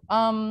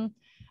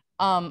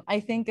 I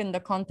think in the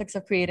context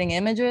of creating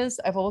images,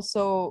 I've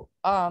also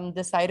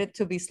decided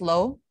to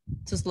slow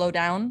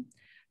down,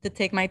 to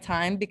take my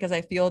time, because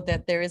I feel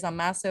that there is a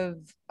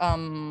massive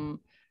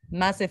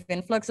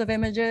influx of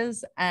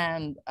images.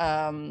 And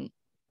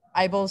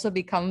I've also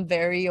become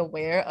very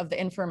aware of the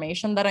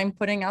information that I'm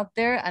putting out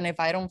there. And if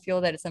I don't feel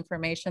that it's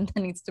information that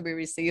needs to be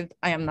received,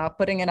 I am not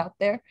putting it out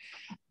there.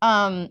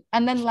 And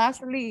then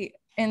lastly,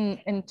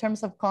 in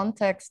terms of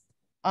context,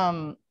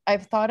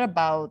 I've thought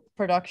about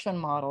production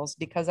models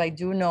because I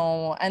do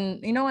know,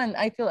 and and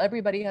I feel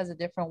everybody has a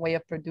different way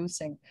of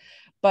producing,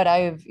 but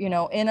I've,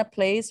 in a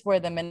place where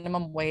the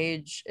minimum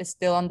wage is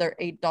still under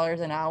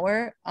 $8 an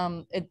hour,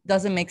 it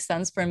doesn't make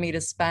sense for me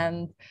to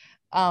spend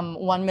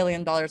 $1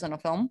 million on a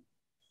film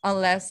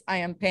unless I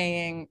am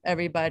paying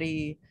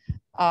everybody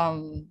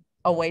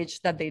a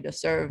wage that they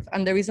deserve.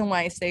 And the reason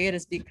why I say it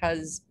is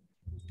because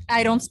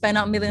I don't spend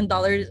 $1 million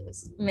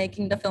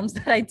making the films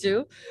that I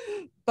do,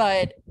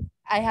 but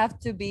I have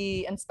to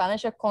be, in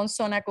Spanish,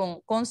 consona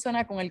con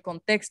el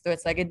contexto.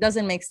 It's like, it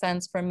doesn't make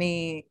sense for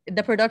me.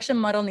 The production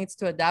model needs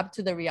to adapt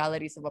to the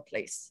realities of a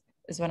place,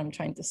 is what I'm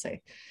trying to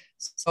say.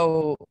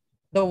 So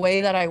the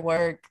way that I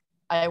work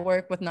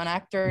with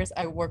non-actors,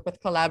 I work with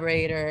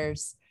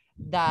collaborators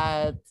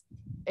that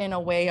in a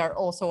way are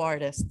also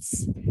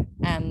artists,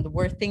 and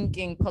we're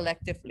thinking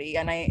collectively.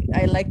 And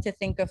I like to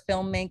think of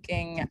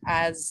filmmaking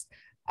as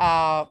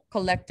a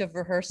collective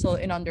rehearsal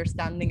in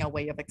understanding a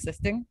way of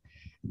existing.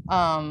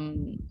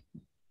 And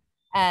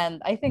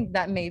I think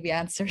that maybe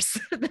answers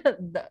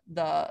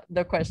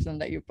the question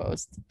that you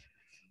posed,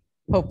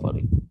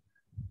 hopefully.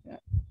 Yeah.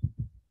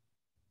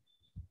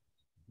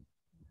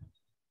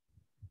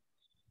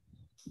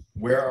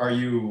 Where are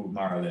you,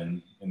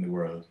 Marilyn, in the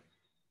world?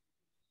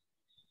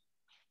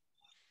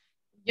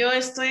 Yo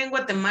estoy en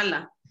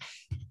Guatemala.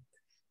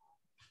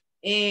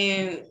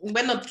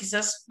 Bueno,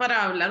 quizás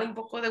para hablar un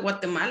poco de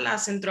Guatemala,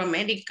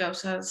 Centroamérica, o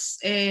sea,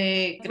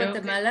 creo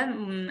Guatemala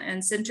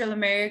and Central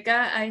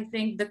America, I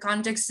think the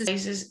context is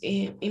países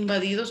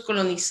invadidos,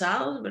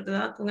 colonizados,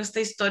 ¿verdad? Con esta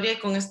historia y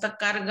con esta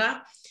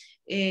carga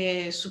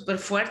súper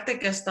fuerte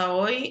que hasta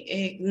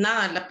hoy,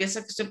 nada, la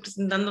pieza que estoy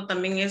presentando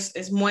también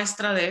es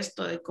muestra de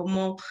esto, de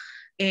cómo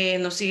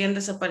nos siguen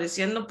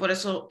desapareciendo. Por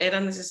eso era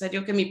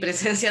necesario que mi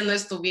presencia no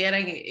estuviera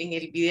en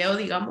el video,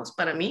 digamos,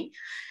 para mí,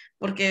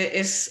 porque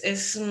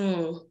es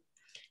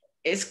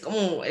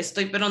como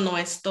estoy pero no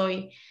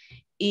estoy.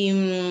 Y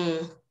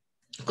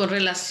con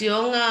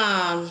relación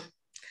a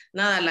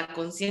nada, la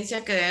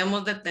conciencia que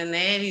debemos de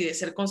tener y de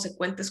ser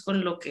consecuentes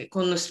con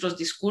nuestros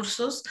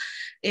discursos,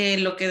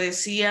 lo que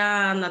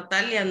decía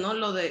Natalia, ¿no?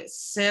 Lo de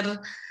ser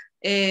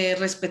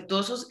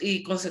respetuosos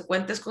y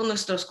consecuentes con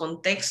nuestros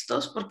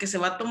contextos, porque se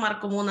va a tomar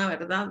como una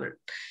verdad, ¿verdad?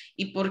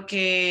 Y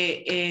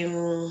porque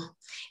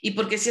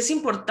sí es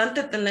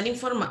importante tener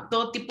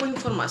todo tipo de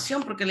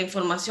información, porque la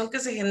información que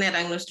se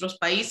genera en nuestros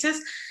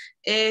países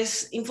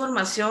es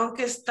información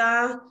que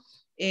está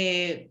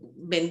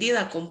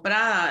vendida,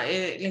 comprada.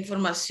 La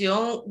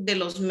información de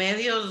los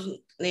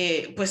medios,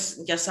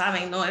 pues ya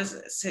saben, ¿no?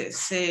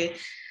 Se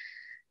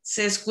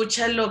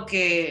escucha lo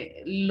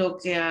que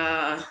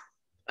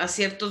a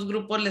ciertos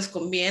grupos les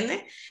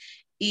conviene.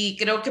 Y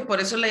creo que por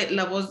eso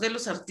la voz de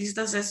los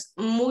artistas es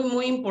muy,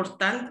 muy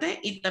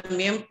importante, y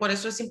también por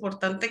eso es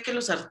importante que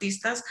los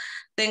artistas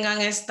tengan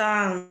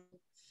esta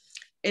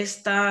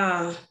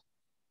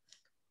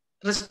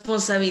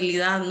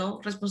responsabilidad, ¿no?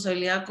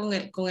 Responsabilidad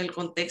con el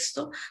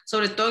contexto,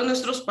 sobre todo en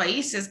nuestros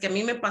países, que a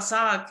mí me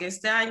pasaba que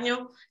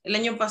el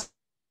año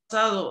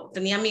pasado,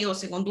 tenía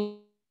amigos en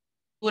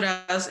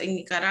Honduras, en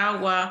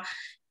Nicaragua,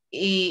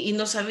 y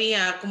no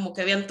sabía, como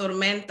que habían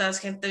tormentas,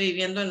 gente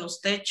viviendo en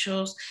los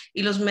techos,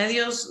 y los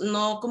medios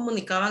no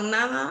comunicaban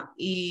nada,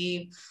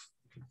 y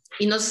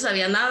no se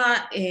sabía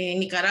nada. En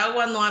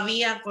Nicaragua no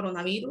había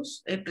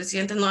coronavirus, el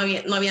presidente no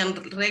habían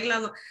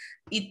reglas,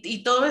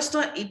 y todo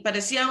esto, y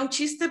parecía un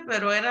chiste,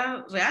 pero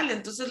era real.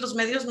 Entonces los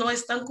medios no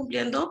están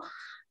cumpliendo,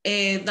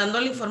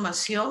 dando la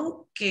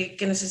información que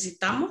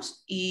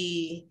necesitamos,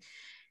 y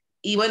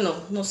bueno,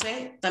 no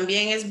sé,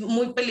 también es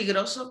muy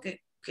peligroso que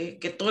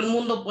todo el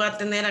mundo pueda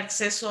tener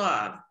acceso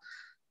a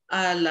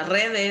las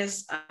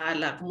redes, a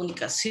la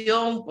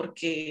comunicación,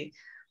 porque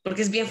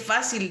es bien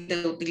fácil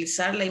de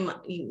utilizarla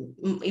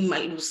y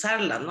mal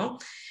usarla, ¿no?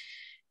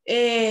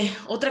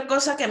 Otra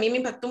cosa que a mí me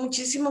impactó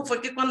muchísimo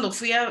fue que cuando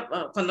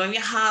he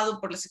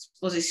viajado por las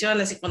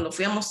exposiciones y cuando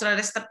fui a mostrar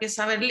esta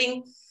pieza a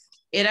Berlín,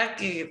 era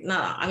que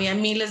nada, había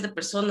miles de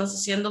personas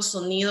haciendo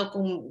sonido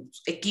con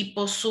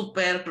equipos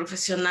súper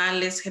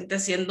profesionales, gente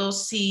haciendo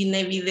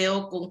cine,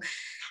 video con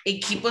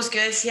equipos que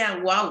yo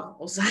decía, wow,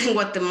 o sea, en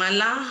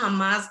Guatemala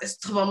jamás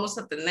esto vamos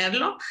a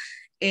tenerlo.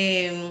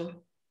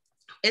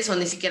 Eso,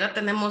 ni siquiera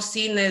tenemos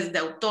cines de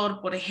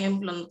autor, por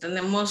ejemplo, no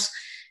tenemos,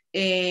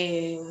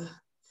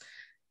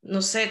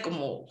 no sé,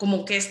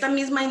 como que esta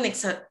misma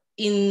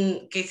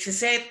que se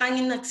sea tan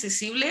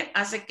inaccesible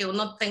hace que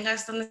uno tenga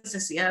esta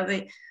necesidad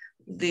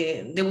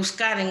de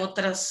buscar en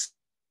otras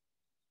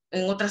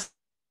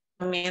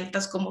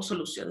herramientas cómo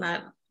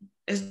solucionar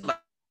estos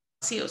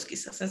vacíos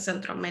quizás en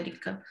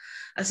Centroamérica,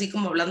 así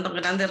como hablando a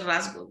grandes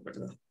rasgos,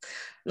 ¿verdad?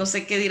 No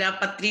sé qué dirá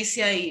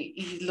Patricia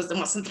y los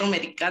demás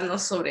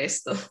centroamericanos sobre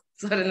esto,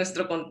 sobre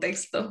nuestro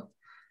contexto.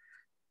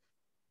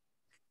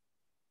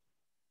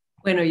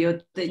 Bueno,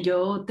 yo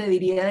te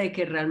diría de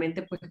que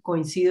realmente pues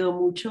coincido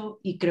mucho,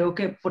 y creo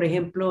que, por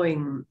ejemplo,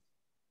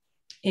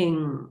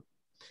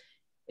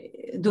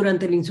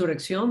 durante la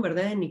insurrección,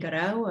 ¿verdad? En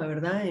Nicaragua,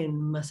 ¿verdad? En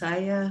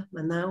Masaya,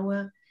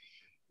 Managua,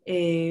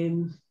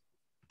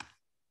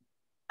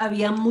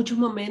 había muchos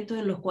momentos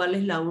en los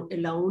cuales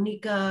la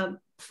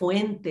única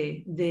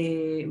fuente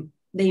de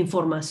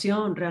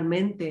información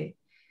realmente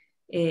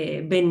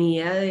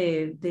venía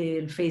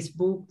del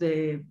Facebook,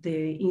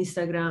 de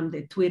Instagram,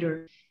 de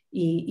Twitter,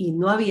 y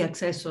no había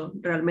acceso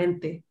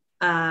realmente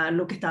a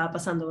lo que estaba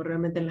pasando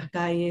realmente en las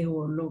calles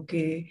o lo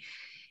que,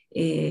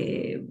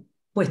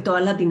 pues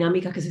todas las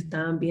dinámicas que se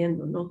estaban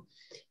viendo, ¿no?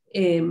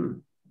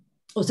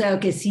 O sea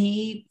que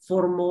sí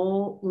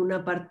formó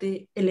una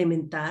parte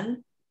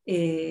elemental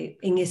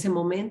en ese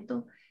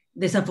momento.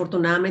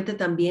 Desafortunadamente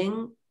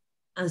también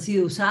han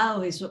sido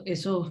usados,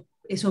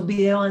 esos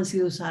videos han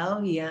sido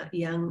usados y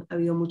han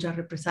habido muchas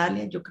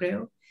represalias, yo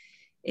creo.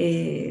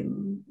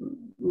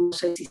 No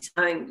sé si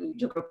saben,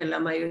 yo creo que la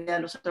mayoría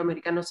de los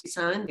centroamericanos sí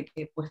saben de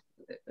que pues,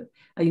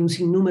 hay un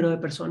sinnúmero de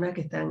personas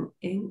que están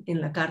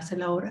en la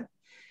cárcel ahora,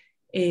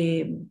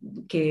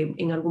 que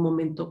en algún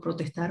momento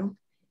protestaron.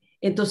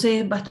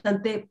 Entonces,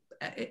 bastante,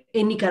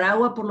 en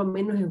Nicaragua por lo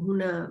menos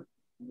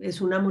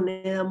es una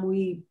moneda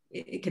muy,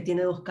 que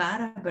tiene dos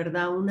caras,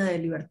 ¿verdad? Una de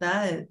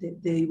libertad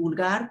de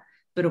divulgar,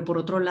 pero por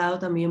otro lado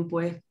también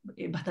pues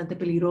bastante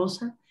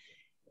peligrosa.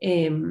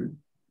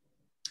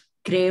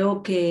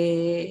 Creo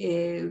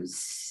que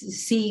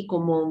sí,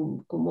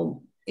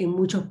 como en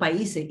muchos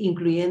países,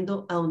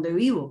 incluyendo a donde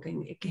vivo,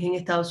 que es en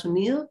Estados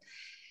Unidos,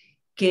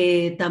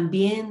 que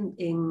también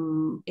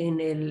en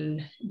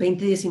el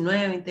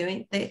 2019,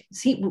 2020,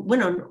 sí,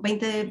 bueno,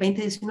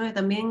 2019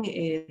 también,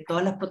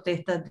 todas las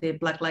protestas de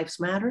Black Lives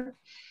Matter,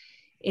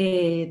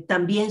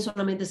 también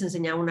solamente se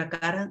enseñaba una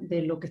cara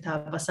de lo que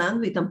estaba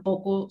pasando y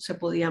tampoco se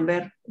podían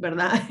ver,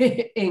 ¿verdad?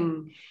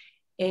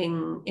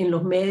 en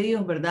los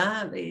medios,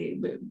 ¿verdad?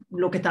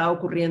 Lo que estaba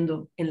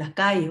ocurriendo en las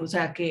calles. O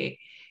sea que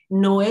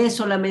no es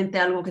solamente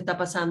algo que está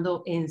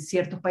pasando en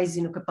ciertos países,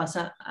 sino que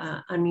pasa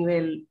a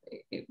nivel,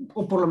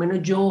 o por lo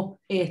menos yo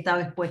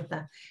estaba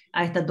expuesta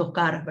a estas dos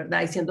caras,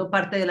 ¿verdad? Y siendo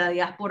parte de la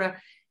diáspora,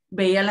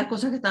 veía las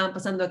cosas que estaban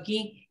pasando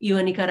aquí, iba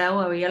a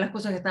Nicaragua, veía las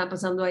cosas que estaban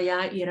pasando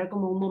allá y era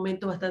como un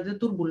momento bastante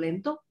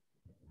turbulento.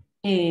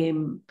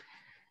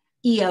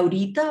 Y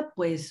ahorita,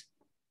 pues,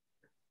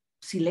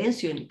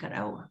 silencio en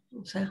Nicaragua,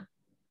 o sea.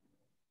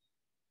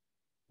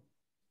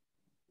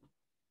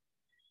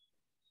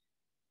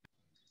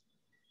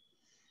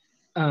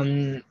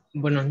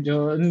 Bueno,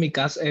 yo en mi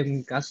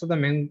caso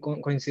también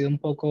coincido un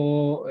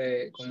poco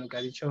con lo que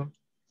ha dicho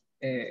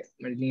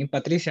Marilyn y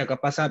Patricia. Acá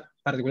pasa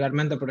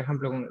particularmente, por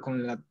ejemplo,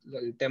 con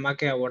el tema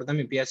que aborda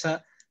mi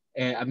pieza.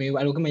 A mí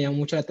algo que me llamó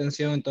mucho la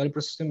atención en todo el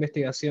proceso de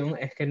investigación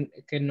es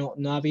que no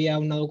había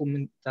una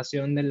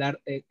documentación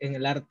en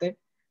el arte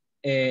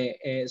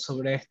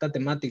sobre esta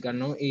temática,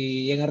 ¿no?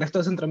 Y en el resto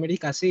de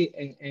Centroamérica sí,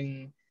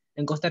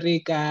 en Costa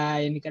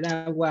Rica, en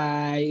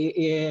Nicaragua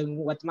y en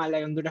Guatemala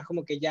y Honduras,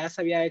 como que ya se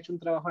había hecho un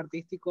trabajo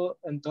artístico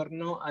en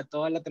torno a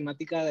toda la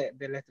temática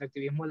del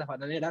extractivismo de las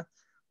bananeras,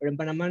 pero en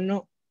Panamá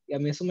no, y a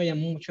mí eso me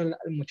llamó mucho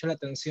la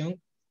atención.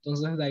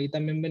 Entonces de ahí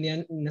también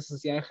venía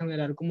necesidad de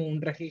generar como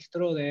un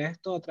registro de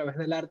esto a través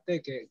del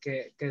arte que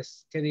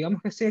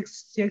digamos que sí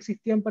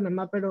existía en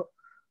Panamá, pero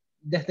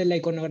desde la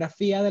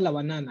iconografía de la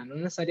banana, no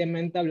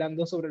necesariamente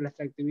hablando sobre el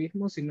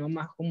extractivismo, sino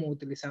más como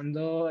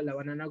utilizando la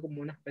banana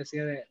como una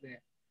especie de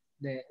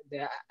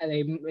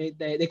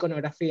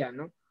iconografía,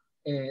 ¿no?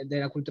 De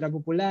la cultura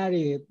popular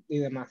y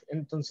demás.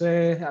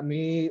 Entonces, a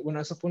mí, bueno,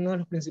 eso fue una de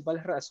las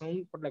principales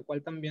razones por la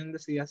cual también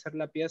decidí hacer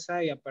la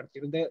pieza y a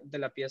partir de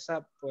la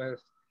pieza,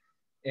 pues,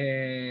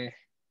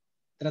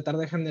 tratar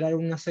de generar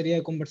una serie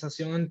de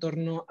conversación en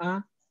torno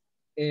a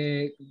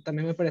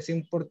también me parecía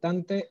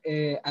importante.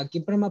 Aquí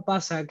en Panamá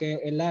pasa que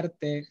el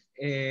arte,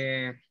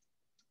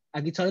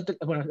 aquí solo,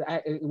 bueno,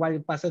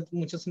 igual pasa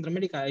mucho en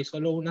Centroamérica, hay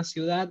solo una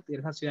ciudad, y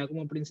es la ciudad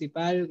como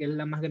principal, que es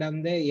la más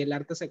grande, y el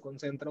arte se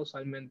concentra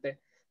usualmente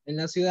en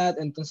la ciudad.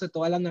 Entonces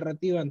toda la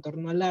narrativa en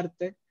torno al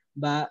arte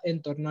va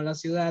en torno a la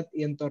ciudad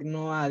y en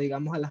torno a,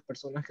 digamos, a las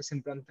personas que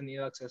siempre han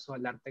tenido acceso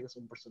al arte, que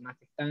son personas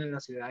que están en la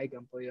ciudad y que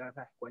han podido ir a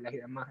las escuelas y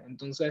demás.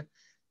 Entonces,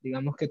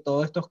 digamos que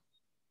todas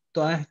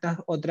estas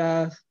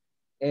otras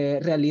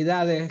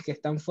realidades que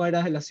están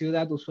fuera de la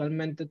ciudad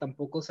usualmente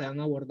tampoco se han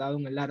abordado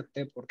en el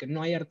arte porque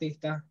no hay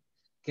artistas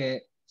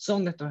que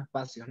son de estos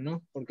espacios,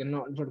 ¿no? Porque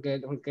no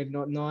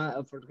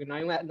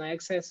hay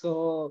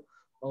acceso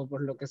o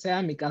por lo que sea.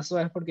 En mi caso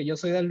es porque yo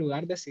soy del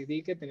lugar,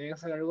 decidí que tenía que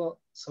hacer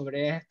algo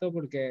sobre esto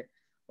porque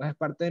pues, es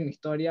parte de mi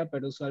historia,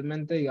 pero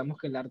usualmente digamos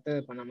que el arte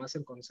de Panamá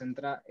se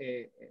concentra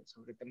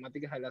sobre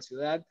temáticas de la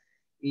ciudad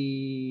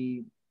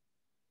y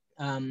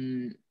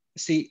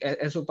sí,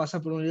 eso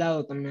pasa por un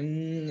lado.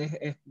 También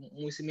es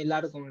muy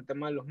similar con el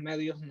tema de los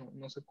medios,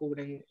 no se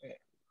cubren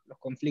los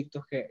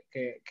conflictos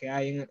que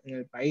hay en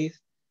el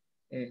país.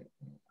 Eh,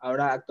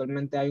 Ahora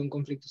actualmente hay un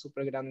conflicto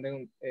súper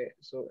grande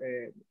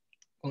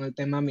con el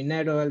tema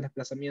minero, el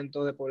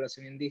desplazamiento de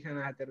población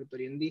indígena a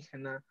territorio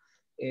indígena.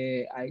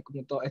 Hay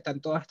como están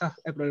todas estas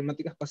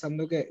problemáticas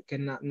pasando que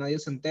nadie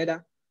se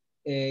entera.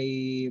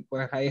 Y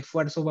pues hay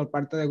esfuerzos por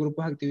parte de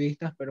grupos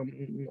activistas, pero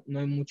no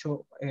hay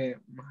mucho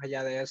más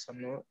allá de eso,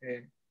 ¿no?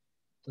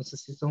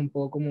 Entonces eso es un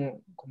poco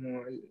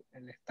como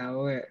el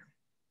estado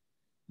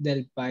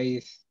del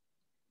país.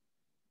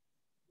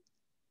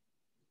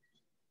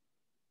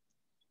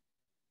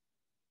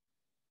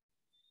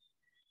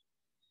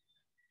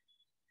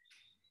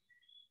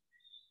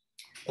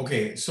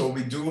 Okay, so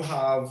we do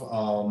have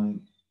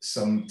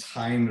some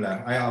time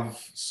left. I have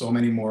so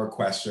many more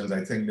questions.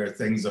 I think there are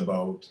things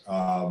about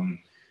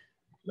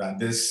that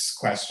this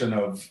question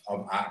of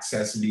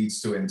access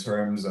leads to in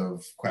terms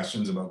of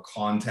questions about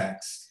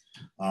context,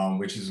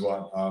 which is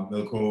what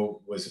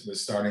Milko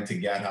was starting to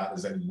get at,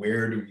 is that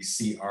where do we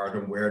see art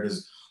and where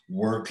does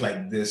work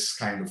like this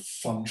kind of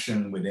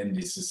function within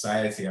the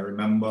society? I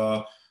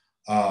remember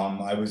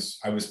I was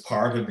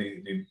part of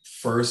the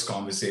first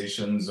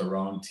conversations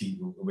around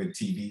with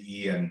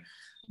TVE, and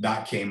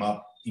that came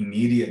up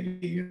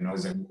immediately. You know,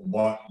 is that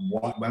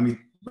when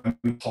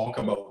we talk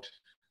about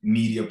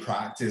media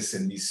practice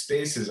in these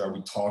spaces, are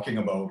we talking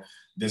about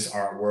this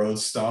art world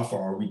stuff,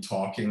 or are we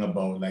talking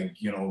about, like,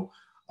 you know,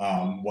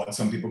 what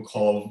some people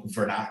call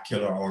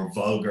vernacular or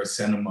vulgar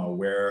cinema,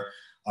 where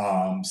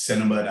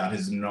cinema that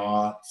is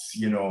not,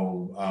 you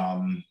know,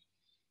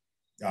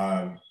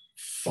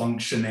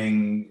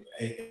 functioning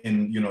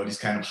in, you know, these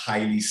kind of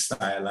highly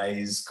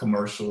stylized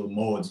commercial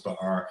modes, but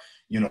are,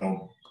 you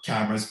know,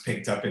 cameras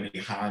picked up in the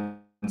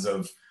hands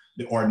of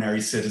the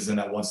ordinary citizen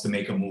that wants to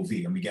make a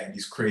movie, and we get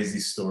these crazy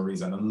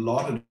stories. And a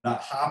lot of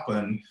that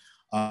happened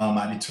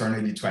at the turn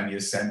of the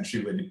 20th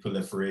century with the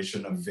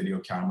proliferation of video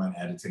camera and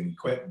editing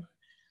equipment.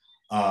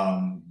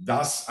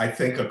 That's, I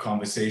think, a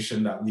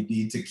conversation that we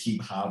need to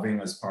keep having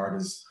as part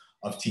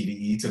of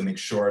TVE, to make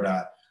sure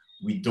that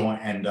we don't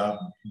end up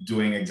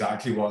doing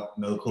exactly what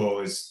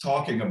Milko is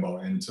talking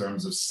about in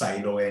terms of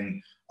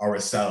siloing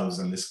ourselves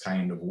in this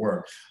kind of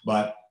work.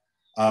 But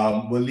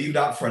we'll leave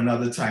that for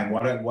another time.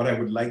 What I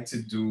would like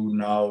to do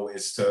now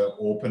is to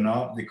open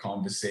up the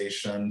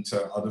conversation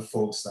to other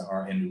folks that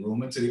are in the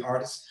room and to the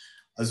artists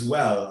as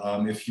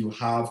well. If you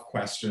have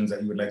questions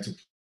that you would like to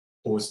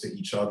pose to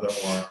each other,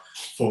 or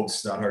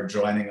folks that are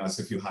joining us,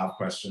 if you have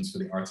questions for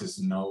the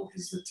artists, now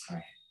is the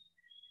time.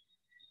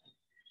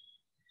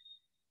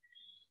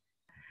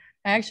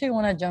 I actually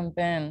want to jump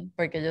in,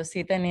 porque yo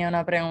sí tenía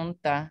una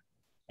pregunta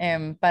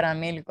para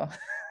Milko.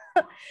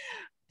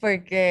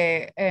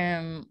 Porque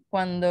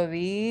cuando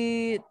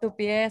vi tu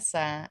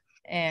pieza,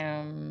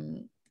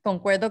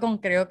 concuerdo con,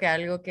 creo que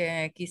algo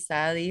que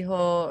quizá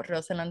dijo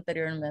Rosel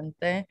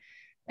anteriormente,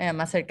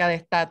 acerca de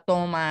esta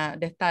toma,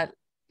 de esta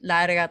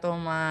larga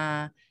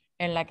toma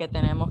en la que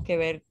tenemos que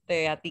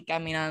verte a ti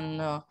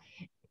caminando.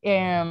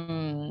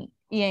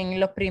 Y en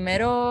los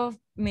primeros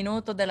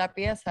minutos de la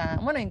pieza,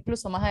 bueno,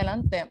 incluso más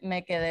adelante,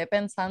 me quedé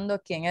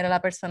pensando quién era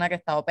la persona que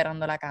estaba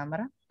operando la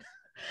cámara.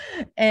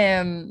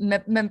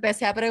 Me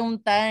empecé a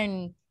preguntar,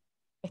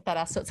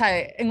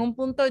 ¿sabe? En un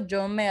punto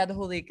yo me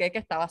adjudiqué que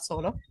estaba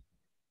solo,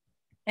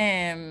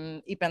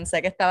 y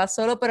pensé que estaba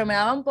solo, pero me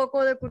daba un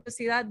poco de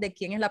curiosidad de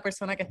quién es la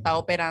persona que estaba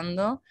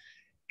operando,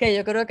 que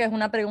yo creo que es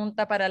una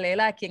pregunta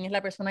paralela a quién es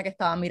la persona que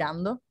estaba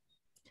mirando.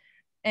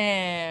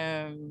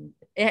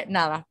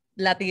 Nada,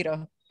 la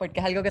tiro, porque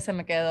es algo que se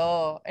me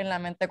quedó en la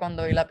mente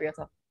cuando vi la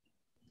pieza.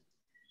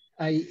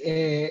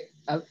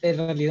 En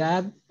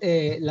realidad,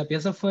 la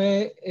pieza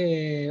fue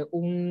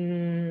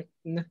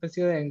una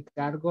especie de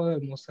encargo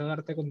del Museo de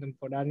Arte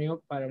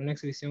Contemporáneo para una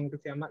exhibición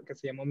que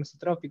se llamó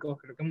Mesotrópicos.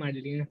 Creo que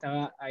Marilyn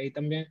estaba ahí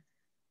también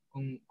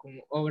con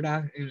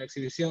obras en la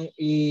exhibición,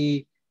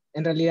 y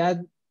en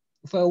realidad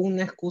fue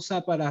una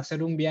excusa para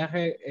hacer un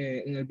viaje.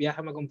 En el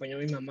viaje me acompañó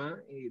mi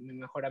mamá y mi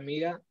mejor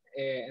amiga,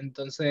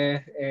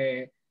 entonces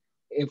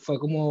fue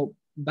como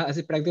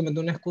prácticamente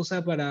una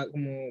excusa para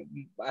como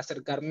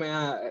acercarme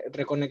a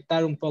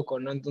reconectar un poco,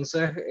 ¿no?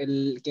 Entonces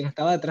quien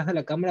estaba detrás de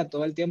la cámara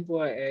todo el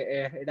tiempo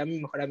era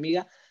mi mejor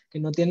amiga, que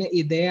no tiene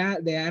idea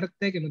de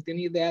arte, que no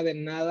tiene idea de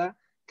nada,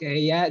 que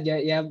ella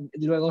ya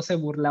luego se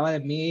burlaba de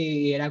mí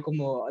y era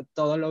como,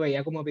 todo lo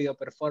veía como video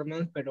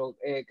performance, pero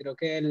creo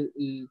que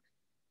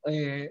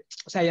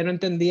o sea, yo no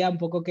entendía un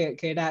poco que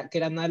era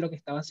nada de lo que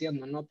estaba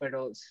haciendo, ¿no?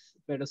 Pero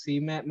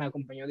sí me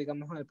acompañó,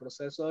 digamos, en el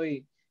proceso,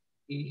 y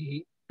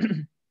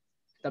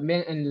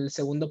también en el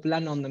segundo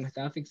plano donde me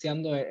estaba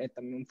asfixiando,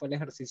 también fue el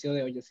ejercicio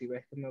de, oye, si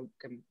ves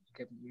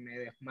que me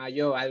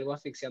desmayo o algo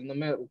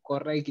asfixiándome,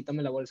 corre y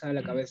quítame la bolsa de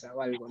la cabeza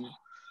o algo, ¿no?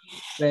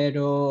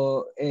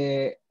 Pero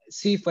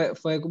sí,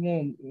 fue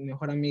como mi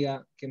mejor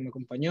amiga que me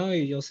acompañó,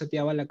 y yo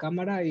seteaba la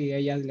cámara y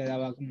ella le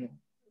daba como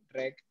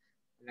rec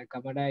a la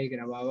cámara y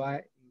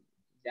grababa.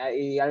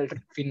 Y al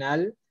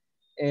final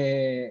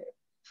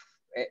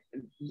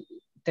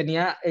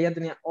ella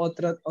tenía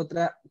otra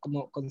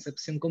como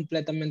concepción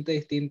completamente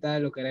distinta de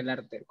lo que era el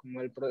arte,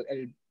 como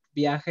el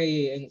viaje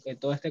y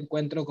todo este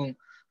encuentro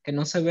que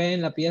no se ve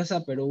en la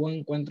pieza, pero hubo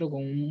encuentro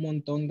con un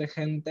montón de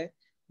gente,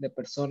 de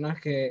personas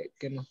que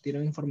nos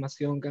dieron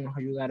información, que nos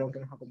ayudaron,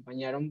 que nos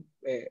acompañaron.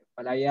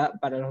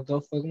 Para los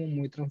dos fue como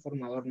muy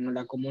transformador, ¿no?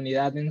 La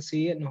comunidad en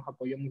sí nos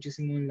apoyó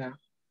muchísimo en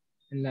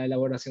la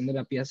elaboración de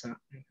la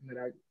pieza en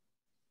general.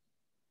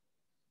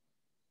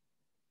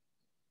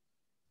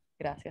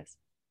 Gracias.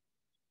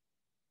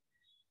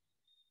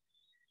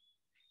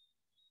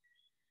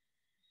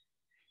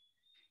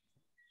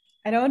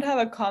 I don't have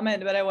a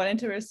comment, but I wanted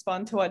to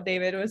respond to what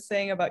David was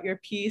saying about your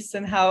piece,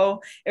 and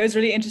how it was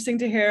really interesting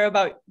to hear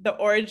about the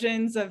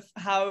origins of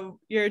how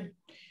your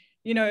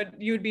you know,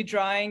 you would be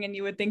drawing and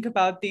you would think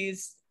about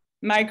these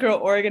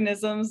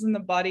microorganisms in the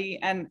body.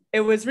 And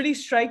it was really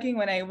striking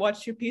when I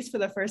watched your piece for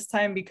the first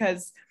time,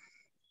 because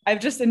I've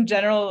just in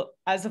general,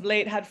 as of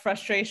late, had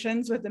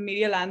frustrations with the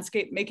media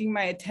landscape, making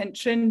my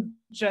attention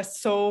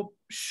just so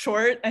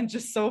short and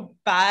just so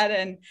bad.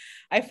 And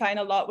I find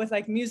a lot with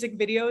like music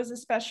videos,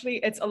 especially,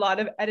 it's a lot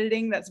of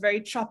editing that's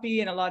very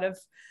choppy, and a lot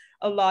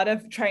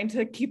of trying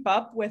to keep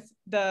up with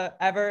the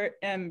ever,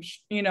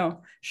 you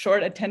know,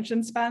 short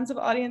attention spans of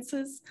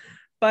audiences.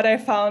 But I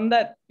found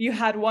that you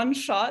had one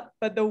shot,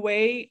 but the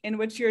way in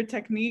which your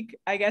technique,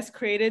 I guess,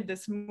 created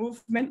this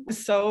movement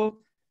was so,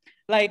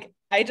 like,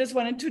 I just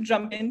wanted to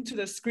jump into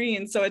the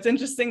screen. So it's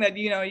interesting that,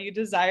 you know, you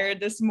desired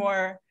this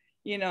more,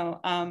 you know,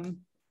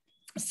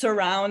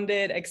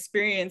 surrounded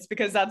experience,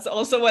 because that's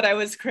also what I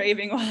was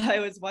craving while I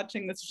was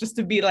watching this, just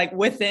to be like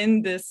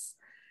within this,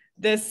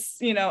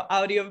 you know,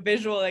 audio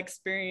visual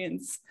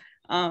experience.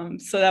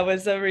 So that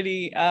was a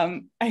really,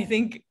 I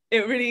think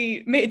it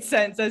really made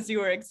sense as you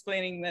were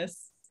explaining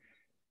this.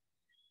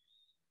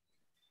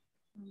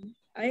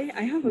 I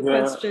have a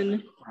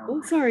question.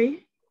 Oh,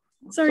 sorry,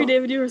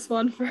 David, you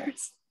respond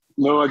first.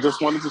 No, I just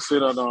wanted to say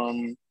that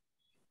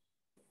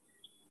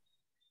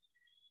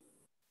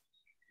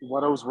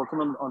what I was working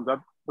on that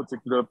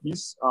particular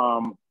piece,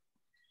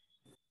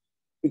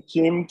 it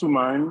came to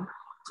mind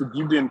to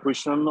give the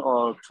impression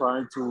or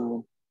try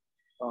to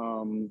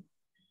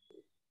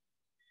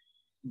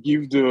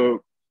give the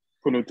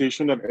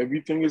connotation that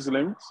everything is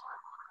linked,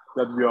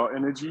 that we are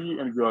energy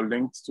and we are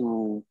linked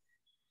to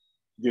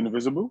the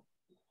invisible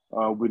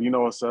within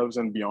ourselves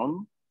and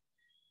beyond.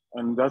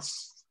 And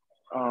that's,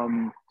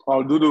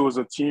 although there was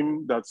a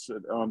team that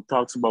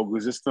talks about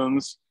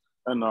resistance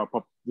and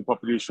the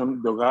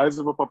population, the rise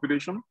of a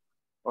population,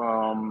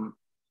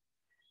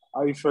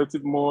 I felt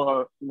it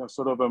more in a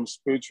sort of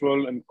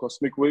spiritual and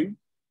cosmic way.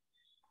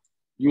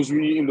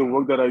 Usually in the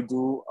work that I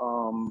do,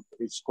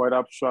 it's quite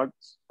abstract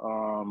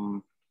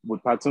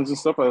with patterns and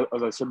stuff,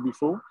 as I said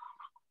before.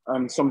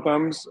 And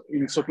sometimes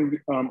in certain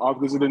art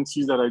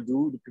residencies that I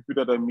do, the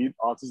people that I meet,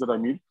 artists that I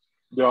meet,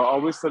 they are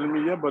always telling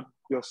me, yeah, but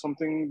there's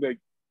something like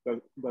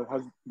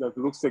that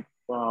looks like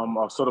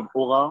a sort of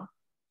aura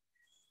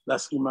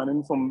that's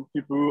emanating from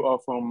people or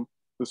from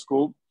the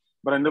scope.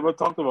 But I never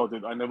talked about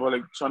it. I never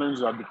like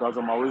challenged that, because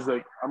I'm always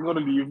like, I'm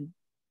gonna leave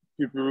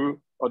people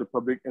or the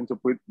public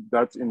interpret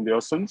that in their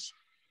sense.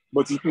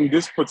 But in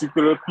this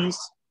particular piece,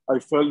 I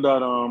felt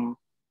that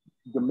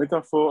the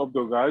metaphor of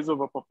the rise of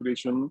a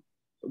population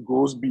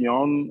goes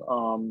beyond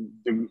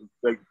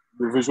the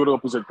visual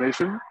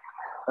representation.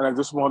 And I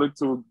just wanted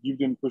to give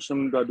the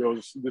impression that there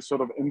was this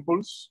sort of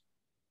impulse,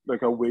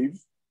 like a wave.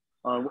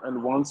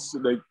 And once,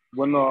 like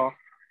when a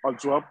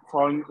drop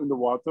falls in the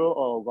water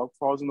or a rock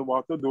falls in the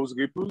water, those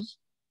ripples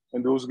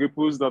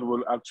that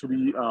will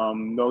actually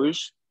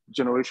nourish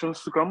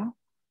generations to come.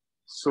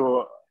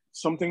 So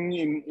something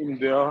in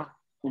there,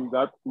 in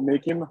that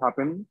making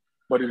happen,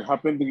 but it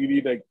happened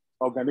really like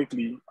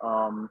organically.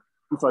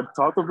 If I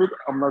thought of it,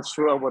 I'm not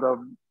sure I would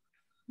have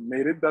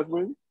made it that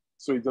way.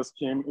 So it just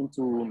came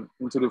into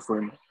the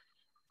frame.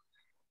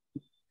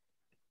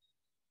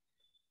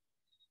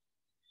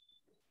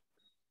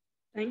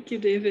 Thank you,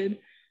 David.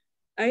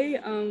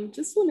 I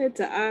just wanted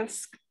to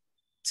ask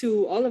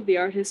to all of the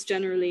artists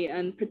generally,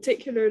 and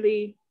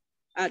particularly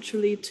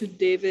actually to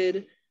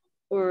David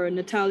or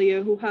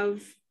Natalia, who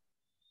have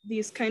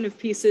these kind of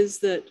pieces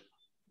that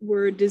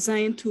were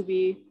designed to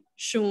be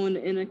shown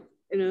in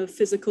a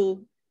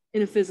physical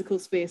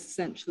space,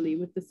 essentially,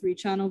 with the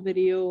 3-channel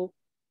video,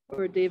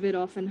 or David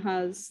often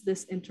has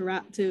this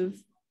interactive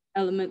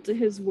element to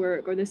his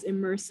work, or this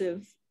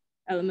immersive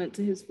element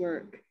to his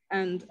work.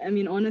 And I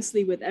mean,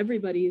 honestly, with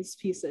everybody's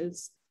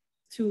pieces,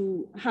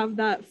 to have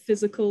that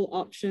physical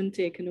option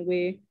taken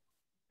away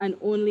and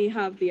only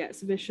have the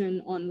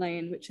exhibition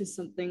online, which is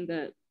something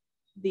that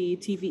the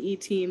TVE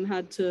team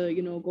had to,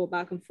 you know, go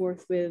back and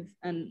forth with,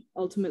 and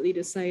ultimately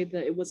decide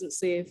that it wasn't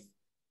safe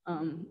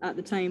at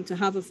the time to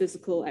have a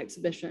physical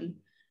exhibition.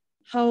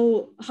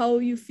 How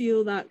you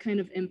feel that kind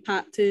of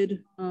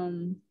impacted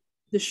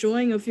the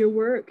showing of your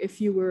work,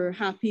 if you were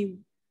happy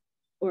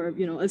or,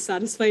 you know, as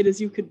satisfied as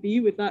you could be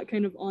with that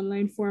kind of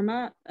online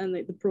format, and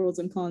like the pros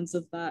and cons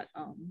of that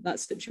that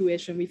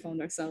situation we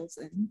found ourselves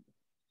in.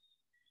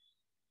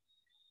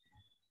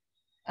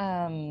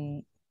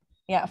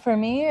 Yeah, for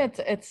me, it's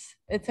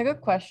a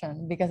good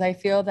question, because I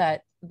feel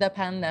that the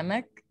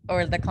pandemic,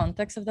 or the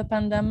context of the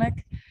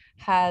pandemic,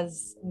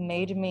 has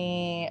made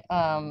me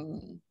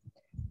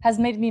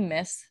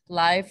miss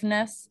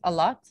liveness a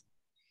lot,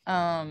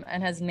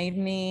 and has made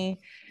me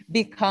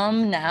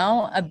become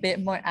now a bit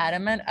more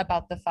adamant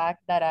about the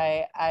fact that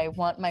I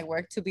want my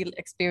work to be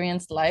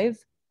experienced live.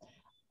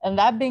 And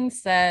that being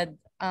said,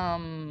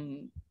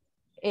 I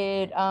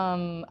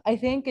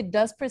think it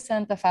does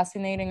present a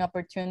fascinating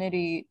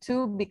opportunity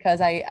too, because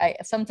I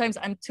sometimes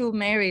I'm too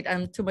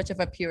much of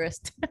a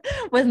purist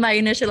with my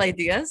initial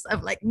ideas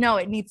of like, no,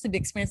 it needs to be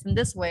experienced in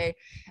this way.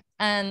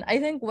 And I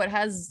think what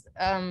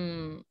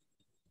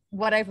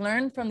I've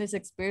learned from this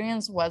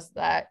experience was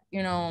that,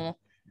 you know,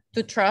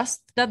 to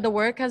trust that the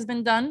work has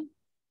been done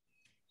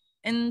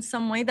in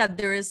some way, that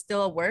there is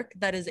still a work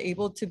that is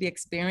able to be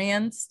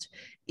experienced,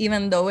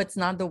 even though it's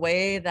not the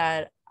way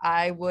that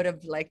I would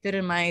have liked it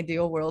in my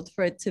ideal world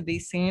for it to be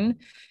seen.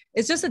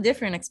 It's just a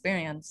different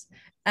experience.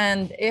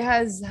 And it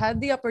has had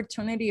the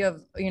opportunity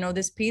of,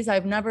 this piece,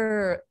 I've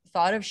never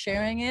thought of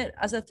sharing it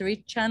as a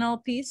 3-channel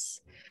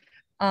piece,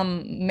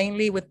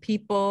 mainly with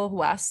people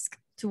who ask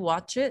to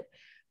watch it,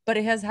 but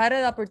it has had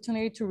an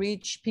opportunity to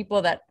reach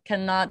people that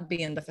cannot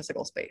be in the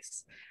physical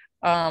space.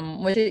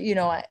 Which,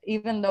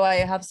 even though I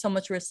have so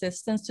much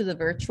resistance to the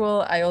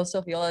virtual, I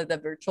also feel like the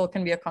virtual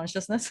can be a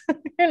consciousness,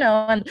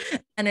 and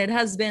it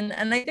has been,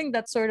 and I think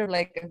that's sort of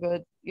like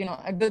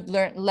a good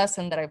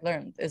lesson that I've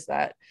learned, is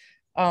that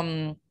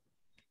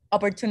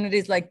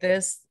opportunities like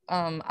this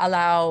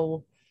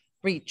allow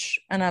reach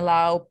and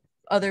allow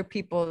other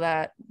people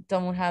that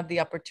don't have the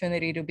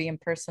opportunity to be in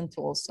person to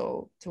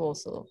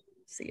also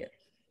see it.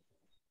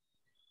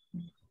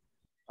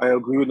 I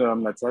agree with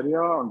Natalia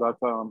on that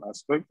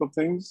aspect of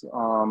things.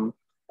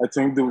 I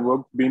think the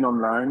work being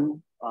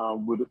online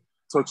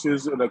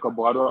touches like a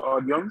broader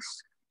audience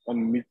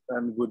and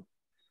would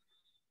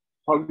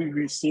probably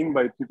be seen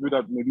by people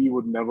that maybe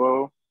would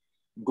never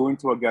go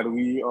into a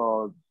gallery,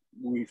 or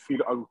we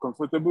feel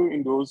uncomfortable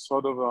in those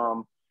sort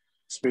of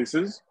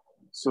spaces.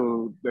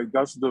 So like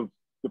that's the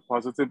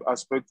positive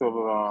aspect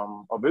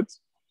of it.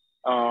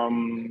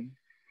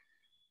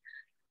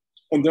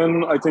 And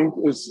then I think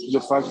it's the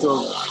fact of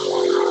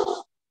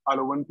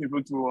allowing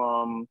people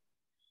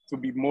to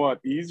be more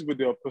at ease with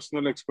their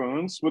personal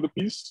experience with the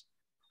piece.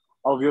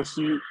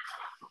 Obviously,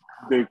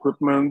 the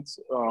equipment,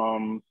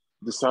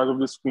 the size of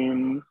the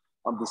screen,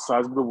 the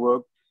size of the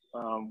work,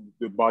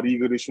 the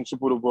body relationship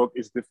with the work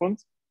is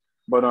different.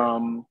 But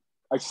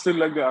I still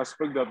like the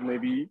aspect that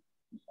maybe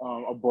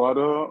a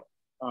broader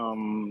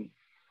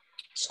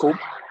scope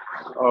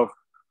of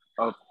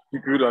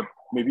people that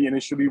maybe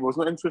initially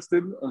wasn't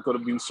interested and could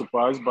have been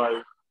surprised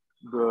by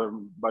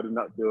the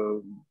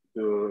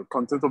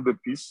content of the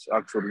piece,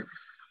 actually.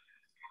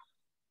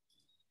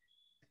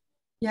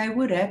 Yeah, I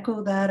would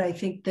echo that. I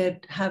think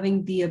that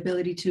having the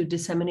ability to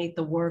disseminate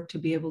the work, to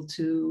be able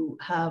to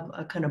have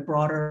a kind of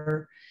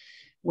broader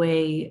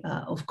way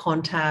of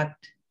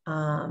contact,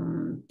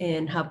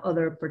 and have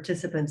other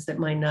participants that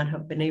might not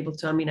have been able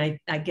to. I mean,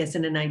 I guess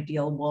in an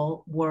ideal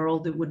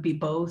world, it would be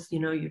both.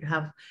 You'd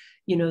have,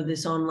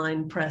 this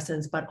online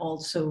presence, but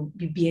also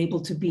you'd be able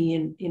to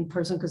be in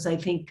person, because I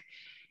think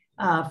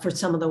for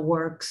some of the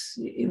works,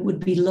 it would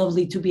be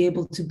lovely to be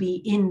able to be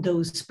in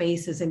those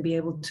spaces and be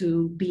able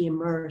to be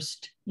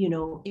immersed,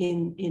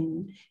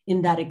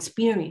 in that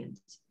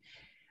experience.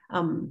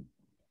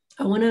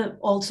 I want to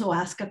also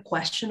ask a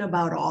question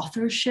about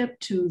authorship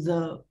to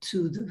the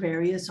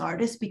various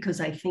artists,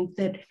 because I think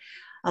that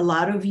a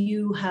lot of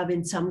you have,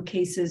 in some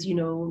cases,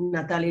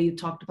 Natalia, you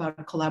talked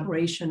about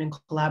collaboration and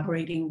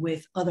collaborating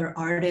with other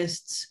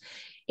artists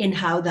and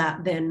how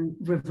that then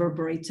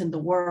reverberates in the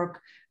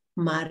work.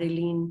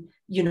 Marilyn,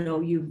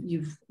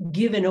 you've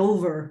given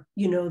over,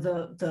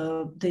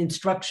 the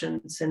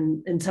instructions,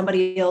 and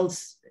somebody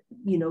else,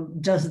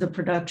 does the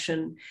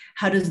production.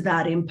 How does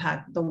that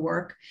impact the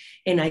work?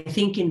 And I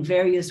think in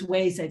various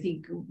ways, I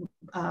think,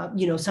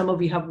 some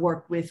of you have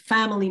worked with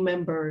family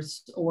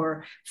members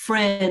or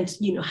friends,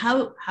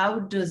 how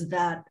does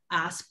that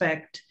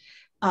aspect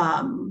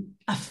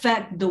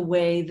affect the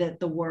way that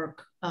the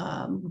work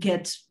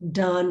gets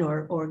done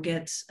or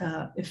gets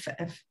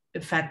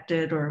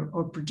affected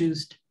or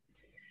produced?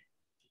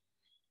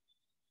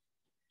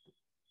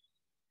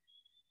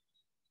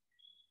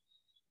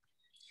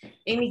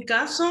 En mi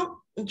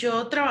caso,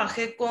 yo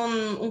trabajé con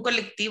un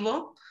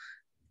colectivo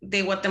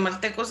de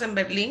guatemaltecos en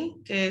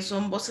Berlín, que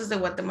son Voces de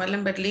Guatemala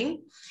en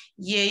Berlín,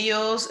 y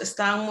ellos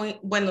están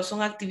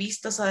son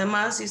activistas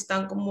además, y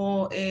están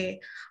como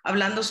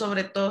hablando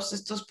sobre todos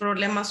estos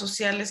problemas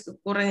sociales que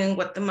ocurren en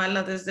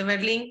Guatemala desde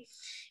Berlín.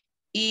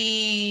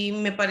 Y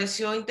me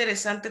pareció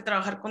interesante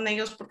trabajar con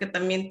ellos porque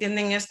también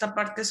tienen esta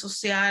parte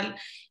social,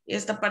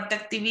 esta parte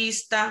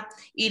activista,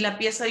 y la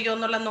pieza yo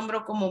no la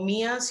nombro como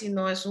mía,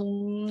 sino es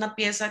una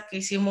pieza que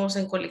hicimos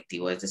en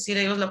colectivo, es decir,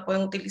 ellos la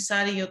pueden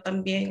utilizar y yo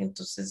también.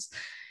 Entonces,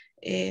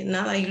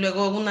 nada, y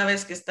luego una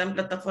vez que está en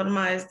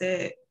plataforma es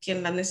de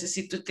quien la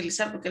necesite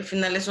utilizar, porque al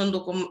final es un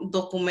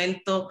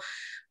documento,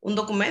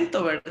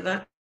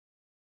 ¿verdad?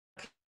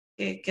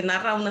 Que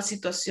narra una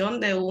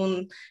situación de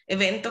un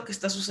evento que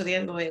está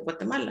sucediendo en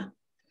Guatemala.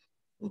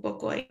 Un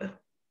poco ahí.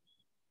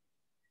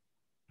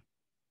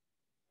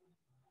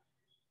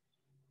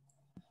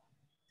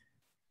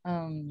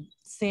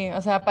 Sí,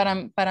 o sea,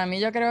 para mí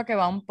yo creo que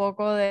va un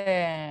poco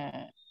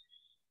de...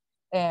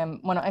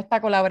 bueno,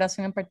 esta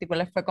colaboración en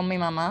particular fue con mi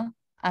mamá,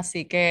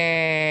 así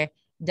que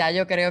ya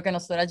yo creo que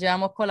nosotras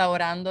llevamos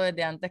colaborando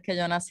desde antes que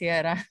yo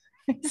naciera.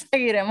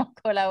 Seguiremos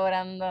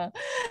colaborando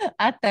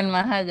hasta el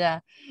más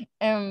allá.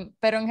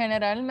 Pero en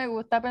general me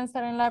gusta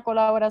pensar en la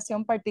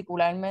colaboración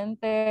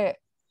particularmente,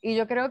 y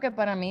yo creo que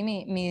para mí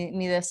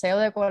mi deseo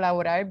de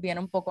colaborar viene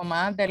un poco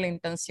más de la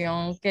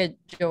intención que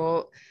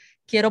yo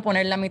quiero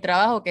ponerle a mi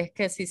trabajo, que es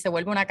que si se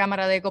vuelve una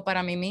cámara de eco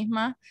para mí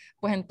misma,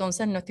 pues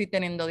entonces no estoy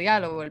teniendo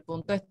diálogo. El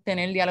punto es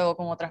tener diálogo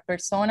con otras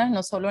personas,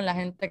 no solo en la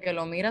gente que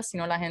lo mira,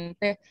 sino la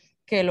gente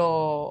que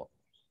lo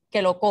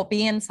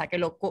copiensa, que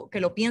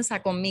lo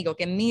piensa conmigo,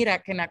 que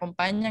mira, que me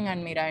acompañan al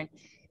mirar.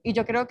 Y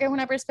yo creo que es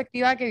una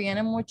perspectiva que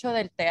viene mucho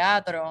del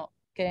teatro,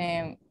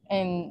 que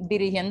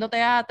dirigiendo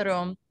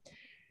teatro,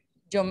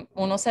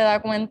 uno se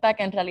da cuenta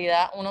que en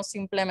realidad uno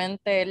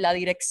simplemente, la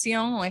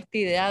dirección o esta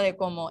idea de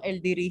como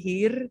el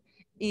dirigir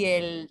y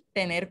el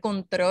tener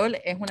control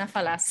es una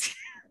falacia,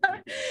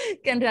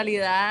 que en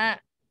realidad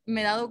me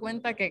he dado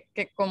cuenta que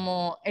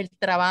como el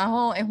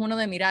trabajo es uno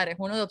de mirar, es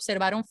uno de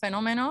observar un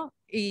fenómeno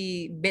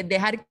y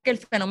dejar que el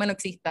fenómeno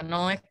exista,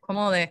 no es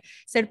como de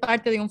ser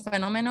parte de un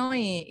fenómeno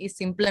y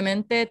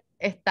simplemente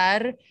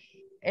estar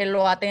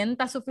lo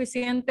atenta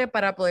suficiente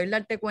para poder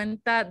darte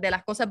cuenta de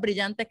las cosas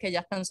brillantes que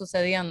ya están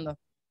sucediendo.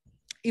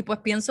 Y pues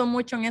pienso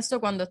mucho en eso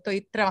cuando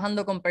estoy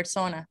trabajando con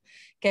personas,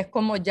 que es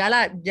como ya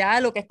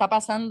lo que está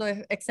pasando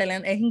es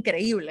excelente, es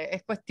increíble,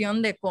 es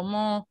cuestión de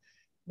cómo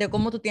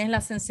tú tienes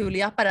la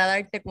sensibilidad para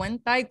darte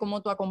cuenta y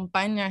cómo tú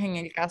acompañas, en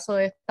el caso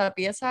de esta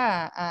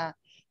pieza,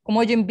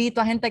 cómo yo invito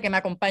a gente que me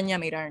acompañe a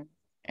mirar,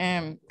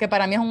 que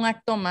para mí es un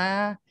acto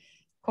más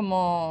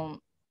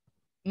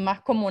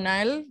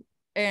comunal,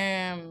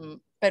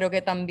 pero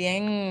que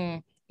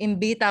también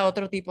invita a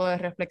otro tipo de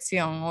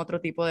reflexión, otro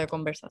tipo de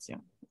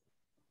conversación.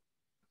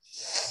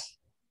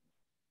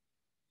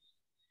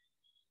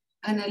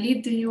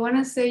 Annalise, do you want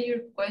to say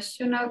your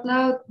question out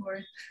loud,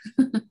 or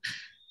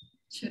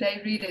should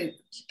I read it?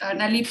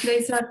 Annalise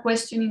placed a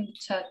question in the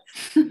chat.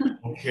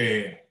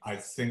 Okay, I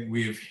think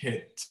we've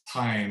hit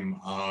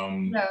time.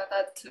 Yeah,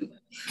 that too.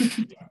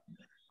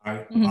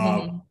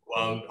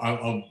 Well,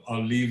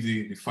 I'll leave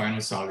the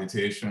final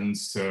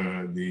salutations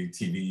to the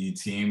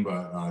TVE team,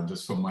 but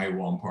just for my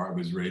one part, it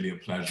was really a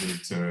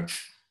pleasure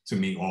to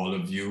meet all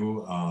of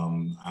you.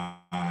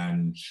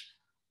 And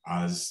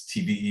as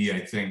TVE,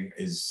 I think,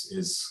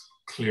 is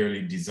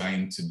clearly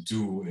designed to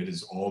do, it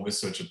is always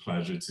such a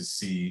pleasure to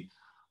see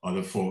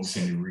other folks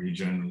in the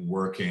region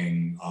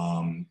working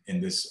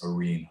in this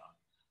arena.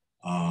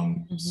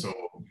 So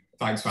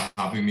thanks for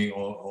having me,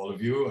 all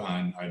of you,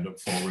 and I look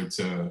forward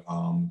to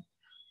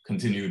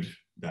continued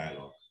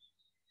dialogue.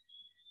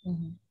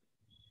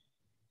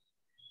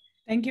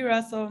 Thank you,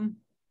 Russell.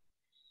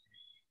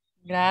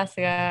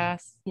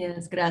 Gracias.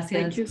 Yes, gracias.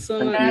 Thank you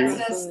so much.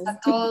 Gracias a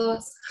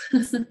todos.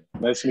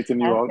 Nice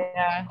meeting you all.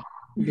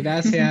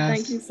 Gracias.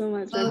 Thank you so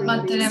much, Todos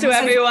everybody. mantenemos To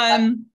everyone.